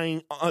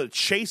to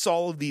chase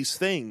all of these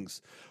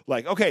things.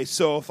 Like, okay,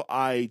 so if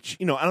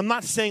and I'm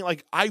not saying,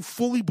 like, I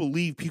fully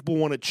believe people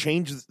want to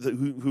change,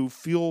 who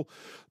feel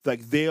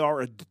like they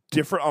are a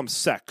different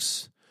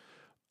sex.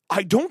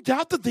 I don't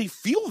doubt that they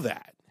feel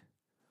that.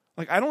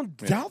 Like, I don't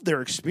doubt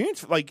their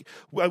experience. Like,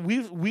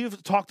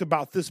 we've talked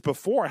about this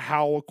before,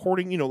 how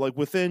according, like,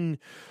 within,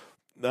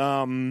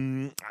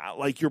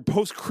 like, your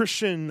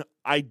post-Christian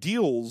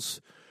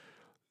ideals,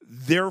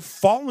 they're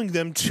following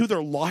them to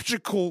their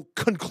logical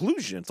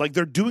conclusions. Like,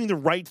 they're doing the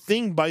right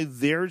thing by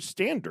their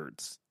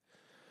standards.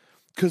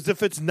 Because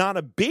if it's not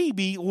a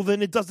baby, well,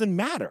 then it doesn't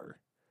matter.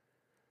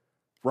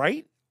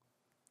 Right?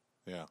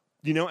 Yeah.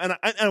 And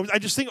I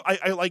just think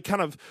I like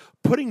kind of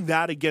putting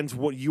that against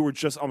what you were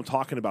just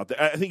talking about.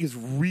 I think is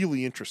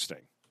really interesting.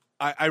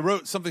 I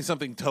wrote something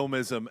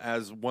Thomism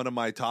as one of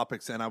my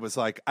topics, and I was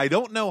like, I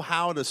don't know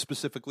how to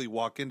specifically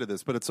walk into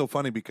this, but it's so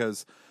funny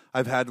because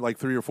I've had like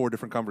 3 or 4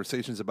 different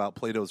conversations about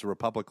Plato's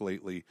Republic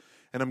lately,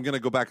 and I'm going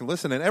to go back and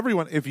listen. And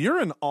everyone, if you're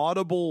an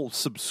Audible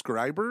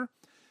subscriber,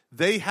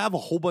 they have a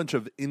whole bunch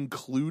of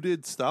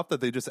included stuff that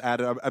they just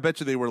added. I bet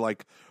you they were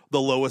like the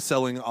lowest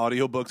selling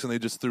audiobooks and they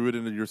just threw it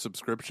into your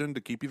subscription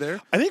to keep you there.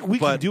 I think we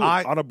can do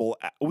an Audible.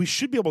 We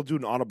should be able to do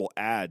an Audible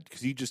ad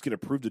because you just get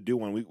approved to do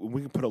one.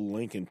 We can put a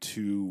link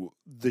into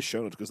the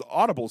show notes because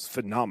Audible is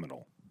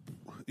phenomenal.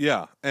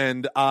 Yeah.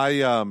 And I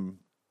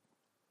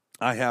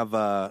have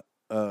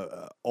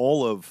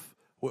all of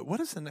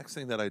what is the next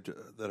thing that I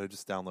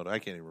just downloaded? I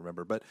can't even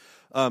remember. But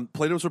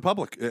Plato's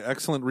Republic,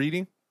 excellent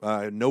reading.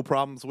 No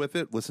problems with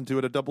it. Listened to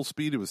it at double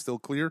speed. It was still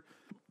clear.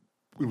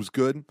 It was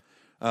good.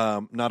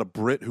 Not a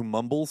Brit who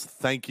mumbles.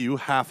 Thank you.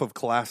 Half of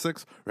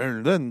classics.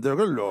 And then they're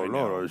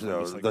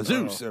the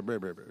Zeus.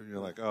 You're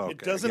like, oh, okay, It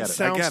doesn't I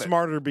sound get it.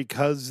 smarter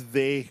because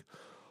they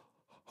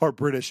are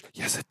British.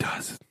 Yes, it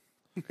does.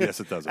 Yes,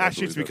 it does. It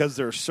Actually, it's absolutely because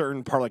they're a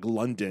certain part like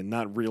London,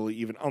 not really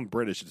even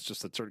British. It's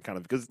just a certain kind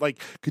of because, like,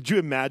 could you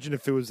imagine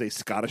if it was a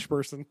Scottish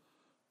person?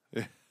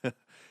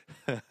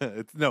 does.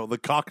 No, the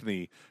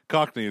Cockney.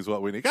 Cockney is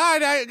what we need.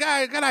 Good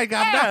night,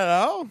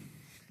 Hello,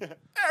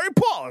 Harry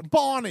Potter.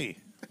 Bonnie.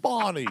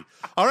 All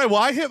right.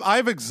 Well,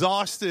 I've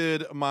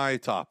exhausted my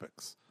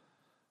topics.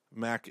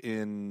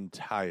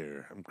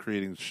 McIntyre. I'm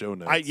creating show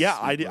notes.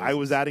 I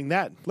was adding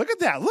that. Look at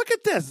that. Look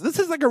at this. This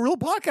is like a real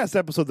podcast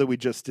episode that we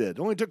just did. It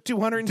only took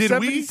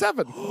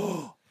 277.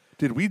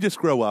 Did we just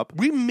grow up?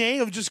 We may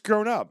have just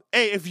grown up.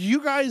 Hey, if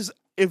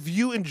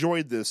you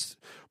enjoyed this,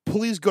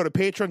 please go to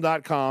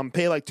patreon.com,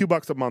 pay like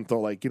 $2 a month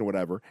or like,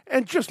 whatever,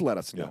 and just let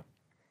us know. Yeah.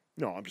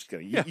 No, I'm just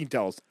kidding. You can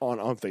tell us on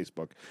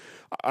Facebook.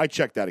 I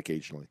check that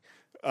occasionally.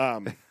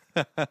 So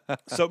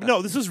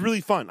no, this is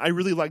really fun. I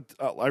really liked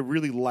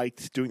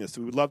doing this.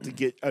 We would love to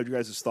get your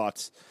guys'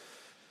 thoughts.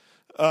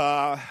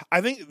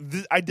 I think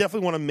I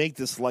definitely want to make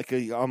this like a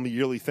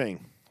yearly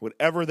thing.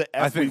 Whatever the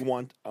F we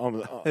want on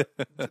the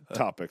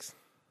topics.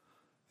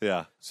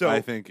 Yeah. So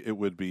I think it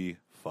would be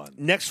fun.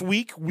 Next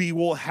week we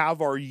will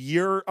have our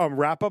year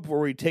wrap up where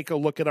we take a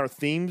look at our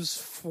themes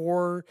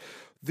for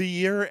the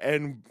year,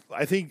 and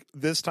I think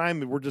this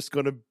time we're just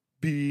going to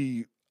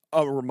be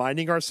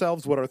reminding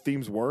ourselves what our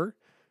themes were.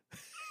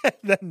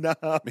 And then,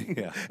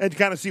 and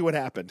kind of see what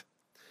happened.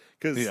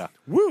 Because,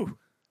 woo,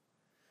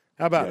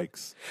 how about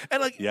Yikes. it?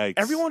 And like, Yikes.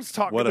 everyone's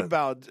talking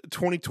about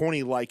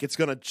 2020 like it's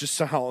going to just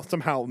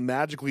somehow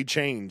magically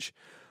change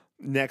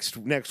next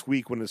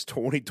week when it's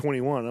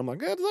 2021. I'm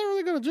like, it's not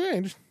really going to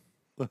change.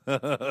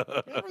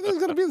 Everything's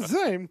going to be the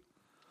same.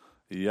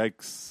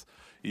 Yikes.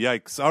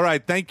 All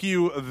right. Thank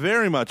you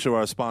very much to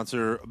our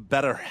sponsor,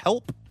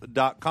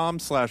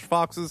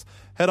 BetterHelp.com/Foxes.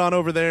 Head on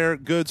over there.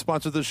 Good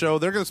sponsor of the show.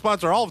 They're going to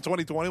sponsor all of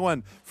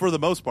 2021 for the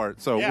most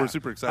part. So we're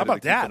super excited. How about to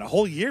keep that? them A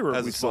whole year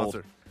as we a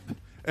sponsor. sold.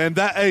 And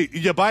that, hey,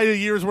 you buy a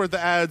year's worth of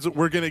ads,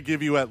 we're going to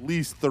give you at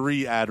least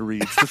 3 ad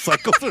reads to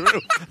cycle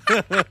through.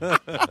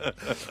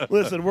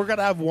 Listen, we're going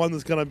to have one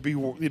that's going to be,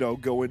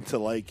 go into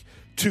like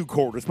 2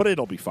 quarters, but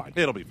it'll be fine.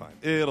 It'll be fine.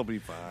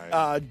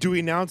 Do we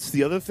announce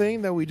the other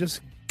thing that we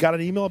just got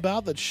an email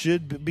about that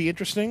should be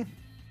interesting?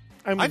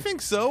 I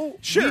think so.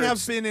 Sure, we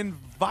have been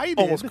invited.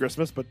 Almost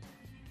Christmas, but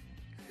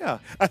yeah,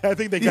 I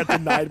think they got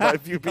denied by a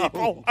few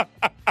people.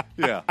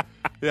 Yeah.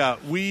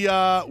 We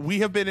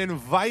have been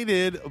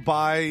invited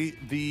by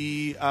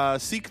the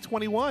Seek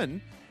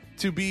 21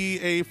 to be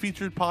a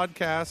featured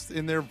podcast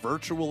in their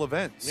virtual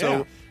event.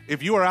 So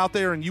if you are out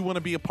there and you want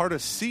to be a part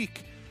of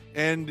Seek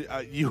and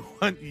you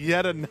want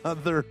yet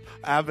another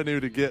avenue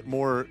to get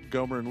more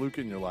Gomer and Luke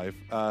in your life,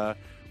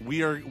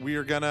 we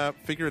are gonna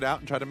figure it out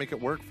and try to make it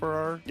work for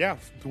our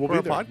we'll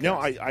for be our there. podcast. No,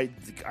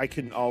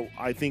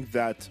 I think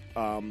that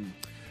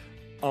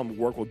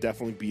work will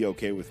definitely be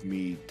okay with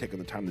me taking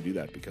the time to do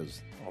that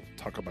because I'll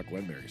talk about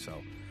Glenberry. So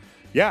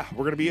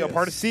we're gonna be a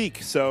part of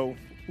Seek. So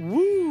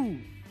woo!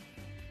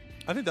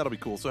 I think that'll be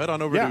cool. So head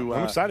on over Yeah, to...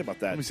 I'm excited about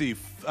that. Let me see.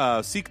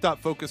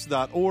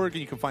 Seek.focus.org,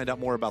 and you can find out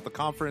more about the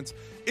conference.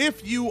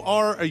 If you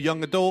are a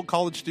young adult,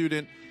 college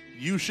student,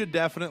 you should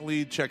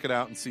definitely check it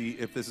out and see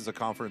if this is a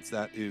conference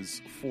that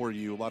is for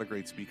you. A lot of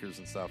great speakers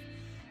and stuff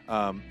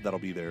that'll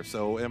be there.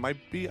 So it might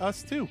be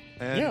us, too.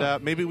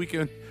 And maybe we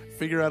can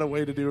figure out a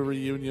way to do a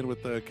reunion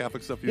with the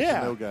Catholic Stuff You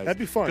Should Know guys. That'd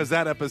be fun. Because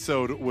that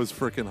episode was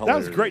freaking hilarious. That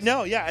was great.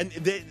 No, yeah, and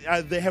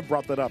they have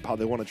brought that up, how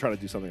they want to try to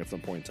do something at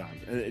some point in time.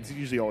 And it's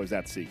usually always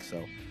at Seek,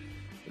 so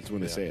it's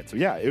when they say it. So,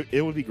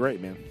 it would be great,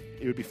 man.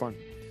 It would be fun.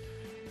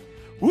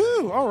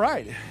 Woo! All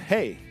right.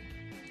 Hey,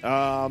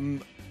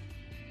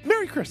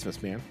 Merry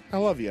Christmas, man. I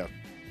love you.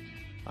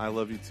 I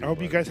love you, too. I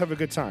hope you guys have a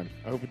good time.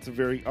 I hope it's a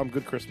very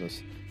good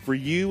Christmas. For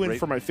you and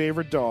for my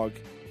favorite dog,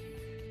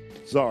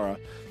 Zara.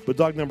 But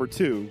dog number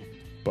 2,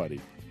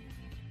 Buddy.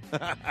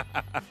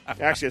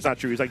 Actually, it's not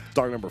true. He's like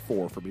dog number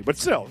 4 for me. But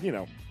still,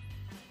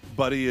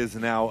 Buddy is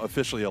now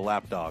officially a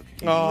lap dog.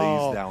 He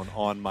lays down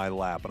on my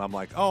lap, and I'm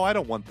like, I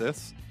don't want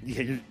this.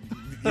 Yeah,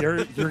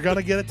 you're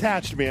gonna get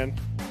attached, man.